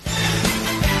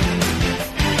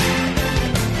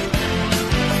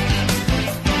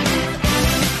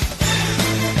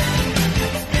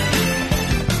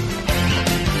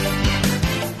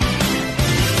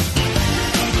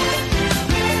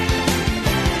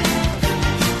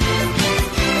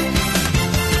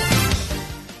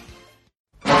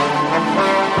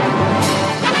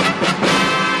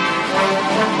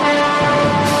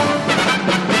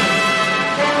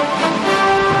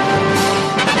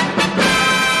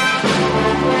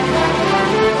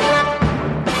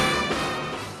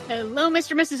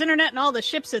 Mr. and Mrs. Internet and all the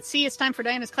ships at sea. It's time for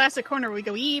Diana's Classic Corner. We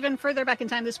go even further back in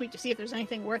time this week to see if there's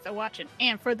anything worth a watching.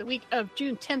 And for the week of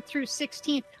June 10th through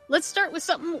 16th, let's start with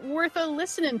something worth a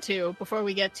listening to before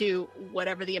we get to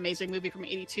whatever the amazing movie from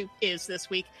 82 is this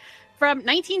week. From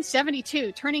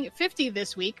 1972, turning 50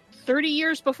 this week, 30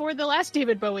 years before the last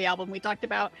David Bowie album we talked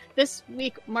about. This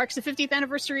week marks the 50th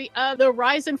anniversary of the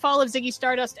rise and fall of Ziggy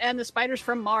Stardust and the Spiders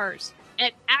from Mars. An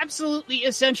absolutely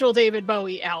essential David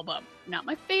Bowie album. Not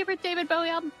my favorite David Bowie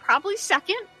album, probably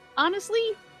second, honestly.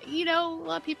 You know, a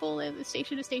lot of people in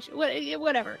Station to Station,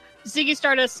 whatever. Ziggy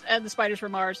Stardust and the Spiders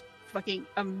from Mars, fucking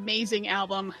amazing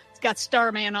album. It's got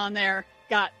Starman on there,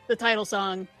 got the title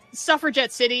song,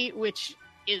 Suffragette City, which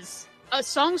is a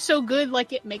song so good,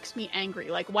 like it makes me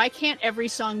angry. Like, why can't every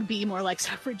song be more like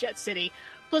Suffragette City?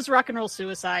 Plus Rock and Roll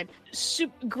Suicide.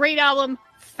 Great album,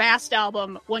 fast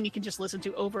album, one you can just listen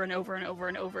to over and over and over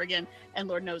and over again, and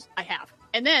Lord knows I have.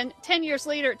 And then, 10 years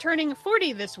later, turning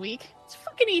 40 this week, it's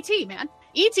fucking E.T., man.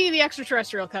 E.T. the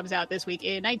Extraterrestrial comes out this week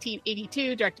in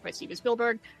 1982, directed by Steven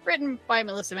Spielberg, written by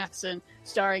Melissa Matheson,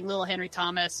 starring Little Henry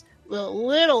Thomas,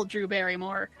 little Drew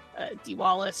Barrymore, Dee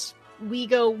Wallace. We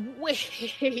go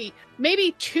way,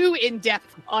 maybe too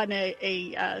in-depth on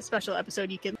a special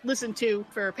episode you can listen to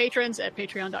for patrons at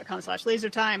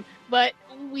patreon.com/lasertime. But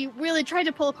we really tried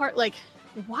to pull apart, like,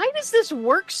 why does this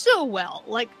work so well?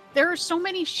 Like, there are so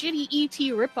many shitty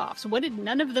E.T. ripoffs. What did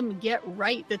none of them get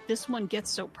right that this one gets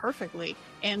so perfectly?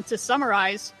 And to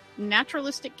summarize,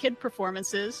 naturalistic kid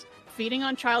performances, feeding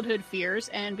on childhood fears,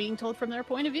 and being told from their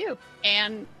point of view.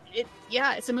 And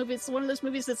it's a movie. It's one of those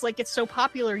movies that's like, it's so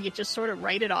popular, you just sort of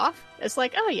write it off. It's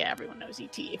like, oh yeah, everyone knows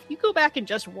E.T. If you go back and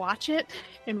just watch it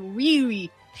and really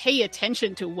pay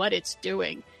attention to what it's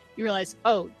doing, you realize,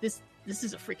 oh, this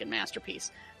is a freaking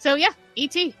masterpiece. So yeah,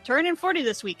 E.T. turning 40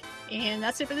 this week. And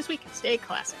that's it for this week. Stay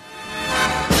classic.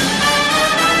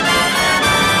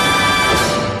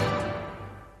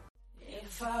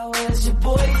 If I was your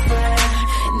boyfriend,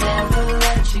 never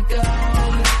let you go.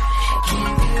 Keep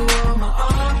you on my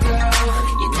arm, girl.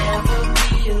 You never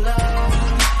be alone.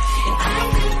 And I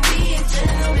could be a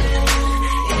gentleman,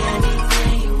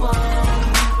 anything you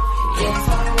want. If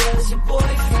I was your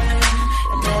boyfriend,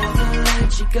 I'd never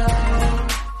let you go.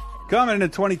 Coming into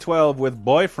 2012 with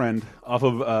Boyfriend off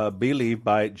of Believe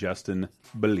by Justin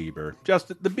Belieber.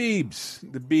 Justin, the Biebs.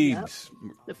 Yep.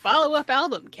 The follow-up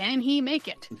album, Can He Make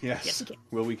It? Yes. He can.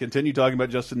 Will we continue talking about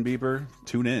Justin Bieber?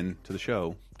 Tune in to the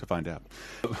show to find out.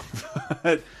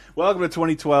 Welcome to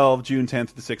 2012, June 10th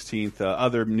to the 16th.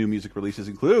 Other new music releases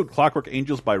include Clockwork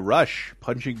Angels by Rush,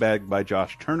 Punching Bag by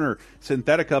Josh Turner,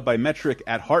 Synthetica by Metric,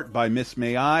 At Heart by Miss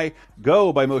May I,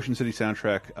 Go by Motion City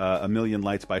Soundtrack, A Million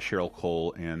Lights by Cheryl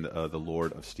Cole, and The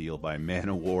Lord of Steel by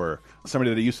Manowar.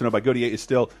 Somebody that I used to know by Godier is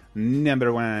still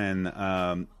number one.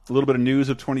 A little bit of news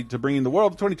of to bring in the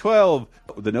world of 2012.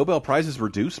 The Nobel Prize is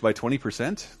reduced by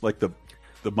 20%. Like the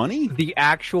money? The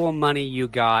actual money you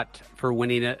got for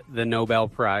winning the Nobel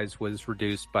Prize was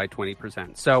reduced by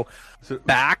 20%. So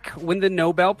back when the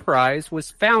Nobel Prize was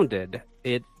founded,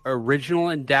 its original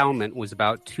endowment was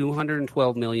about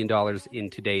 $212 million in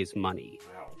today's money.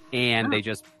 And they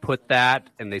just put that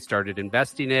and they started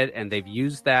investing it, and they've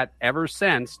used that ever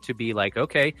since to be like,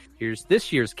 okay, here's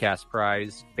this year's cash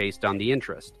prize based on the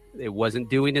interest. It wasn't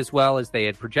doing as well as they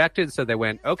had projected, so they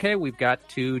went, okay, we've got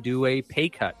to do a pay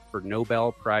cut for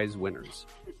Nobel Prize winners.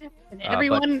 And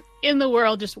everyone in the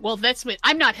world just, well, that's what,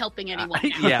 I'm not helping anyone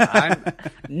now.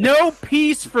 No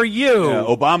peace for you. Yeah,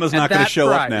 Obama's not going to show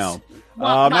up now.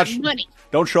 Well, money.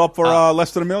 Don't show up for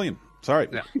less than $1 million. Sorry.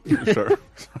 Yeah. Sorry.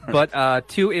 But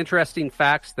two interesting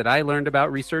facts that I learned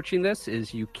about researching this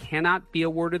is you cannot be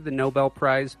awarded the Nobel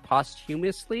Prize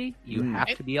posthumously. You have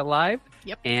to be alive.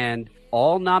 Yep. And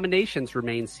all nominations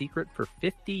remain secret for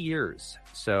 50 years.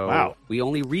 So we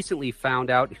only recently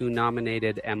found out who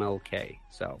nominated MLK.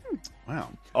 So wow.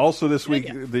 Also this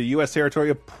week, the U.S. territory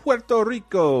of Puerto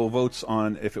Rico votes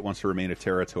on if it wants to remain a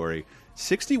territory.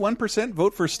 61%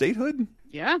 vote for statehood?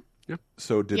 Yeah.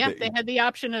 So they had the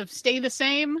option of stay the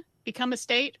same, become a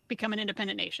state, become an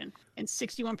independent nation. And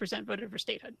 61% voted for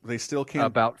statehood. They still can't.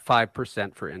 About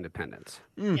 5% for independence.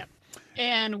 Yep.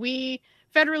 And we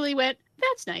federally went,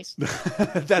 that's nice.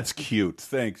 That's cute.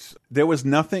 Thanks. There was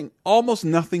almost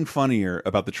nothing funnier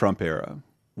about the Trump era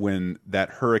when that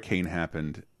hurricane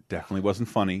happened. Definitely wasn't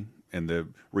funny. And the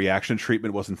reaction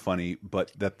treatment wasn't funny,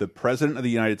 but that the president of the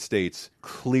United States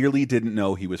clearly didn't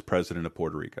know he was president of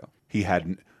Puerto Rico. He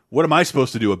hadn't. What am I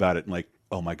supposed to do about it? And like,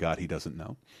 oh my God, he doesn't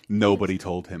know. Nobody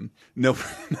told him.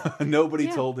 Nobody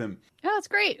told him. Oh, that's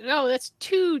great. No, that's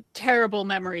two terrible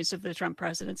memories of the Trump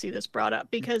presidency that's brought up,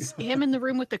 because him in the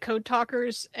room with the code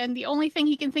talkers, and the only thing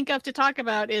he can think of to talk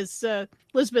about is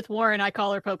Elizabeth Warren, I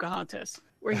call her Pocahontas,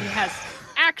 where he has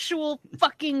actual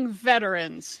fucking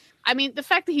veterans. I mean, the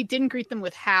fact that he didn't greet them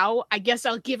with how, I guess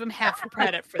I'll give him half the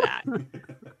credit for that.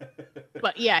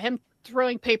 But yeah, him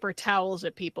throwing paper towels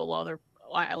at people while their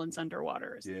island's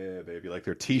underwater. Yeah, baby, like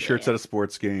their T-shirts at a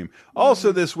sports game.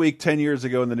 Also this week, 10 years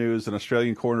ago in the news, an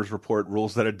Australian coroner's report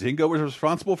rules that a dingo was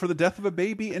responsible for the death of a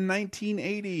baby in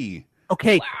 1980.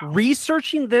 Okay,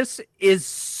 researching this is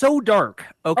so dark.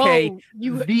 Okay,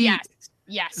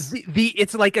 Yes.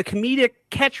 It's like a comedic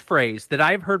catchphrase that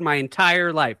I've heard my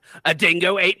entire life. A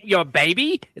dingo ate your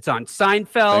baby. It's on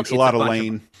Seinfeld. Thanks a lot,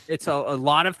 Elaine. It's a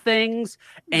lot of things.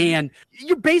 And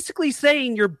you're basically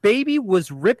saying your baby was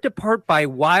ripped apart by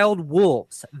wild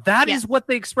wolves. That is what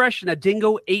the expression "a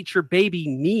dingo ate your baby"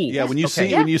 means. Yeah, when you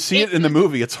see it in the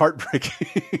movie, it's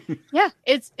heartbreaking. Yeah,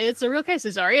 it's a real case.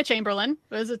 Zaria Chamberlain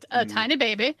was a tiny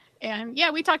baby, and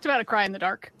we talked about A Cry in the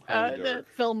Dark, the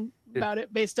film about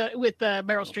it based on with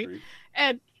Meryl Streep.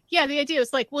 And the idea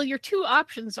is like, well, your two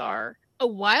options are a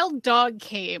wild dog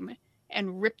came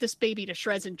and ripped this baby to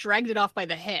shreds and dragged it off by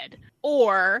the head,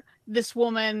 or this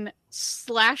woman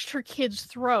slashed her kid's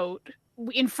throat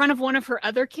in front of one of her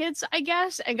other kids, I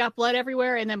guess, and got blood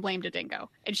everywhere and then blamed a dingo.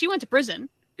 And she went to prison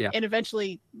and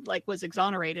eventually was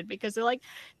exonerated because they're like,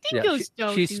 dingoes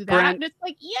don't do that. And it's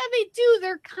like, they do.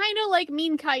 They're kind of like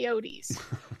mean coyotes.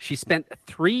 She spent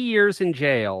 3 years in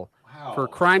jail for a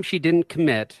crime she didn't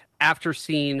commit after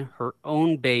seeing her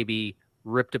own baby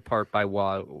ripped apart by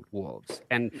wild wolves.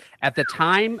 And at the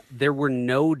time, there were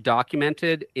no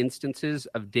documented instances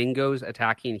of dingoes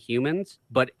attacking humans.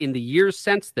 But in the years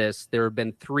since this, there have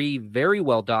been 3 very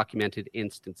well documented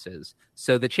instances.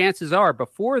 So the chances are,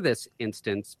 before this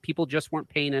instance, people just weren't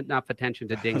paying enough attention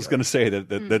to dingoes. I was going to say that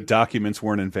the documents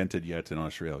weren't invented yet in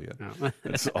Australia. No.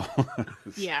 That's all.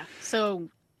 Yeah. So,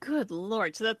 good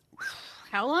Lord. So that,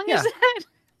 how long is that?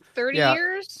 30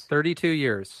 years? 32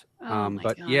 years.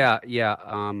 But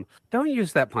God. Don't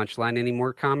use that punchline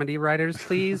anymore, comedy writers,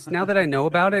 please. Now that I know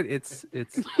about it, it's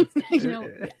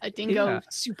a dingo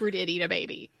super did eat a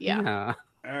baby. Yeah.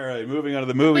 All right, moving on to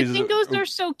the movies. But dingoes are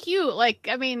so cute. Like,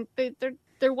 I mean,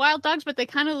 they're wild dogs, but they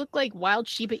kind of look like wild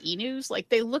Shiba Inus. Like,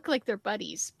 they look like they're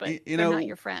buddies, but they're not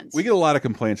your friends. We get a lot of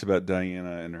complaints about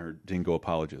Diana and her dingo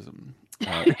apologism.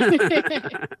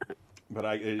 But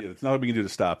it's nothing we can do to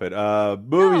stop it.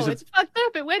 Movies. No, it's fucked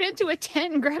up. It went into a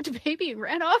tent and grabbed a baby and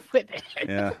ran off with it.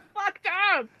 Yeah. It's fucked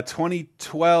up.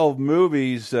 2012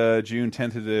 movies, June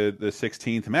 10th to the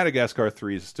 16th. Madagascar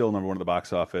 3 is still #1 at the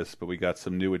box office, but we got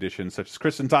some new additions such as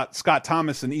Kristen Scott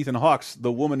Thomas and Ethan Hawke's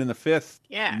The Woman in the Fifth.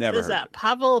 Yeah, Never this is a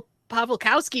Pavel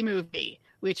Pawlikowski movie,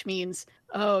 which means,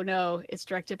 oh no, it's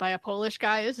directed by a Polish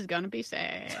guy. This is going to be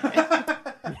sad.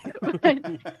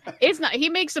 It's not. He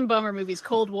makes some bummer movies.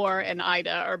 Cold War and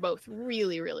Ida are both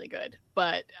really, really good.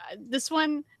 But this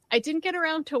one, I didn't get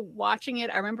around to watching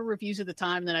it. I remember reviews at the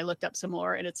time, then I looked up some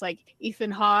more, and it's like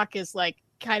Ethan Hawke is like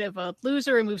kind of a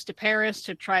loser and moves to Paris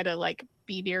to try to like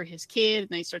be near his kid, and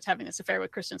then he starts having this affair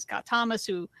with Kristen Scott Thomas,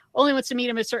 who only wants to meet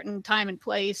him at a certain time and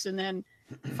place, and then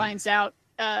finds out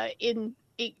in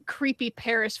a creepy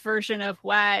Paris version of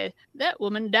why that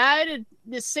woman died at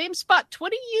the same spot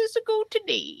 20 years ago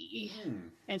today.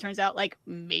 And it turns out like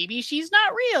maybe she's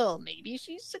not real, maybe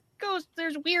she's a ghost.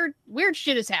 There's weird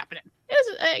shit is happening.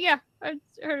 I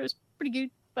heard it was pretty good,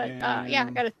 but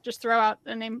I gotta just throw out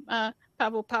the name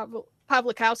Pavel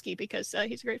Pawlikowski because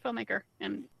he's a great filmmaker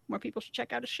and more people should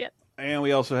check out his shit. And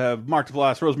we also have Mark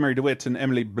Duplass, Rosemary DeWitt, and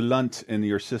Emily Blunt in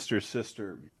Your Sister's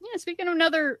Sister. Yeah, speaking of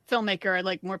another filmmaker I'd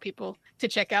like more people to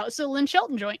check out, it's a Lynn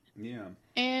Shelton joint. Yeah.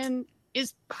 And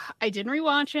I didn't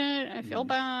rewatch it, I feel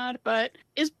bad, but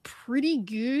is pretty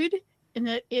good in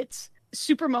that it's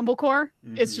super mumblecore.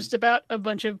 It's just about a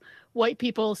bunch of white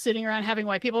people sitting around having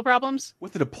white people problems.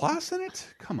 With the Duplass in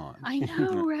it? Come on. I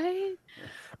know, right?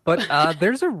 But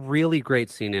there's a really great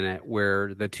scene in it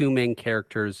where the 2 main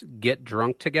characters get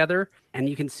drunk together and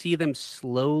you can see them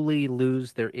slowly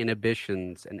lose their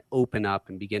inhibitions and open up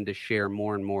and begin to share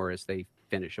more and more as they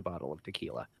finish a bottle of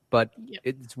tequila. But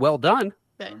it's well done.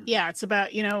 But yeah, it's about,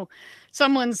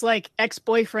 someone's like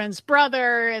ex-boyfriend's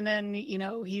brother, and then,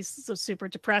 he's so super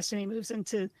depressed and he moves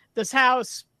into this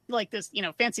house, like this,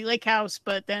 fancy lake house,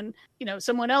 but then,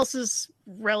 someone else's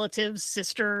relative's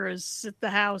sister is at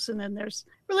the house, and then there's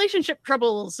relationship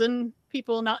troubles and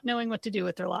people not knowing what to do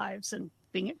with their lives and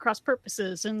being at cross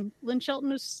purposes. And Lynn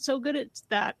Shelton is so good at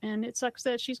that, and it sucks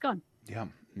that she's gone. Yeah.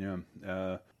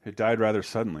 It died rather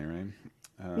suddenly, right?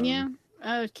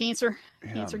 Cancer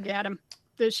got him.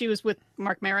 She was with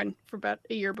Mark Maron for about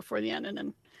a year before the end, and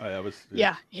then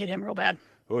hit him real bad.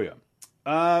 Oh yeah.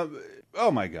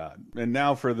 Oh my God! And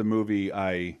now for the movie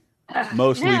I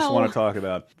most least want to talk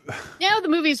about. Now the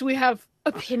movies we have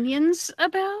opinions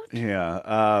about.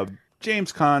 Yeah.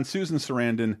 James Caan, Susan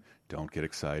Sarandon. Don't get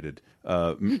excited.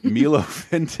 Milo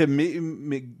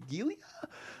Ventimiglia.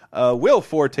 Will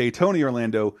Forte, Tony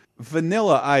Orlando,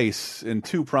 Vanilla Ice in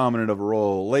too prominent of a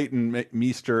role. Leighton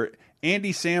Meester,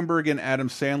 Andy Samberg, and Adam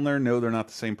Sandler. No, they're not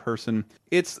the same person.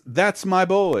 It's That's My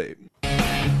Boy.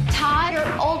 Todd,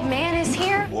 your old man is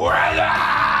here.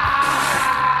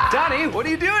 Donnie, what are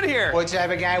you doing here? What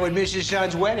type of guy would miss his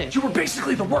son's wedding? You were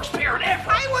basically the worst parent ever.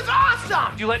 I was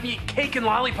awesome! You let me eat cake and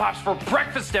lollipops for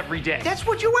breakfast every day. That's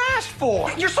what you asked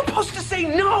for. You're supposed to say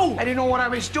no. I didn't know what I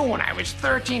was doing. I was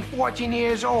 13, 14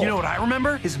 years old. You know what I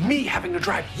remember? Is me having to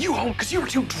drive you home because you were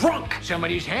too drunk.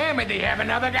 Somebody's hammered. They have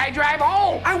another guy drive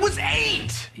home. I was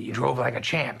 8. You drove like a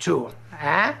champ, too.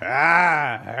 Huh?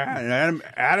 Adam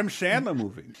Sandler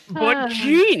movie. But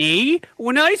Jeannie,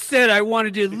 when I said I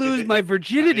wanted to lose my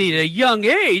virginity at a young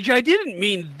age, I didn't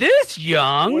mean this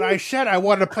young. When I said I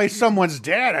wanted to play someone's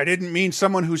dad, I didn't mean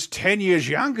someone who's 10 years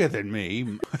younger than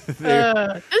me.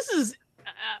 This is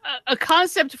a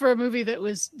concept for a movie that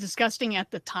was disgusting at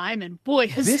the time, and boy,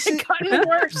 has it gotten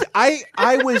worse.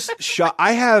 I was shocked.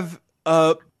 I have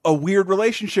a weird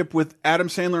relationship with Adam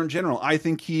Sandler in general. I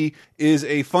think he is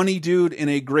a funny dude and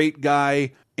a great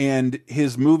guy, and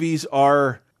his movies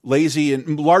are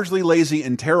largely lazy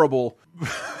and terrible.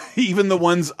 Even the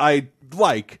ones I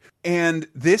like. And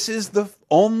this is the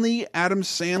only Adam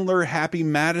Sandler Happy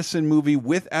Madison movie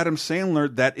with Adam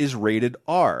Sandler that is rated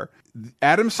R.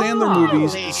 Adam Sandler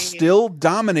movies still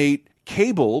dominate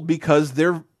cable because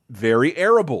they're very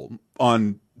airable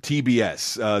on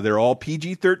TBS. They're all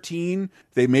PG-13.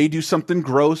 They may do something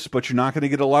gross, but you're not going to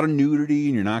get a lot of nudity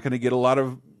and you're not going to get a lot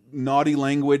of naughty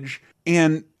language.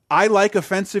 And I like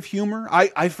offensive humor.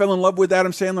 I fell in love with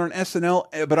Adam Sandler on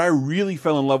SNL, but I really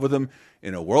fell in love with him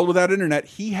in A World Without Internet.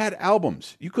 He had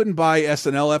albums. You couldn't buy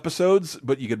SNL episodes,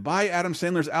 but you could buy Adam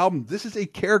Sandler's album. This is a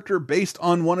character based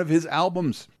on one of his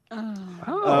albums.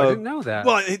 I didn't know that.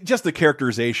 Well, just the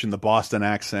characterization, the Boston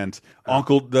accent,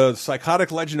 the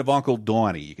psychotic legend of Uncle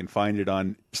Donnie. You can find it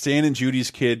on Stan and Judy's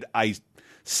Kid. I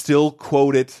still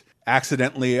quote it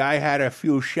accidentally. I had a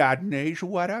few Chardonnays.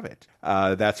 What of it?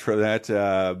 That's for that.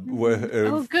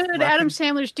 Good. Adam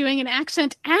Sandler's doing an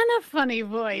accent and a funny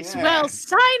voice. Yeah. Well,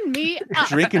 sign me up.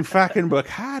 Drinking fucking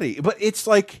Bacardi. But it's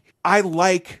like, I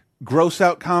like gross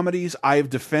out comedies. I've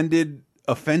defended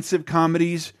offensive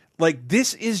comedies. Like,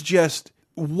 this is just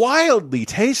wildly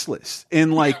tasteless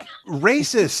and like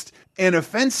racist and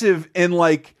offensive and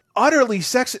like utterly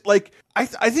sexist. Like, I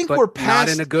think we're past,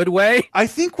 not in a good way. I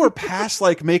think we're past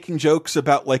like making jokes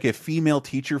about like a female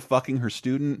teacher fucking her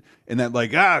student and that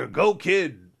like, go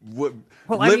kid. Well,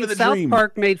 I mean, South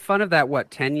Park made fun of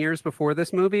that, 10 years before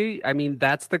this movie? I mean,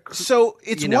 that's the... So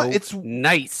it's it's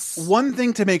nice. One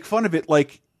thing to make fun of it,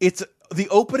 like, it's the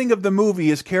opening of the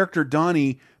movie is character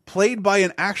Donnie, played by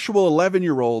an actual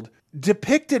 11-year-old,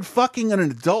 depicted fucking an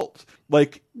adult.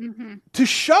 Like, to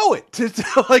show it, to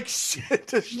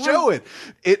show it.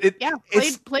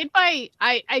 Played by,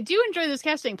 I do enjoy this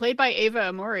casting, played by Ava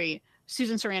Amori,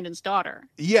 Susan Sarandon's daughter.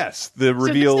 Yes, the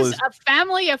reveal is a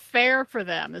family affair for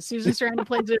them. Susan Sarandon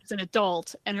plays it as an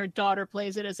adult, and her daughter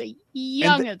plays it as a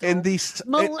young adult,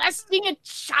 molesting a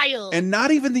child. And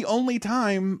not even the only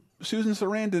time Susan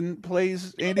Sarandon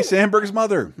plays Andy Samberg's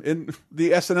mother in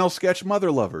the SNL sketch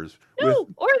Mother Lovers. No,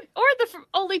 or the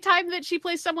only time that she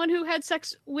plays someone who had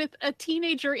sex with a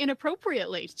teenager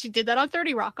inappropriately. She did that on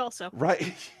 30 Rock also.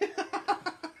 Right.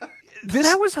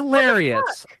 That was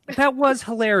hilarious. That was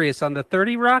hilarious on the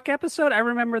 30 Rock episode. I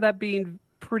remember that being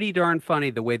pretty darn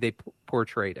funny the way they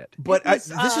portrayed it. But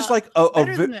this is like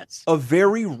a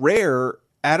very rare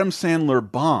Adam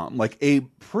Sandler bomb, like a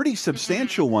pretty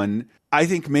substantial one. I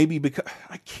think maybe because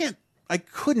I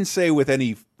couldn't say with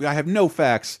any, I have no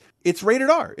facts. It's rated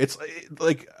R. It's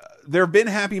like there have been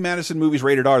Happy Madison movies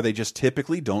rated R. They just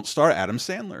typically don't star Adam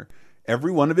Sandler.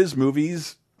 Every one of his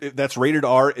movies that's rated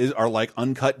R are like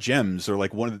uncut gems or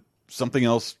like something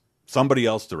else somebody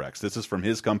else directs. This is from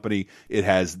his company. It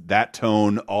has that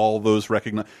tone. All those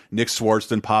recognize. Nick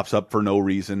Swartzen pops up for no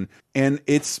reason, and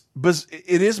it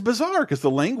is bizarre because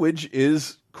the language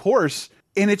is coarse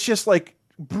and it's just like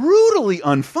brutally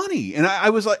unfunny. And I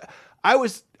was.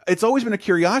 It's always been a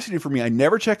curiosity for me. I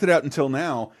never checked it out until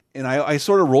now, and I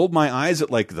sort of rolled my eyes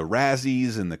at like the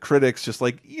Razzies and the critics, just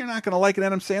like, you're not going to like an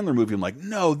Adam Sandler movie. I'm like,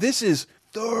 no, this is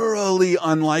thoroughly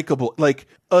unlikable, like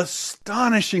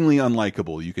astonishingly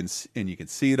unlikable. You can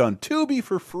see it on Tubi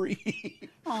for free.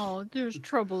 Oh, there's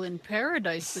trouble in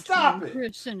paradise between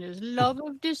Chris and his love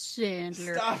of this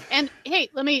Sandler. And hey,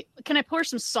 can I pour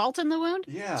some salt in the wound?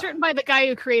 Yeah. It's written by the guy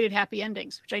who created Happy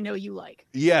Endings, which I know you like.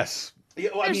 Yes.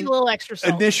 Yeah, well, there's a little extra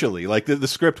salt. Initially, like the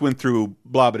script went through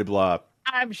blah blah blah.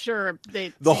 I'm sure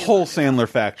the whole Sandler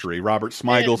factory. Robert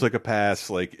Smigel took a pass.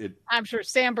 Like it. I'm sure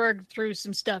Sandberg threw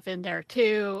some stuff in there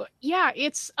too. Yeah,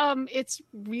 it's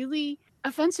really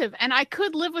offensive, and I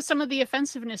could live with some of the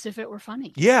offensiveness if it were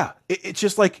funny. Yeah, it's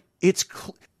just like it's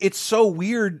so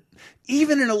weird.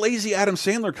 Even in a lazy Adam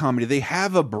Sandler comedy, they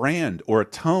have a brand or a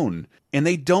tone, and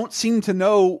they don't seem to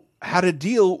know how to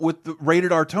deal with the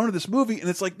rated R tone of this movie. And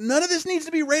it's like, none of this needs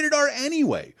to be rated R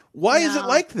anyway. Why is it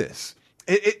like this?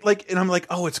 And I'm like,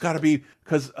 oh, it's got to be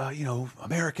because,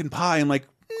 American Pie. I'm like,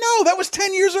 no, that was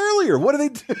 10 years earlier. What do they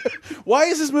do? Why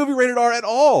is this movie rated R at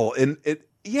all? And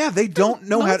they don't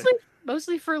know how to.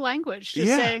 Mostly for language, just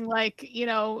saying like,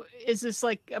 is this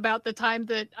like about the time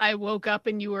that I woke up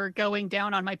and you were going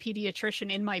down on my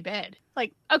pediatrician in my bed?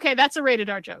 Like, okay, that's a rated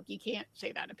R joke. You can't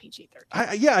say that in PG-13.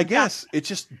 I guess it's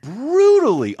just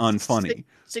brutally unfunny.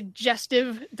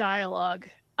 Suggestive dialogue.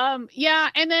 Yeah,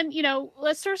 and then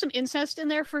let's throw some incest in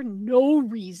there for no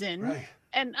reason. Right.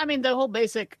 And I mean, the whole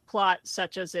basic plot,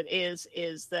 such as it is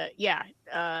that,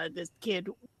 this kid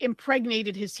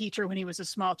impregnated his teacher when he was a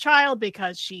small child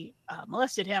because she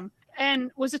molested him.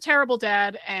 and was a terrible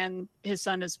dad, and his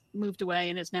son has moved away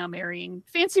and is now marrying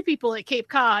fancy people at Cape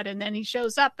Cod, and then he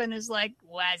shows up and is like,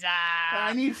 what's up?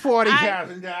 I need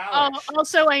 $40,000.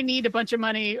 Also, I need a bunch of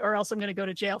money or else I'm going to go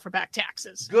to jail for back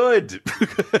taxes. Good.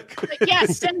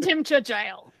 Yes, send him to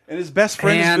jail. And his best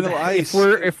friend is Vanilla Ice.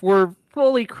 If we're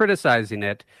fully criticizing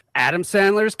it, Adam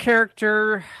Sandler's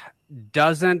character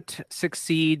doesn't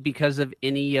succeed because of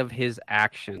any of his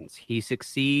actions. He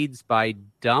succeeds by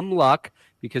dumb luck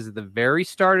because at the very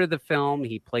start of the film,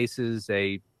 he places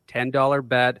a $10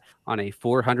 bet on a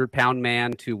 400-pound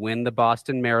man to win the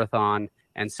Boston Marathon.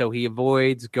 And so he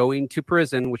avoids going to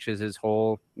prison, which is his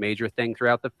whole major thing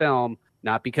throughout the film.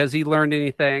 Not because he learned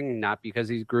anything, not because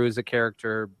he grew as a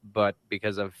character, but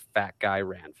because a fat guy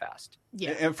ran fast.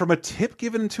 Yeah. And from a tip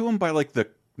given to him by like the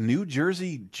New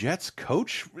Jersey Jets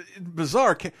coach,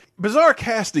 bizarre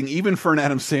casting even for an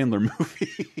Adam Sandler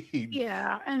movie.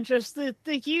 Yeah, and just the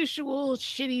usual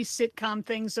shitty sitcom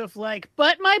things of like,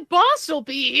 but my boss will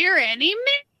be here any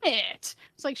minute.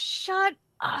 It's like, shut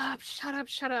up.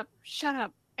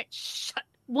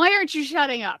 Why aren't you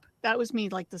shutting up? That was me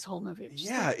like this whole movie.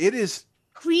 Yeah, it is.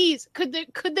 Please, could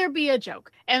there be a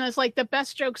joke? And it's like the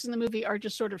best jokes in the movie are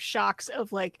just sort of shocks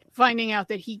of like finding out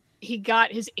that he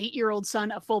got his 8-year-old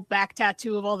son a full back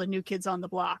tattoo of all the new kids on the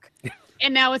block.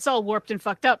 And now it's all warped and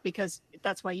fucked up because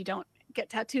that's why you don't get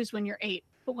tattoos when you're 8.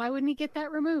 But why wouldn't he get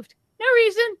that removed? No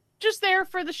reason. Just there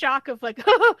for the shock of like,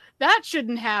 oh, that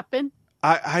shouldn't happen.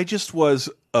 I just was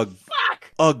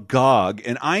agog.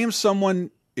 And I am someone,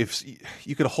 if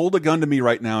you could hold a gun to me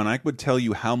right now and I would tell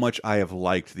you how much I have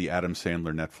liked the Adam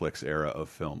Sandler Netflix era of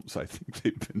films. I think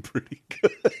they've been pretty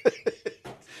good.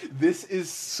 This is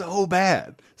so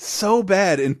bad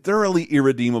and thoroughly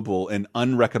irredeemable and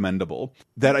unrecommendable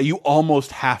that you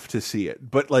almost have to see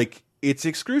it. But like, it's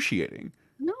excruciating.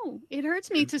 No, it hurts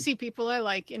me to see people I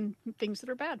like in things that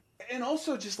are bad. And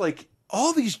also just like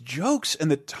all these jokes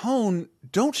and the tone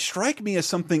don't strike me as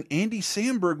something Andy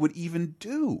Samberg would even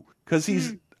do. Because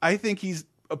I think he's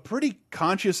a pretty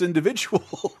conscious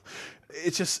individual.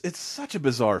 It's such a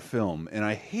bizarre film, and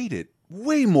I hate it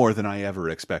way more than I ever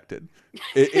expected.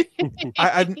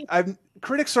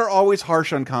 Critics are always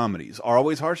harsh on comedies, are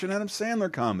always harsh on Adam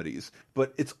Sandler comedies,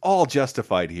 but it's all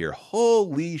justified here.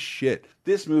 Holy shit,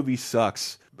 this movie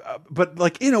sucks. But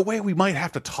like in a way, we might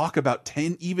have to talk about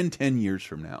 10 years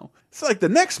from now. It's like the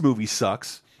next movie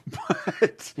sucks.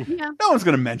 But no one's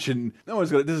going to mention.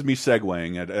 This is me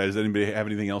segueing. Does anybody have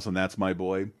anything else on That's My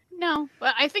Boy? No,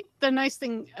 but I think the nice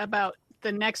thing about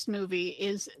the next movie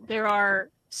is there are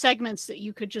segments that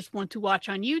you could just want to watch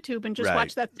on YouTube and just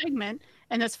watch that segment,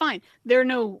 and that's fine. There are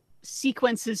no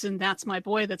sequences in That's My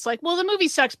Boy that's like, well, the movie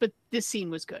sucks, but this scene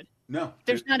was good. No,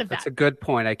 there's none of that. That's a good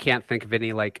point. I can't think of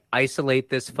any like isolate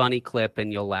this funny clip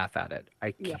and you'll laugh at it.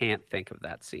 I can't think of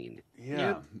that scene.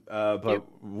 Yeah, but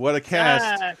what a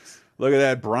cast! Look at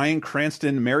that. Bryan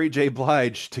Cranston, Mary J.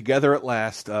 Blige, together at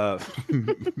last.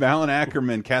 Malin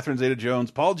Ackerman, Catherine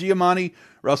Zeta-Jones, Paul Giamatti,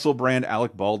 Russell Brand,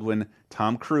 Alec Baldwin,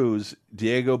 Tom Cruise,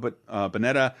 Diego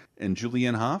Boneta, and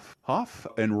Julianne Hough,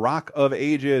 and Rock of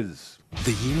Ages.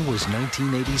 The year was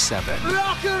 1987.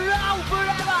 Rock and roll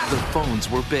forever! The phones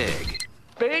were big.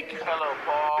 Big? Hello,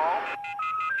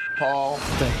 Paul.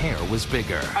 The hair was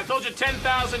bigger. I told you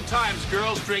 10,000 times,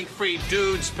 girls drink free,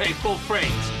 dudes pay full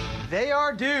freight. They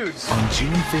are dudes. On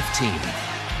June 15th.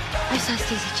 I saw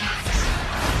Stacey Jacks.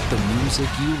 The music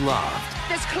you loved.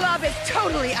 This club is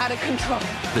totally out of control.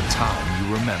 The time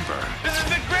you remember. This is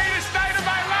the greatest night of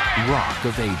my life! Rock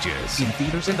of Ages. In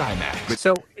theaters and IMAX.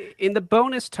 So in the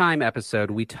bonus time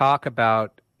episode, we talk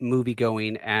about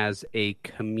movie-going as a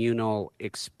communal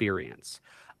experience.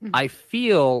 I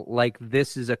feel like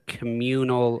this is a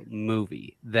communal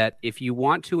movie, that if you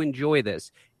want to enjoy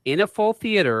this in a full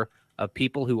theater of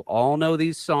people who all know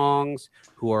these songs,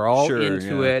 who are all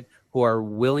into it, who are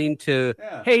willing to,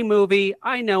 hey, movie,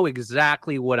 I know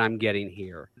exactly what I'm getting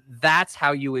here. That's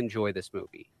how you enjoy this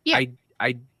movie. Yeah.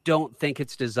 I don't think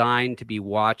it's designed to be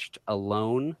watched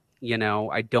alone. You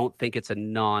know, I don't think it's a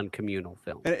non-communal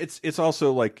film. And it's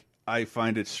also like, I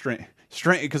find it strange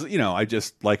because, you know, I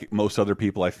just, like most other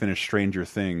people, I finished Stranger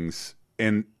Things,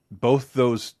 and both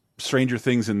those Stranger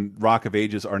Things and Rock of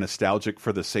Ages are nostalgic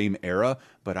for the same era,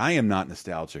 but I am not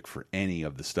nostalgic for any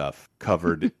of the stuff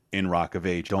covered in Rock of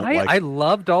Ages. I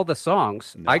loved all the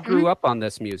songs. No. I grew up on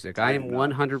this music. I am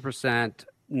 100%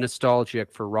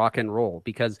 nostalgic for rock and roll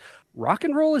because rock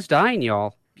and roll is dying,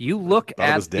 y'all. You look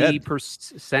at the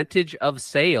percentage of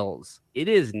sales, it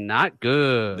is not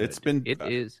good. It's been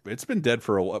dead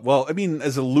for a while. Well, I mean,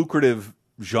 as a lucrative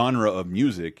genre of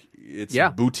music, it's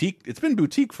boutique. It's been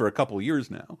boutique for a couple of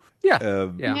years now. Yeah.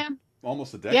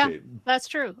 almost a decade. Yeah, that's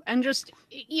true. And just,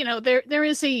 you know, there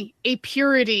is a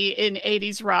purity in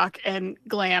 80s rock and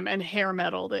glam and hair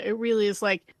metal that it really is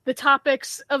like the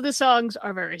topics of the songs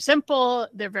are very simple.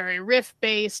 They're very riff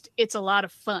based. It's a lot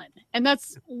of fun. And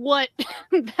that's what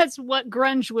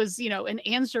grunge was, you know, an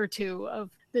answer to of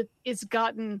that it's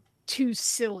gotten too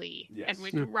silly. Yes.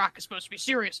 And rock is supposed to be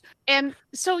serious. And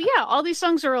so, yeah, all these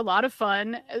songs are a lot of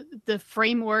fun. The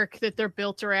framework that they're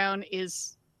built around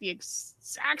is the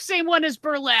exact same one as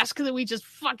Burlesque that we just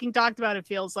fucking talked about, it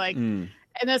feels like. And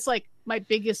that's like my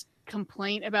biggest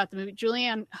complaint about the movie.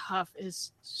 Julianne Hough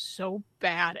is so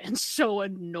bad and so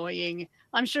annoying.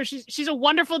 I'm sure she's a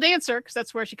wonderful dancer because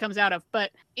that's where she comes out of,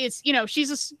 but it's, you know,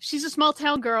 she's a small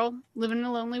town girl living in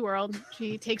a lonely world.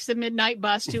 She takes the midnight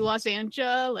bus to Los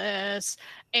Angeles,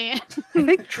 and I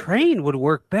think Train would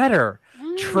work better.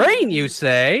 Train, you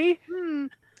say?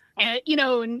 And, you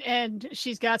know, and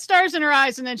she's got stars in her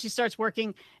eyes, and then she starts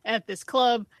working at this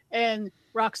club, and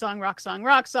rock song.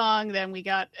 Then we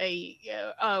got a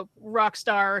rock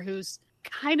star who's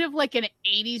kind of like an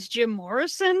 80s Jim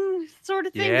Morrison sort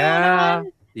of thing going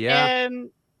on. Yeah.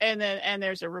 And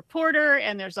there's a reporter,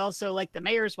 and there's also like the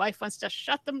mayor's wife wants to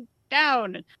shut them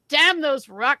down, and damn those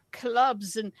rock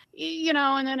clubs, and, you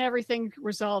know, and then everything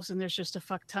resolves, and there's just a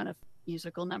fuck ton of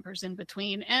musical numbers in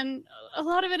between, and a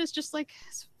lot of it is just like,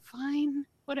 it's fine,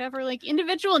 whatever. Like,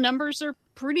 individual numbers are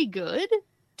pretty good.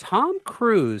 Tom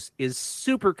Cruise is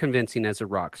super convincing as a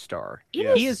rock star.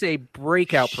 He is a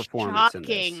breakout performance in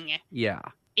this. Yeah.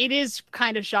 It is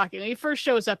kind of shocking. When he first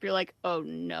shows up, you're like, oh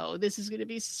no, this is going to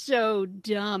be so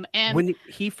dumb. And when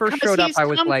he first showed up, I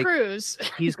was like, Cruise.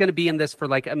 He's going to be in this for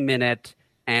like a minute,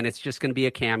 and it's just going to be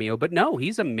a cameo. But no,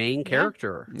 he's a main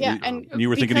character. Yeah, and you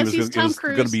were thinking it was Cruise,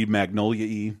 going to be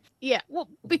Magnolia-y. Yeah, well,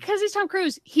 because he's Tom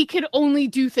Cruise, he could only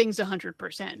do things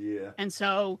 100%. Yeah. And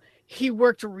so he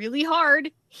worked really hard.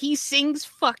 He sings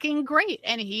fucking great,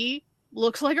 and he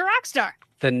looks like a rock star.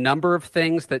 The number of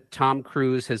things that Tom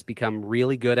Cruise has become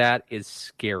really good at is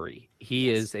scary. He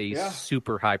is a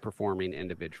super high-performing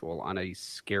individual on a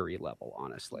scary level,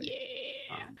 honestly.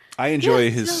 Yeah. I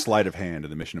enjoy his sleight of hand in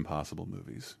the Mission Impossible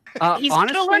movies. He's going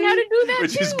to learn how to do that,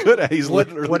 Which too. he's good at. He's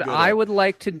literally what good I at. would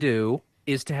like to do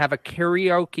is to have a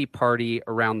karaoke party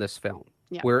around this film.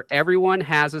 Yeah. Where everyone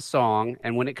has a song,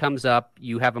 and when it comes up,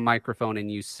 you have a microphone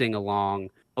and you sing along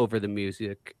over the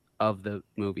music of the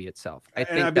movie itself.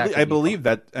 I believe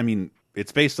that. I mean,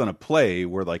 it's based on a play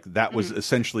where like that was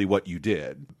essentially what you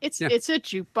did. It's a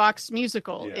jukebox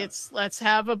musical. Yeah. It's let's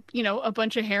have a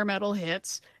bunch of hair metal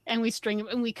hits, and we string them,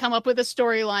 and we come up with a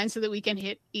storyline so that we can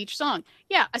hit each song.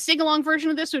 Yeah, a sing along version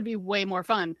of this would be way more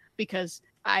fun because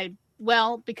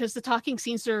the talking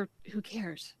scenes are, who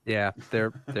cares? Yeah,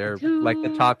 they're like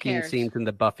the talking scenes in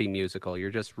the Buffy musical.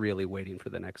 You're just really waiting for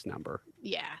the next number.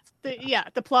 Yeah.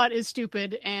 The plot is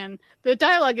stupid, and the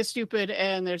dialogue is stupid,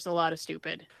 and there's a lot of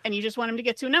stupid. And you just want him to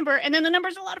get to a number, and then the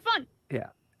number's a lot of fun. Yeah.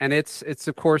 And it's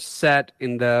of course set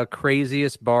in the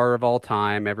craziest bar of all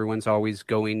time. Everyone's always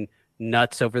going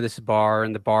nuts over this bar,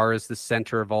 and the bar is the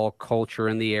center of all culture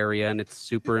in the area, and it's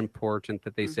super important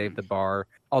that they save the bar.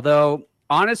 Although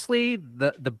honestly,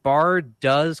 the bar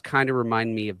does kind of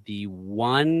remind me of the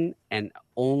one and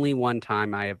only one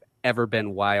time I have ever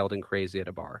been wild and crazy at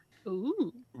a bar.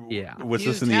 Ooh. Yeah. Was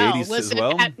this in the 80s was as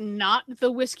well? Was it not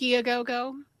the Whiskey A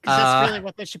Go-Go? Because that's really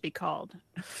what this should be called.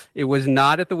 It was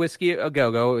not at the Whiskey A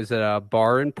Go-Go. It was at a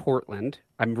bar in Portland.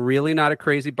 I'm really not a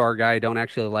crazy bar guy. I don't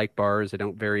actually like bars. I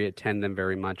don't attend them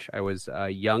very much. I was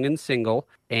young and single,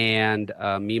 and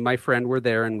me and my friend were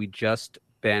there, and we just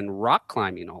been rock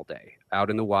climbing all day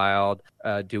out in the wild,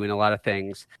 doing a lot of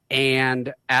things.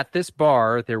 And at this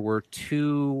bar, there were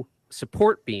 2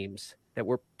 support beams that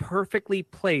were perfectly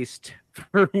placed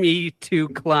for me to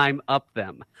climb up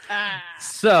them.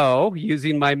 So,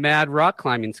 using my mad rock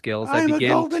climbing skills, I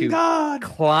began to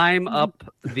climb up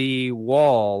the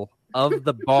wall of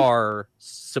the bar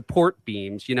support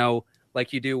beams,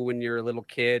 like you do when you're a little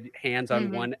kid, hands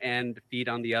on one end, feet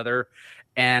on the other.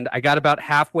 And I got about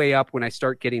halfway up when I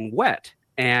start getting wet.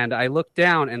 And I look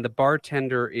down, and the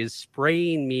bartender is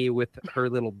spraying me with her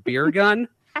little beer gun,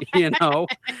 and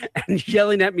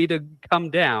yelling at me to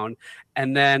come down.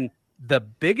 And then the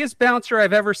biggest bouncer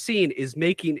I've ever seen is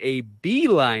making a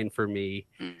beeline for me.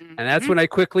 And that's when I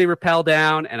quickly rappel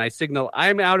down, and I signal,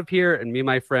 I'm out of here. And me and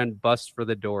my friend bust for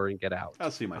the door and get out.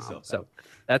 I'll see myself. So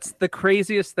that's the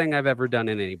craziest thing I've ever done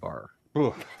in any bar.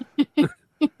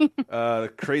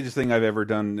 The craziest thing I've ever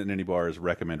done in any bar is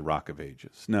recommend Rock of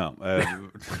Ages. No,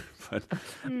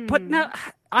 but no,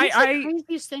 the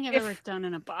craziest thing I've ever done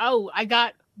in a bar. Oh, I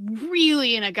got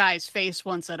really in a guy's face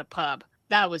once at a pub.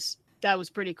 That was that was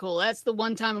pretty cool. That's the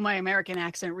one time my American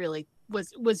accent really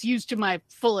was used to my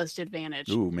fullest advantage.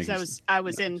 Ooh, I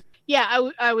was in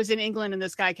England, and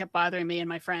this guy kept bothering me and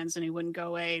my friends, and he wouldn't go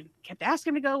away. Kept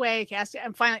asking him to go away.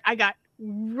 And finally, I got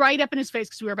right up in his face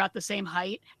because we were about the same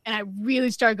height, and I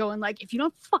really started going like, "If you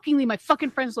don't fucking leave my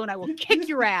fucking friends alone, I will kick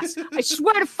your ass. I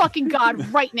swear to fucking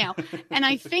God right now." And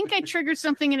I think I triggered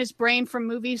something in his brain from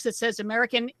movies that says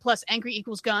American plus angry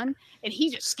equals gun, and he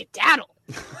just skedaddled.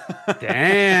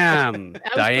 Damn,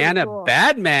 Diana cool.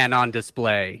 Badman on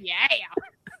display. Yeah,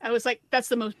 I was like, that's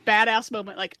the most badass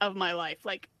moment like of my life.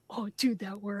 Like, oh, dude,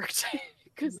 that worked.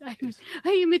 Because I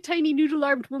am a tiny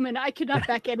noodle-armed woman. I cannot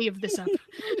back any of this up.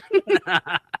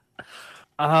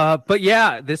 But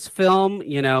yeah, this film,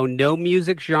 no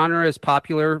music genre is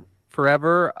popular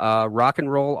forever. Rock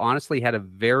and roll honestly had a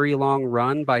very long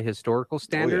run by historical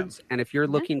standards. Oh, yeah. And if you're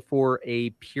looking for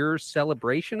a pure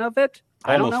celebration of it,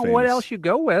 I don't know what else you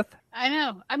go with. I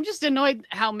know. I'm just annoyed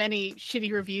how many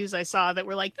shitty reviews I saw that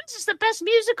were like, this is the best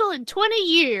musical in 20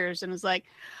 years. And it's like,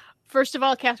 first of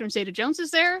all, Catherine Zeta-Jones is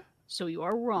there. So you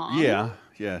are wrong.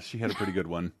 Yeah, she had a pretty good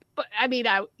one. But I mean,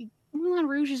 Moulin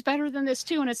Rouge is better than this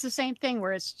too, and it's the same thing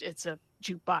where it's a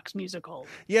jukebox musical.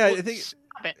 Yeah, I think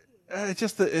it's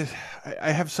just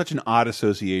I have such an odd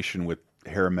association with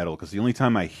hair metal because the only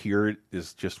time I hear it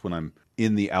is just when I'm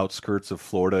in the outskirts of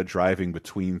Florida driving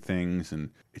between things, and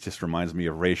it just reminds me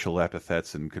of racial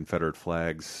epithets and Confederate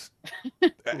flags.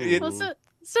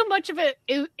 So much of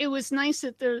it was nice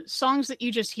that the songs that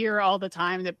you just hear all the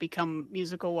time that become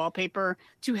musical wallpaper,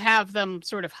 to have them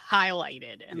sort of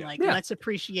highlighted and let's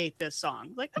appreciate this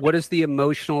song. Like, what is the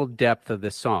emotional depth of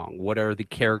this song? What are the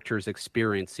characters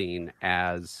experiencing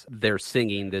as they're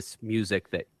singing this music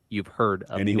that you've heard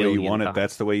any way you want it?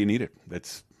 That's the way you need it.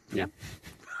 That's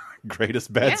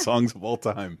greatest bad songs of all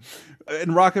time.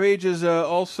 And Rock of Ages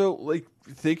also, like,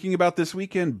 thinking about this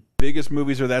weekend, biggest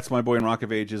movies are That's My Boy and Rock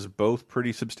of Ages, both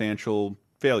pretty substantial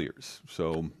failures.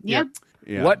 So yeah.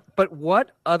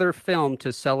 What other film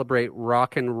to celebrate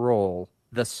rock and roll,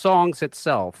 the songs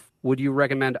itself, would you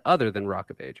recommend other than Rock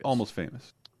of Ages? Almost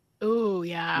Famous. Ooh,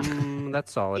 yeah.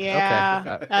 That's solid. Yeah,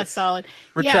 okay. That's solid.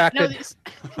 Retracted.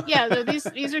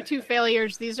 These are two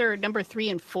failures. These are number 3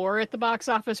 and 4 at the box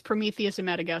office. Prometheus and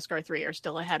Madagascar 3 are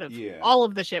still ahead of all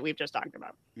of the shit we've just talked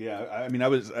about. Yeah, I mean, I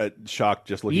was shocked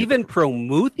just looking at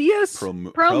Prometheus?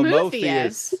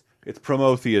 Prometheus. It's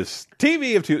Prometheus.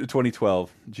 TV of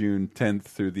 2012, June 10th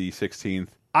through the 16th.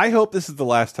 I hope this is the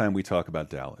last time we talk about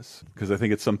Dallas, because I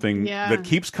think it's something that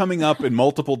keeps coming up in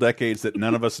multiple decades that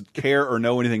none of us care or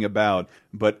know anything about.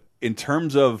 But in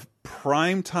terms of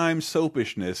primetime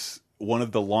soapishness, one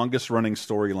of the longest running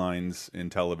storylines in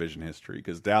television history,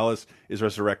 because Dallas is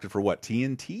resurrected for what,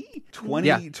 TNT? 20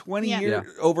 years,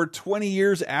 over 20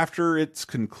 years after its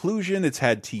conclusion. It's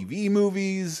had TV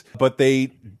movies, but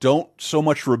they don't so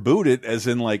much reboot it as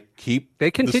in like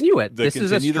they continue it. This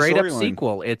is a straight up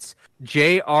sequel. It's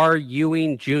J.R.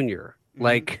 Ewing Jr.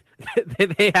 Like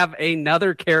they have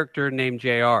another character named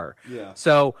JR. Yeah.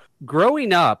 So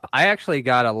growing up, I actually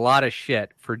got a lot of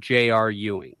shit for J.R.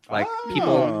 Ewing. Like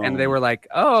people, and they were like,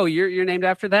 "Oh, you're named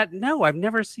after that?" No, I've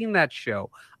never seen that show.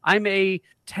 I'm a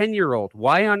 10-year-old.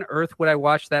 Why on earth would I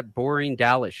watch that boring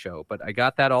Dallas show? But I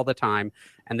got that all the time.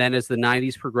 And then as the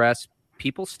 90s progressed,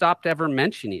 people stopped ever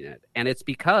mentioning it. And it's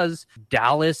because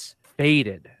Dallas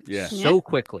faded so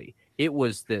quickly. It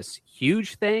was this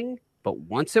huge thing, but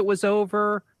once it was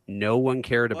over, no one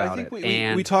cared about it.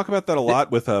 We talk about that a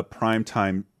lot with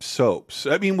primetime soaps.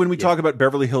 I mean, when we talk about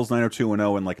Beverly Hills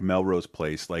 90210 and like Melrose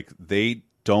Place, like they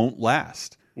don't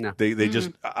last. No. They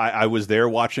just I was there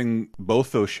watching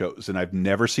both those shows, and I've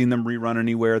never seen them rerun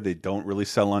anywhere. They don't really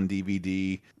sell on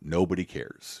DVD. Nobody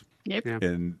cares. Yep. Yeah.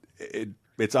 And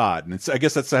it's odd, and I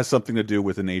guess that has something to do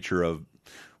with the nature of,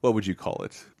 what would you call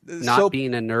it? Not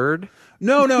being a nerd?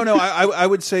 No. I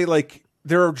would say like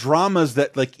there are dramas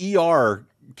that like ER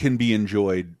can be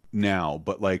enjoyed now,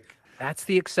 but like that's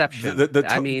the exception.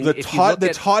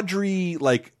 The tawdry,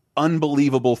 like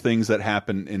unbelievable things that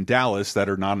happen in Dallas that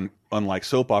are not unlike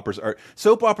soap operas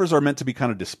are meant to be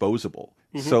kind of disposable.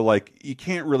 So like you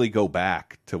can't really go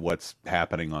back to what's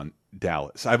happening on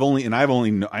Dallas. I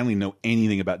only know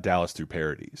anything about Dallas through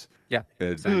parodies. Yeah.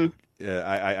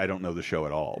 I don't know the show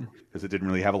at all because it didn't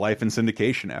really have a life in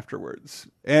syndication afterwards.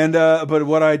 And but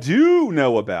what I do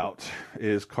know about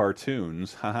is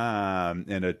cartoons.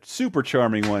 And a super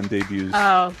charming one debuts.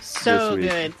 Oh, so this week.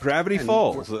 Good. Gravity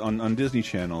Falls on Disney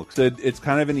Channel. It's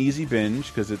kind of an easy binge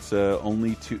because it's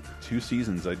only two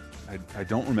seasons. I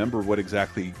don't remember what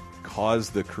exactly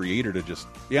caused the creator to just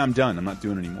I'm done. I'm not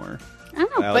doing anymore. I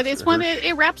don't know, but it's one that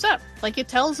it wraps up. Like, it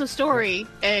tells a story.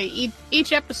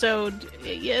 Each episode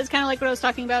is kind of like what I was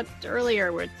talking about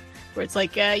earlier, where it's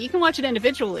like you can watch it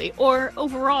individually, or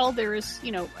overall there is,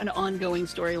 an ongoing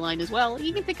storyline as well.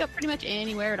 You can pick up pretty much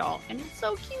anywhere at all, and it's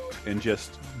so cute. And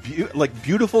just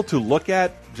beautiful to look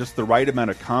at, just the right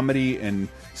amount of comedy, and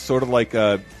sort of like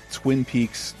Twin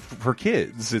Peaks for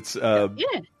kids. It's yeah,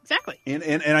 exactly.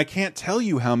 And I can't tell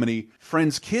you how many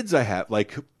friends' kids I have.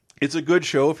 Like, it's a good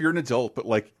show if you're an adult, but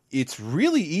like, it's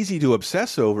really easy to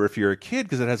obsess over if you're a kid,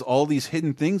 because it has all these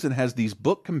hidden things and has these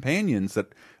book companions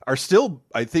that are still,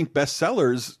 I think,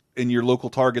 bestsellers in your local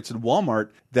Targets and Walmart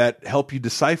that help you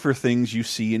decipher things you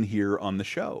see and hear on the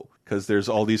show, because there's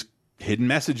all these hidden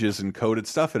messages and coded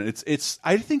stuff, and it's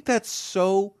I think that's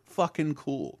so fucking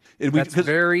cool. That's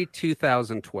very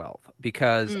 2012,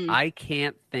 because I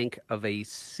can't think of a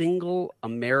single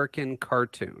American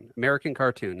cartoon,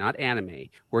 not anime,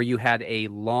 where you had a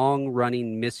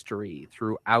long-running mystery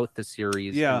throughout the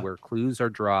series, and where clues are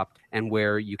dropped, and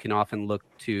where you can often look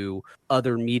to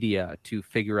other media to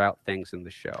figure out things in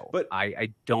the show. But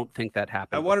I don't think that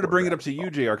happened. I wanted to bring it up to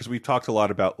you, JR, because we've talked a lot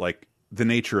about like the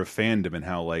nature of fandom and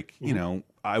how, like,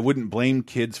 I wouldn't blame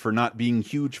kids for not being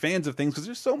huge fans of things, because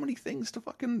there's so many things to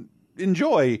fucking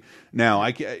enjoy now.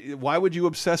 Why would you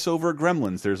obsess over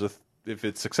Gremlins? If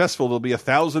it's successful, there'll be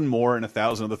 1,000 more and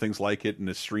 1,000 other things like it in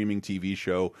a streaming TV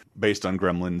show based on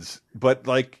Gremlins. But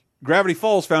like, Gravity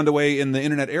Falls found a way in the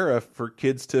internet era for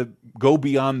kids to go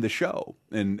beyond the show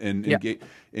and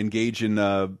engage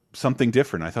in something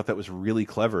different. I thought that was really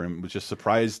clever, and was just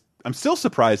surprised. I'm still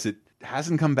surprised it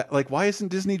hasn't come back. Like, why isn't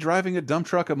Disney driving a dump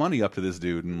truck of money up to this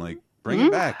dude and like bring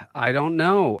it back? I don't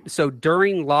know. So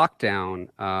during lockdown,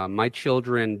 my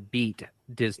children beat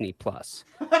Disney Plus,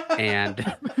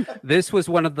 and this was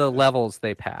one of the levels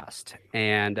they passed,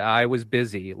 and I was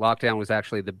busy. Lockdown was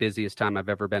actually the busiest time I've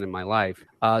ever been in my life,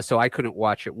 so I couldn't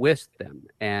watch it with them,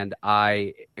 and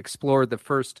I explored the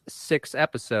first 6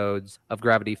 episodes of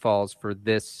Gravity Falls for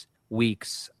this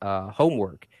week's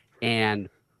homework, and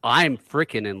I'm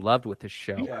freaking in love with this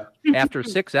show. Yeah. After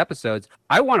 6 episodes,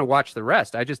 I want to watch the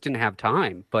rest. I just didn't have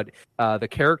time. But the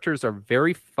characters are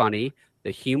very funny.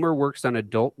 The humor works on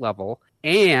adult level.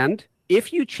 And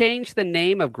if you change the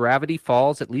name of Gravity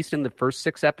Falls, at least in the first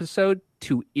 6 episodes,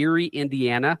 to Erie,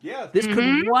 Indiana, this could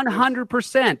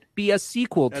 100% be a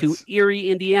sequel to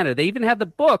Erie, Indiana. They even have the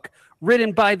book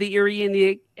written by the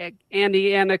Erie,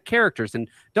 Indiana characters. And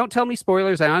don't tell me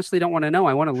spoilers. I honestly don't want to know.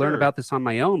 I want to learn about this on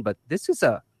my own. But this is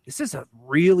a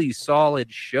really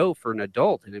solid show for an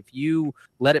adult. And if you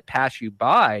let it pass you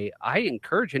by, I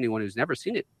encourage anyone who's never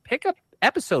seen it, pick up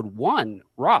episode 1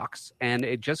 rocks, and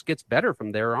it just gets better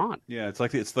from there on. Yeah, it's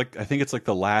like I think it's like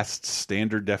the last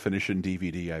standard definition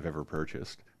DVD I've ever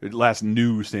purchased. The last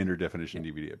new standard definition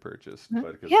DVD I purchased.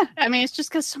 Yeah, I mean, it's just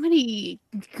because so many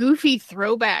goofy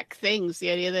throwback things.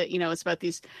 The idea that, it's about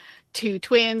these 2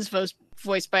 twins,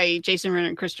 voiced by Jason Renner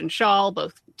and Kristen Schaal,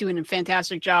 both doing a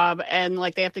fantastic job, and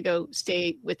like they have to go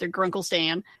stay with their Grunkle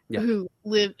Stan, who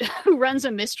runs a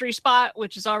mystery spot,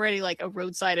 which is already like a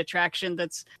roadside attraction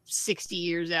that's 60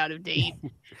 years out of date,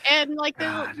 and like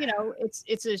they're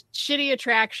it's a shitty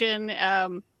attraction.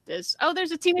 There's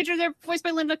a teenager there voiced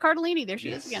by Linda Cardellini. There she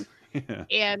is again,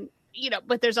 and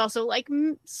but there's also like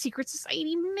secret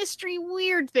society mystery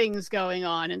weird things going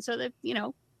on, and so that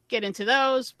get into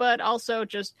those, but also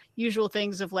just usual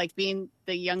things of like being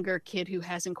the younger kid who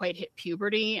hasn't quite hit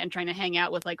puberty and trying to hang out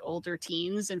with like older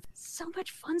teens, and so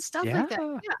much fun stuff like that.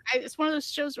 Yeah, it's one of those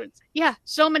shows where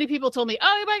so many people told me,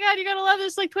 oh my god, you gotta love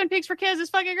this, like Twin Peaks for kids, it's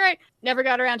fucking great. Never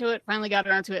got around to it. Finally got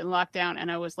around to it in lockdown,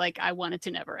 and I was like, I want it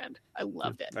to never end. I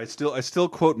loved it. I still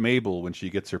quote Mabel when she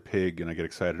gets her pig and I get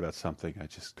excited about something.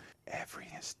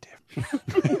 Everything is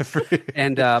different.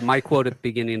 And my quote at the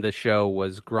beginning of the show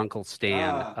was Grunkle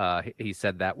Stan. He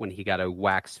said that when he got a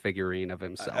wax figurine of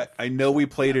himself. I know we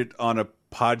played it on a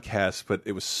podcast, but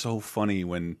it was so funny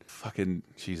when fucking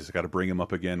Jesus, I got to bring him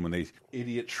up again. When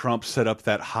idiot Trump set up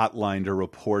that hotline to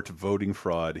report voting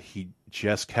fraud, he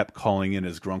just kept calling in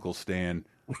as Grunkle Stan.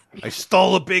 I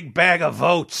stole a big bag of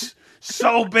votes.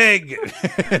 So big,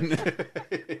 and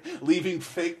leaving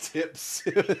fake tips.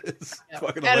 It's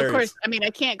fucking hilarious. And of course, I mean,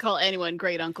 I can't call anyone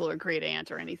great uncle or great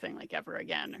aunt or anything like ever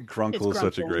again. Grunkle is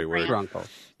such a great word. Grunkle.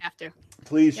 Have to.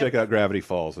 Please check out Gravity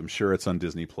Falls. I'm sure it's on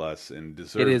Disney Plus and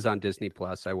It is on Disney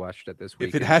Plus. I watched it this week.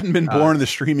 If it hadn't been born in the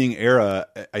streaming era,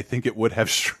 I think it would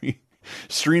have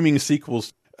streaming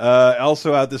sequels.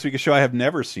 Also out this week, a show I have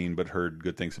never seen but heard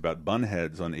good things about,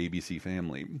 Bunheads on ABC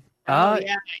Family.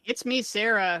 Yeah, It's Me,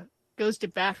 Sarah goes to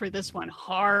bat for this one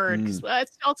hard.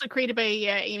 It's also created by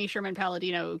Amy Sherman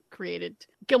Palladino, who created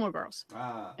Gilmore Girls,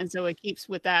 and so it keeps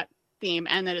with that theme,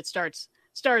 and then it stars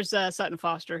Sutton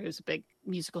Foster, who's a big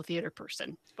musical theater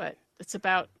person. But it's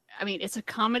about, I mean, it's a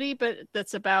comedy, but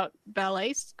that's about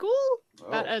ballet school,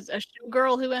 about a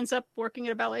showgirl who ends up working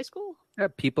at a ballet school. Yeah,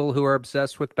 people who are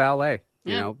obsessed with ballet.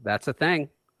 Yeah. You know, that's a thing.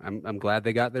 I'm glad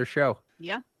they got their show.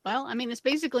 Yeah. Well, I mean, it's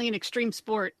basically an extreme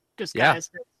sport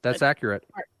disguised. That's accurate.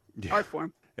 Art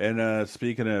form. And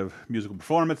speaking of musical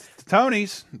performance,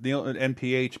 Tony's, the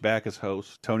NPH back as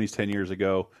host. Tony's 10 years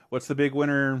ago. What's the big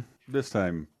winner this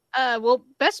time? Well,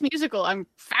 best musical. I'm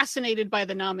fascinated by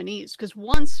the nominees because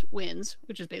Once wins,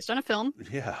 which is based on a film.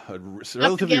 Yeah, a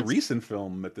relatively recent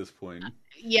film at this point.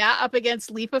 Yeah, up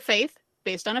against Leap of Faith,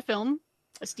 based on a film,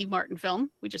 a Steve Martin film.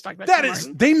 We just talked about That Steve is,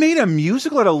 Martin. they made a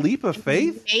musical out of Leap of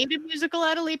Faith? They made a musical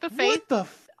out of Leap of Faith. What the?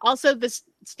 Also, the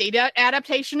state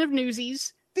adaptation of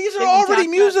Newsies. These are already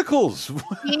musicals.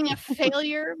 Being a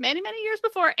failure many, many years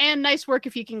before, and Nice Work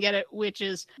If You Can Get It, which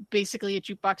is basically a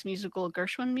jukebox musical,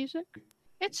 Gershwin music.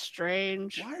 It's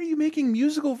strange. Why are you making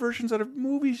musical versions out of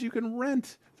movies you can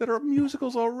rent that are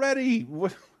musicals already?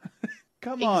 What?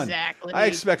 Come on. Exactly. I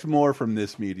expect more from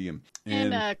this medium.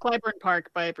 And Clybourne Park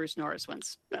by Bruce Norris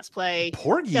wins Best Play.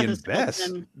 Porgy Devin and Bess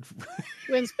Stapleton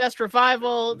wins Best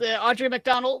Revival. The Audrey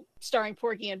McDonald starring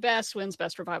Porgy and Bess wins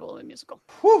Best Revival of a Musical.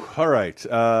 Whew, all right.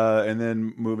 And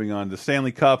then moving on to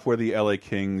Stanley Cup, where the LA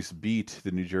Kings beat the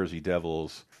New Jersey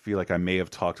Devils. Feel like I may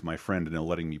have talked my friend into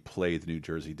letting me play the New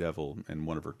Jersey Devil, and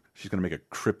she's going to make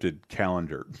a cryptid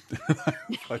calendar.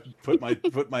 I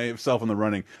put myself in the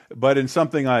running, but in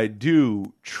something I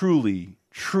do truly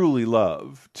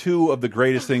love, two of the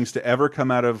greatest things to ever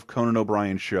come out of Conan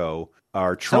O'Brien's show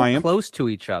are Triumph, so close to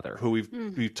each other, who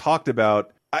we've talked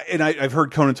about, and I've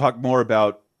heard Conan talk more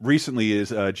about recently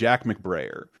is Jack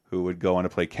McBrayer, who would go on to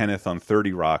play Kenneth on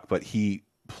 30 Rock, but he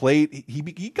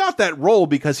got that role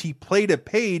because he played a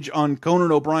page on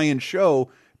Conan O'Brien's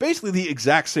show, basically the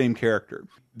exact same character,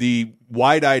 the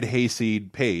wide-eyed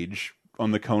hayseed page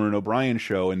on the Conan O'Brien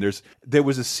show. And there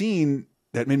was a scene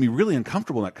that made me really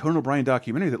uncomfortable in that Conan O'Brien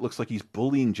documentary that looks like he's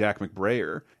bullying Jack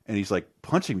McBrayer, and he's like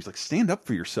punching him. He's like, stand up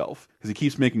for yourself, because he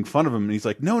keeps making fun of him. And he's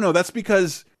like, no, that's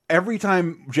because every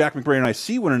time Jack McBrayer and I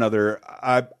see one another,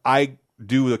 I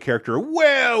do the character,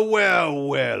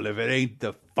 well, if it ain't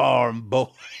the farm boy.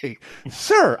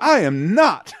 Sir, I am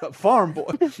not a farm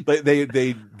boy.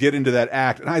 They get into that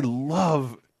act, and I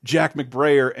love Jack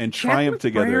McBrayer and Triumph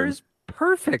together. Is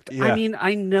perfect. Yeah. I mean,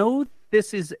 I know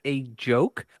this is a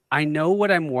joke. I know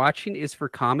what I'm watching is for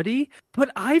comedy, but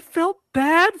I felt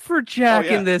bad for Jack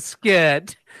in this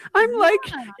skit. I'm like,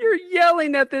 you're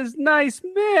yelling at this nice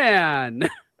man.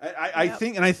 I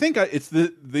think it's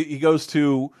he goes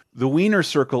to the Wiener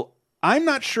Circle. I'm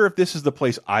not sure if this is the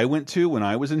place I went to when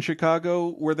I was in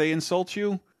Chicago where they insult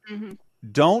you.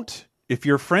 Mm-hmm. If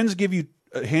your friends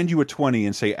hand you a 20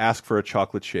 and say, ask for a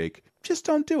chocolate shake, just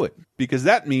don't do it, because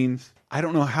that means, I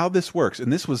don't know how this works.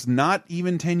 And this was not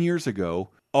even 10 years ago.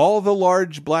 All the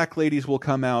large black ladies will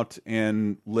come out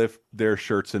and lift their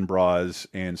shirts and bras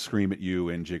and scream at you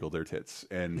and jiggle their tits.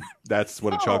 And that's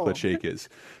what a chocolate shake is.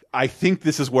 I think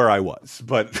this is where I was,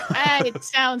 but it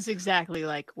sounds exactly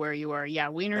like where you are. Yeah,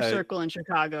 Wiener Circle in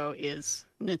Chicago is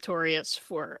notorious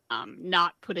for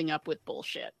not putting up with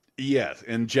bullshit. Yes,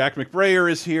 and Jack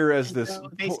McBrayer is here as this. So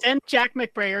they send Jack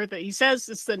McBrayer that he says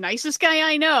it's the nicest guy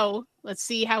I know. Let's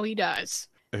see how he does.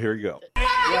 Here you go. I'm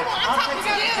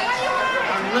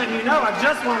letting you know I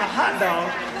just want a hot dog.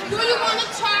 Do you want to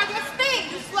try this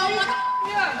thing? You slow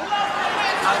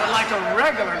I would like a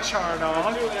regular char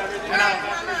dog.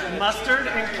 And mustard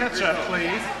and ketchup,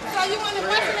 please. So you want the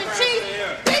mustard and cheese?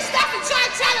 Bitch, that's a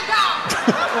cheddar dog.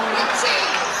 With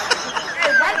cheese.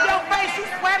 Hey, wipe your face. You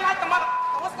sweat like the mother.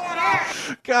 What's going on?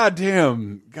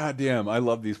 God damn. I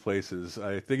love these places.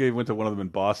 I think I went to one of them in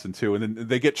Boston too. And then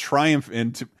they get Triumph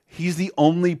into. He's the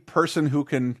only person who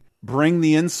can bring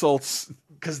the insults,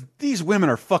 because these women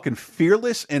are fucking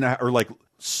fearless and are like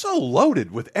so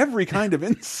loaded with every kind of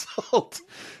insult.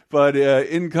 But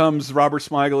in comes Robert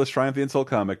Smigel as Triumph the Insult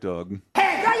Comic Dog.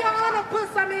 Hey,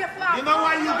 you know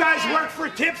why you guys work for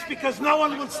tips? Because no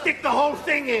one will stick the whole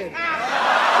thing in.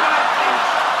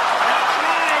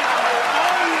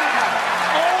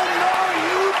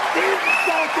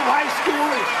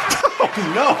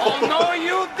 Oh, no. Oh, no,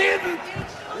 you didn't.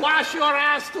 Wash your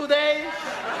ass today.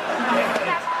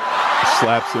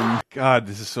 Slaps him. God,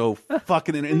 this is so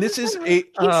fucking. And this is a. He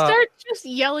starts just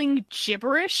yelling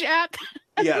gibberish at.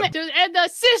 Yeah. And the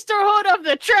Sisterhood of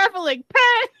the Traveling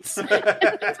Pants.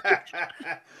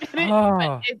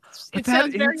 It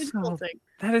sounds very insulting.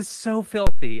 That is so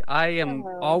filthy. I am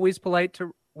always polite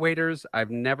to waiters.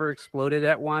 I've never exploded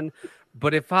at one.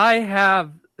 But if I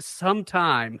have some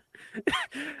time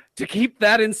to keep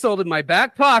that insult in my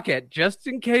back pocket just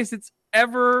in case it's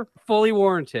ever fully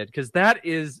warranted, because that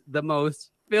is the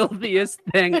most filthiest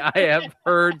thing I have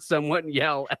heard someone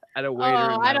yell at a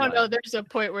waiter. Oh, I don't know. There's a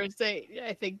point where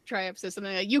I think Triumph says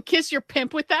something like, "You kiss your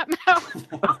pimp with that mouth."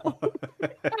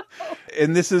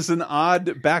 And this is an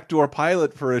odd backdoor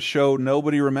pilot for a show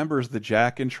nobody remembers, the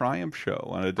Jack and Triumph show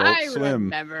on Adult Swim. I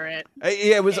remember it.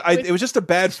 Yeah, it was just a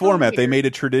bad format. They made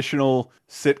a traditional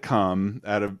sitcom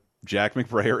out of Jack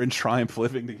McBrayer and Triumph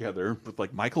living together with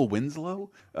like Michael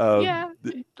Winslow.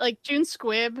 Like June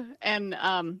Squibb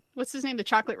and what's his name? The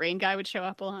Chocolate Rain guy would show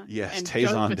up a lot. Yes, and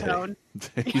Tezonde.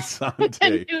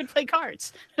 And he would play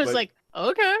cards. It was like,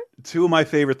 okay. Two of my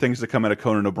favorite things to come out of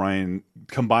Conan O'Brien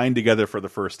combined together for the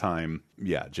first time.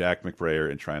 Yeah, Jack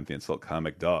McBrayer and Triumph the Insult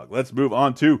Comic Dog. Let's move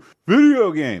on to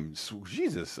video games.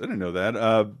 Jesus, I didn't know that.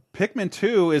 Pikmin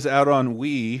 2 is out on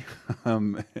Wii,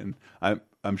 and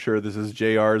I'm sure this is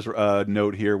JR's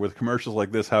note here. With commercials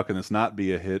like this, how can this not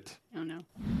be a hit? Oh no.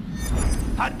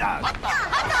 Hot dog. Hot dog.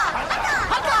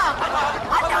 Hot dog.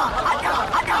 Hot dog. Hot dog.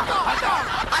 Hot dog. Hot dog.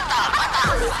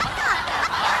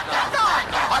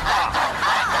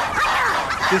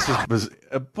 This was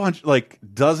a bunch, like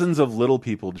dozens of little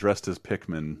people dressed as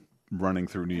Pikmin running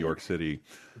through New York City.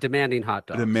 Demanding hot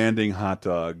dogs. Demanding hot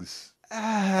dogs.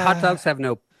 Hot dogs have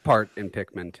no part in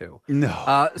Pikmin 2.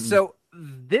 No. So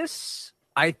this,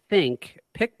 I think,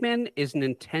 Pikmin is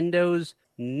Nintendo's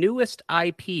newest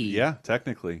IP. Yeah,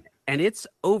 technically. And it's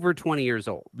over 20 years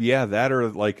old. Yeah, that or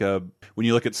like when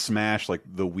you look at Smash, like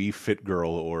the Wii Fit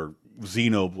Girl or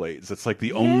Xenoblades. It's like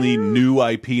the only new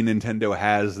IP Nintendo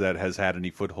has that has had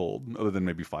any foothold, other than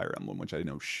maybe Fire Emblem, which I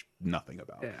know nothing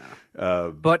about.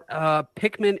 Yeah. But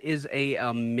Pikmin is a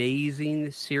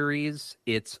amazing series.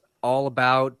 It's all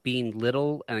about being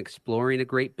little and exploring a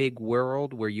great big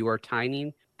world where you are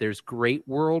tiny. There's great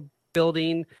world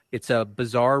building. It's a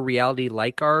bizarre reality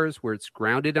like ours where it's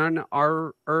grounded on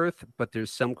our Earth, but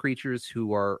there's some creatures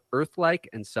who are Earth-like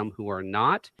and some who are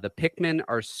not. The Pikmin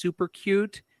are super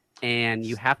cute, and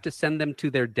you have to send them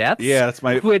to their deaths. Yeah, that's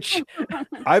my... Which...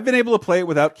 I've been able to play it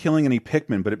without killing any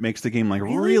Pikmin, but it makes the game like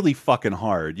really fucking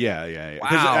hard. Yeah.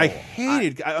 Because Wow. I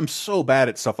hated... I'm so bad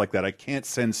at stuff like that. I can't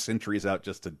send sentries out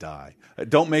just to die.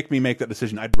 Don't make me make that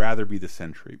decision. I'd rather be the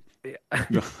sentry. Yeah.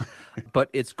 But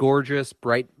it's gorgeous,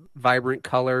 bright, vibrant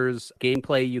colors.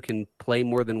 Gameplay you can play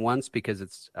more than once because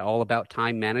it's all about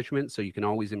time management, so you can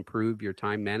always improve your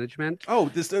time management. Oh,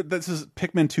 this is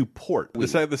Pikmin 2 port. The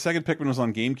second Pikmin was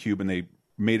on GameCube, and they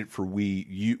made it for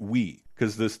Wii.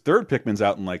 Because this third Pikmin's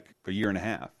out in like a year and a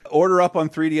half. Order Up on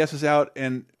 3DS is out,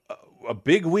 and a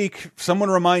big week. Someone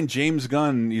remind James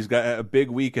Gunn, he's got a big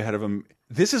week ahead of him.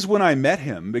 This is when I met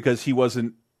him, because he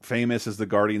wasn't famous as the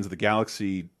Guardians of the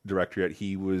Galaxy director yet.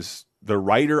 He was the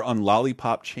writer on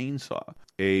Lollipop Chainsaw,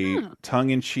 a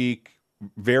tongue-in-cheek,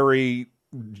 very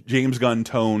James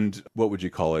Gunn-toned, what would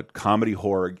you call it, comedy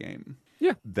horror game.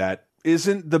 Yeah. That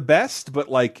isn't the best, but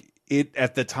like it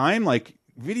at the time, like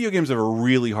video games have a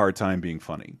really hard time being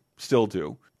funny. Still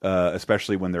do.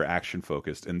 Especially when they're action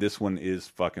focused, and this one is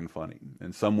fucking funny.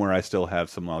 And somewhere I still have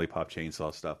some Lollipop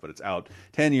Chainsaw stuff, but it's out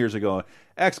 10 years ago,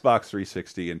 Xbox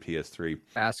 360 and PS3.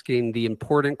 Asking the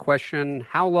important question,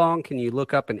 how long can you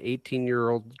look up an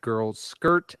 18-year-old girl's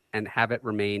skirt and have it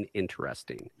remain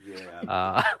interesting?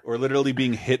 Yeah. Or literally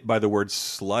being hit by the word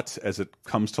slut as it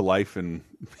comes to life and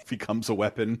becomes a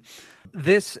weapon.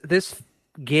 This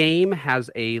game has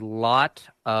a lot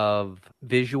of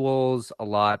visuals, a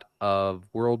lot of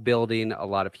world building, a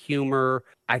lot of humor.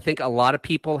 I think a lot of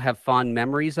people have fond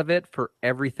memories of it for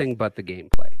everything but the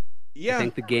gameplay. Yeah. I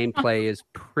think the gameplay is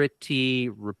pretty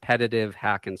repetitive,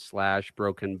 hack and slash,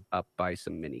 broken up by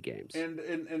some mini games.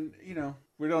 And you know,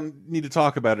 we don't need to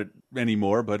talk about it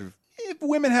anymore, but if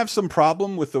women have some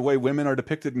problem with the way women are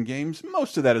depicted in games,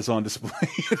 most of that is on display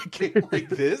in a game like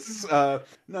this. No,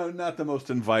 not the most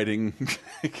inviting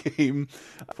game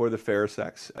for the fair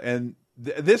sex. And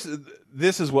this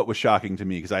is what was shocking to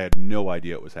me, because I had no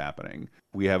idea it was happening.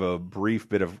 We have a brief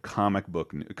bit of comic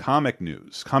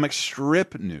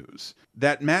strip news,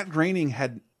 that Matt Groening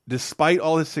had, despite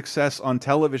all his success on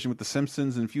television with The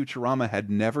Simpsons and Futurama, had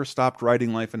never stopped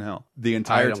writing Life in Hell the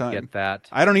entire time. I don't get that.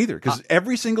 I don't either, because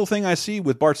every single thing I see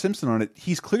with Bart Simpson on it,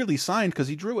 he's clearly signed because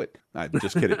he drew it. I'm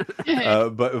just kidding.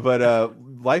 But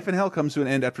Life in Hell comes to an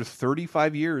end after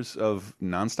 35 years of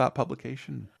nonstop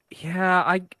publication.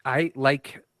 Yeah, I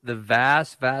like the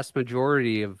vast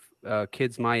majority of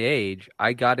kids my age,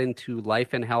 I got into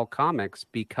Life in Hell comics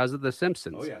because of The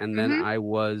Simpsons. Oh, yeah. And then I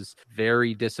was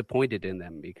very disappointed in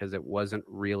them because it wasn't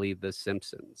really The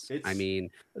Simpsons. I mean,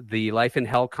 the Life in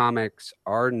Hell comics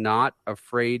are not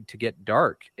afraid to get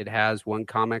dark. It has one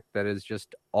comic that is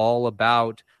just all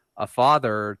about a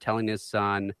father telling his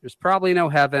son, there's probably no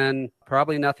heaven,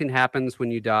 probably nothing happens when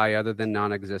you die other than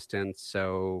non-existence.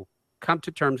 So come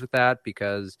to terms with that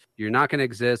because you're not going to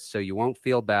exist, so you won't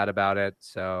feel bad about it.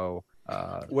 So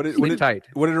sleep tight.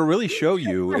 What did it really show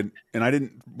you? And I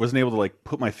wasn't able to like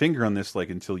put my finger on this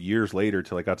like until years later,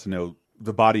 till I got to know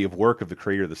the body of work of the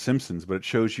creator of The Simpsons. But it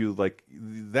shows you like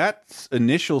that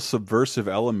initial subversive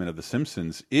element of The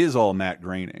Simpsons is all Matt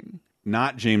Groening.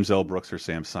 Not James L. Brooks or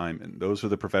Sam Simon. Those are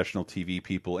the professional TV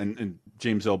people. And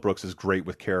James L. Brooks is great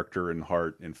with character and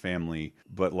heart and family.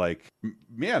 But, like,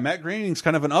 yeah, Matt Groening's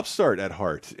kind of an upstart at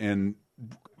heart. And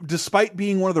despite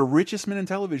being one of the richest men in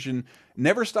television,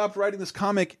 never stopped writing this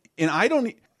comic. And I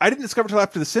didn't discover it until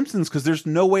after The Simpsons because there's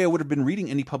no way I would have been reading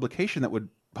any publication that would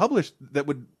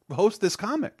host this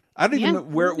comic. I don't even know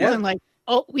where it was. Like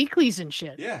alt weeklies and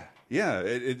shit. Yeah. Yeah,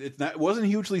 it wasn't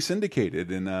hugely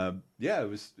syndicated, and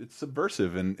it's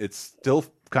subversive, and it's still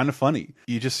kind of funny.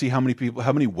 You just see how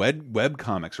many web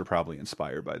comics are probably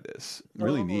inspired by this.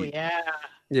 Really neat.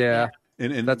 Yeah.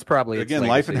 And that's probably again,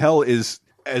 Life in Hell is,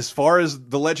 as far as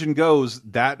the legend goes,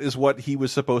 that is what he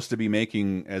was supposed to be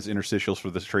making as interstitials for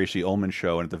the Tracy Ullman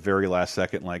show, and at the very last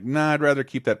second, like, nah, I'd rather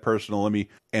keep that personal.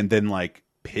 And then like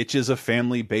pitches a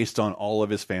family based on all of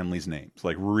his family's names,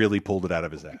 like really pulled it out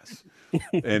of his ass.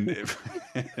 and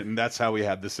that's how we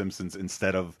had The Simpsons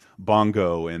instead of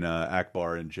Bongo and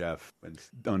Akbar and Jeff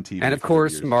on TV. And of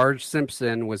course, Marge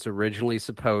Simpson was originally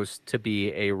supposed to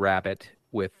be a rabbit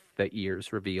with the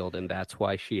ears revealed, and that's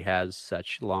why she has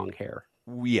such long hair.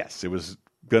 Yes, it was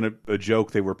a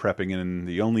joke they were prepping, and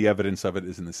the only evidence of it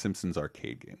is in the Simpsons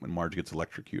arcade game. When Marge gets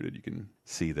electrocuted, you can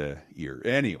see the ear.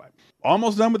 Anyway,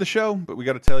 almost done with the show, but we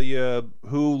got to tell you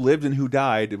who lived and who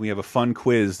died, and we have a fun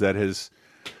quiz that has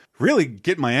really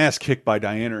getting my ass kicked by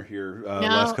Diana here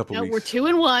last couple of weeks. We're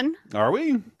 2-1. Are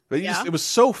we? But it was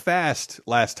so fast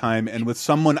last time, and with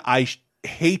someone I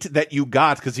hate that you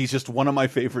got, because he's just one of my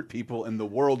favorite people in the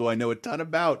world who I know a ton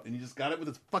about, and you just got it with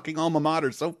his fucking alma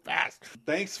mater so fast.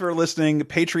 Thanks for listening.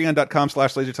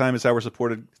 Patreon.com/LaserTime is how we're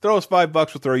supported. Throw us $5, we'll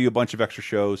throw you a bunch of extra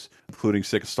shows, including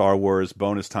Sick of Star Wars,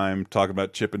 bonus time, talking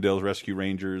about Chippendales Rescue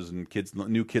Rangers, and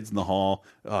New Kids in the Hall.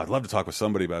 I'd love to talk with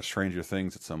somebody about Stranger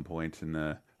Things at some point,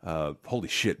 and holy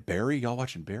shit, Barry? Y'all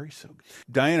watching Barry? So good.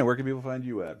 Diana, where can people find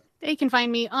you at? They can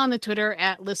find me on the Twitter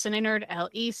at ListenNerd,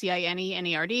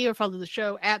 LeCineNerd, or follow the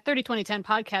show at 302010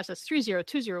 Podcast. That's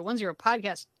 302010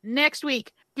 Podcast. Next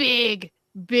week, big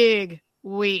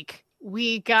week.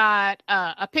 We got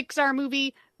a Pixar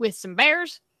movie with some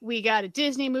bears. We got a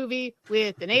Disney movie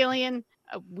with an alien.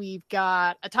 We've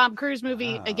got a Tom Cruise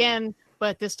movie again,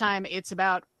 but this time it's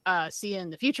about seeing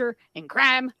the future and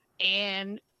crime.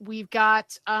 And we've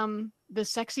got the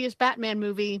sexiest Batman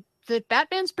movie that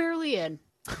Batman's barely in.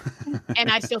 And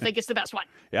I still think it's the best one.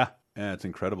 Yeah, it's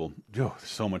incredible. Oh,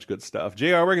 so much good stuff.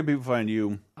 JR, where can people find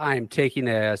you? I'm taking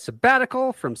a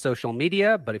sabbatical from social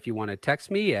media, but if you want to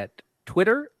text me at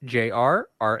Twitter,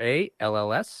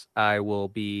 JRRALLS, I will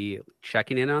be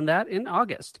checking in on that in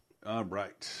August. All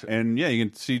right. And yeah, you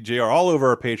can see JR all over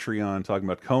our Patreon talking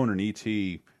about Conan and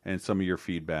E.T., and some of your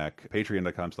feedback.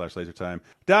 Patreon.com/LaserTime.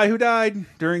 Who died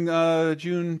during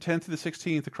June 10th to the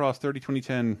 16th across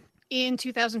 30-2010. In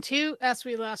 2002,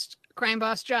 we lost crime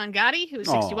boss John Gotti, who was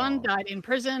 61, died in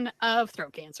prison of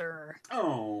throat cancer.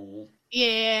 Oh.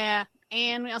 Yeah.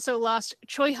 And we also lost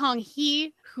Choi Hong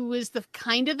Hee, who is the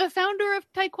founder of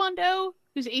Taekwondo,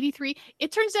 who's 83.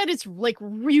 It turns out it's like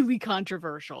really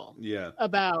controversial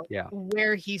about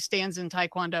where he stands in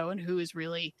Taekwondo and who is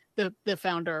really the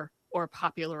founder or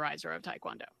popularizer of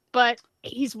Taekwondo. But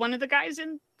he's one of the guys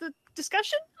in the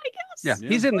discussion, I guess. Yeah,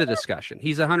 he's in the discussion.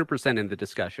 He's 100% in the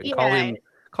discussion. Yeah.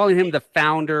 Calling him the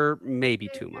founder may be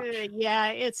too much.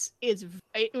 Yeah, it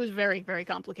was very, very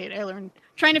complicated. I learned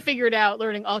trying to figure it out,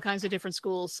 learning all kinds of different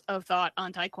schools of thought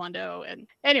on Taekwondo. And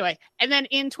anyway, and then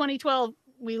in 2012,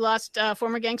 we lost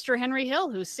former gangster Henry Hill,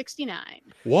 who's 69.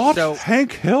 What?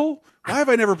 Hank Hill? Why have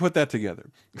I never put that together?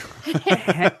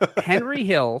 Henry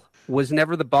Hill was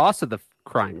never the boss of the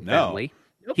crime family.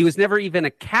 Nope. He was never even a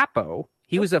capo.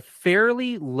 He was a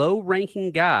fairly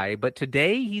low-ranking guy, but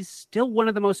today he's still one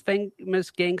of the most famous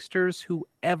gangsters who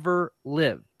ever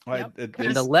lived. Yep.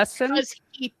 And the lesson... Because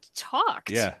he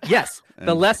talked. Yeah. Yes.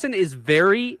 The lesson is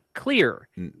very clear.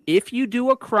 If you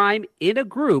do a crime in a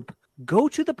group, go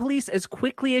to the police as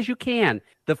quickly as you can.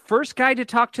 The first guy to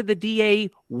talk to the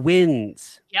DA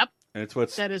wins. Yep. And it's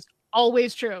what's that is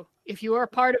always true. If you are a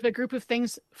part of a group of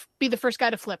things, be the first guy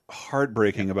to flip.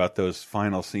 heartbreaking about those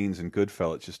final scenes in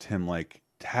Goodfellas. Just him like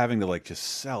having to like just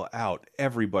sell out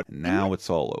everybody. Now it's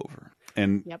all over.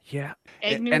 And yeah,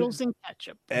 egg noodles and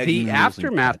ketchup. The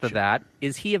aftermath of that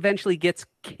is he eventually gets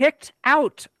kicked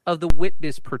out of the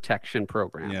witness protection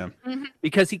program. Yeah.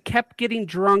 Because he kept getting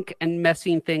drunk and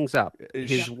messing things up.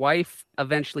 His wife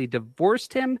eventually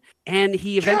divorced him, and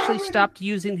he eventually stopped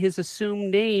using his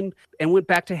assumed name and went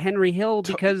back to Henry Hill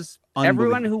because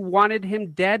everyone who wanted him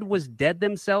dead was dead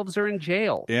themselves or in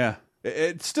jail. Yeah.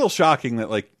 It's still shocking that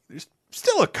like there's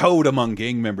still a code among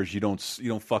gang members. You don't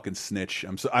fucking snitch.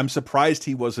 I'm surprised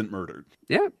he wasn't murdered.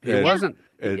 Yeah, he wasn't.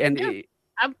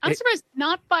 I'm surprised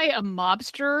not by a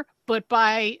mobster, but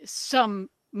by some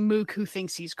mook who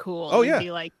thinks he's cool. Oh, and yeah.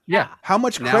 be like, How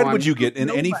much cred would you get in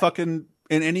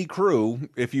any crew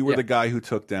if you were the guy who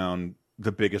took down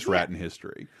the biggest rat in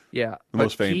history? Yeah. The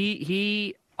most famous.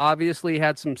 He obviously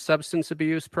had some substance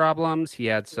abuse problems. He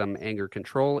had some anger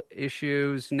control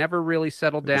issues. Never really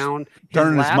settled down.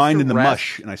 Turning his mind into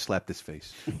mush, and I slapped his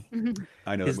face.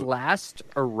 I know. His last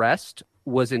arrest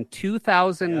was in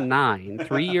 2009,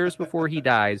 3 years before he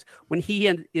dies, when he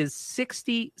is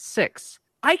 66.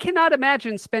 I cannot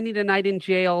imagine spending a night in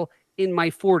jail in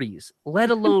my 40s, let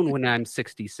alone when I'm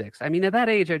 66. I mean, at that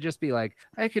age, I'd just be like,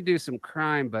 I could do some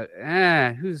crime, but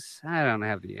I don't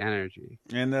have the energy.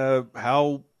 And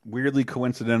how weirdly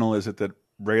coincidental is it that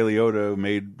Ray Liotta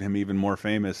made him even more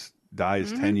famous,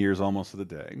 dies 10 years almost to the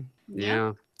day.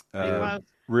 Yeah.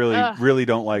 Really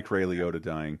don't like Ray Liotta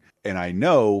dying. And I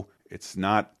know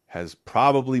has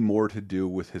probably more to do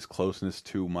with his closeness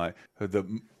to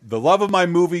the love of my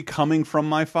movie coming from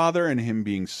my father and him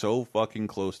being so fucking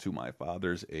close to my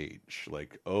father's age.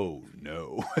 Like, oh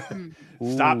no.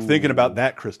 Stop thinking about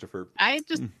that, Christopher. I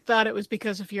just thought it was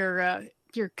because of your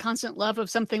constant love of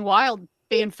something wild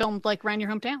being filmed like around your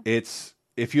hometown. It's,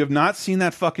 if you have not seen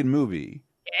that fucking movie,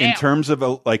 in terms of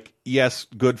yes,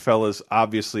 Goodfellas,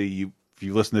 obviously if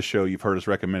you listen to the show, you've heard us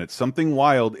recommend it. Something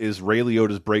Wild is Ray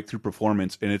Liotta's breakthrough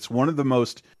performance, and it's one of the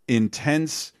most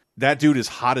intense. That dude is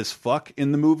hot as fuck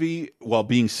in the movie while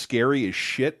being scary as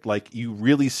shit. Like, you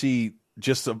really see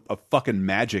just a fucking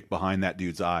magic behind that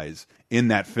dude's eyes in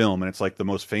that film, and it's like the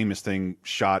most famous thing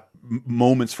shot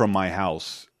moments from my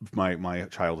house, my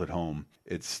childhood home.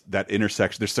 It's that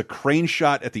intersection. There's a crane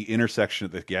shot at the intersection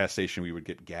of the gas station. We would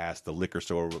get gas, the liquor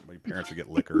store where my parents would get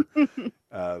liquor.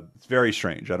 It's very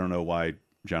strange. I don't know why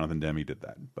Jonathan Demme did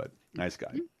that, but nice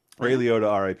guy. Ray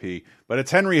Liotta, R.I.P. But it's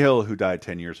Henry Hill who died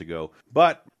 10 years ago.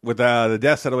 But with the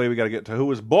deaths out of the way, we got to get to who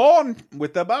was born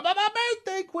with the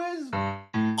birthday quiz.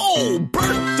 Oh,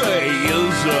 birthday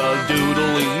is a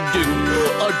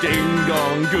doodly-doo, a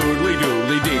ding-dong,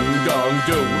 goodly-doodly,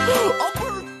 ding-dong-doo.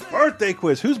 Birthday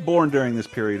quiz. Who's born during this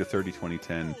period of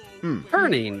 30-2010?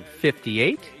 Turning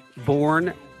 58,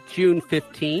 born June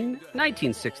 15,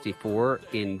 1964,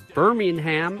 in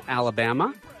Birmingham,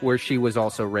 Alabama, where she was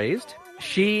also raised.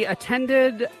 She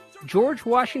attended George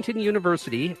Washington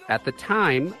University, at the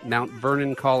time Mount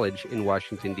Vernon College in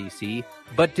Washington, D.C.,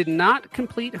 but did not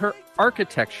complete her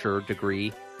architecture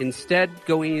degree, instead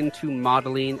going into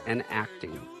modeling and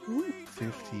acting.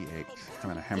 58.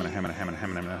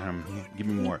 Give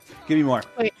me more. Give me more.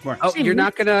 Wait. More. Oh, you're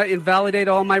not going to invalidate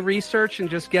all my research and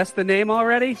just guess the name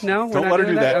already? No? We're Don't not let her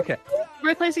doing do that. Okay.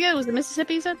 Birthplace again? Was it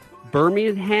Mississippi, you said?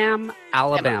 Birmingham,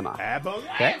 Alabama.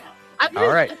 Okay. All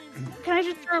right. Can I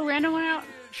just throw a random one out?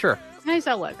 Sure. Can I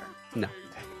sell like her? No.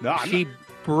 No, She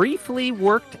briefly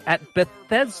worked at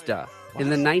Bethesda in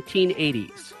the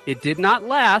 1980s. It did not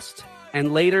last,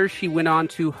 and later she went on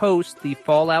to host the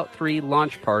Fallout 3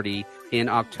 launch party in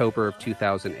October of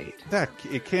 2008.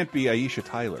 It can't be Aisha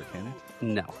Tyler, can it?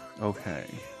 No. Okay.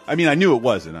 I mean, I knew it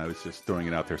wasn't. I was just throwing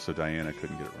it out there so Diana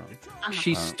couldn't get it wrong.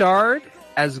 She starred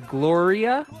as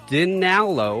Gloria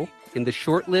DiNallo in the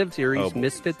short-lived series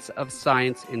Misfits of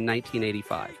Science in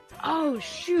 1985. Oh,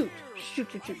 shoot.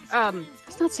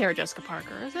 It's not Sarah Jessica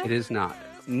Parker, is it? It is not.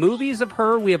 Movies of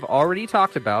her we have already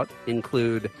talked about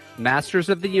include Masters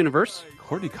of the Universe.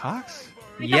 Courtney Cox?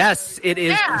 Yes, it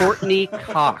is Courtney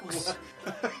Cox.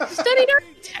 Studied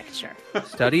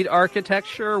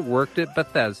architecture, worked at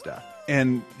Bethesda.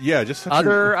 And yeah, just such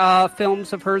other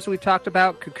films of hers we've talked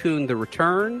about: Cocoon, The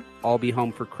Return, I'll Be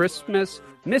Home for Christmas,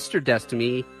 Mr.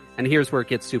 Destiny, and here's where it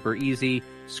gets super easy: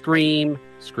 Scream,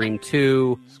 Scream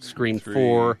 2, Scream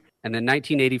 4, and then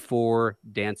 1984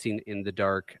 Dancing in the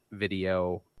Dark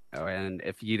video. Oh, and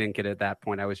if you didn't get it at that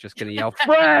point, I was just going to yell,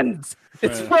 "Friends!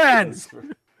 It's Friends!"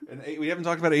 And we haven't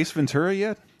talked about Ace Ventura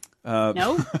yet.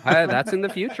 No, that's in the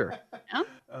future. No?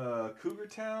 Cougar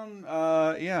Town?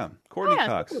 Yeah. Courtney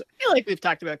Cox. I feel like we've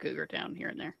talked about Cougar Town here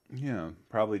and there. Yeah,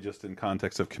 probably just in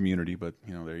context of Community, but,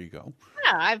 you know, there you go.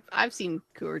 Yeah, I've seen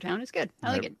Cougar Town. It's good.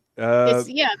 I like it.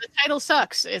 The title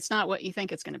sucks. It's not what you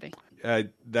think it's going to be.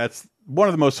 That's one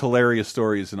of the most hilarious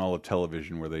stories in all of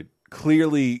television, where they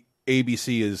clearly,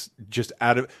 ABC is just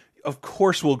out of... Of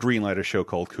course we'll greenlight a show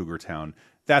called Cougar Town.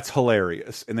 That's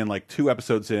hilarious. And then, like, 2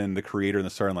 episodes in, the creator and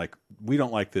the star are like, we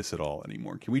don't like this at all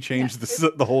anymore. Can we change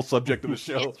the whole subject of the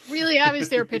show? It's really obvious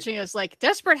they were pitching us like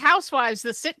Desperate Housewives, the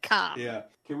sitcom. Yeah.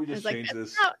 Can we just change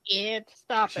this? That's not it.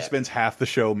 Stop She it. spends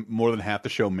more than half the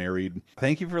show married.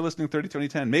 Thank you for listening to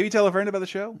 30-20-10. Maybe tell a friend about the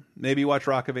show. Maybe watch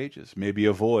Rock of Ages. Maybe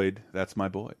avoid That's My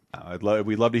Boy.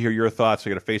 We'd love to hear your thoughts.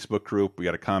 We got a Facebook group. We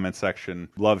got a comment section.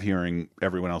 Love hearing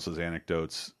everyone else's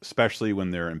anecdotes, especially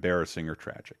when they're embarrassing or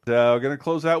tragic. We're going to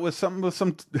close out with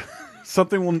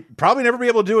something we'll probably never be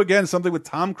able to do again, something with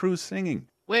Tom Cruise singing.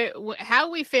 Wait, how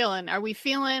are we feeling? Are we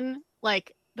feeling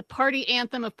like the party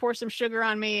anthem of Pour Some Sugar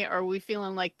on Me, or are we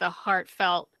feeling like the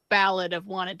heartfelt ballad of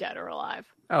Wanted Dead or Alive?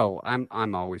 Oh, I'm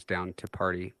always down to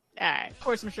party. All right,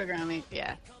 Pour Some Sugar on Me.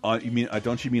 Yeah. You mean?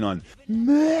 Don't you mean on?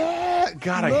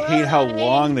 God, I hate how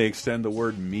long they extend the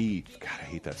word "me." God, I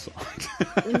hate that song.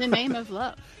 In the name of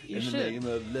love, you should. In the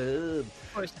name of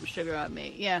love. Pour Some Sugar on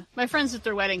Me. Yeah, my friends at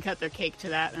their wedding cut their cake to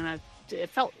that, and it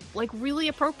felt like really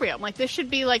appropriate. I'm like, this should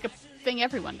be like a thing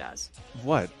everyone does.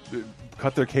 What?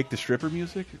 Cut their cake to stripper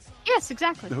music? Yes,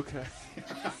 exactly. Okay.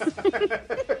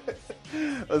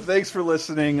 Thanks for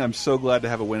listening. I'm so glad to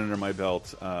have a win under my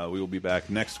belt. We will be back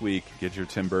next week. Get your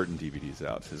Tim Burton DVDs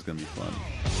out. This is going to be fun.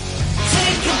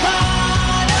 Say goodbye.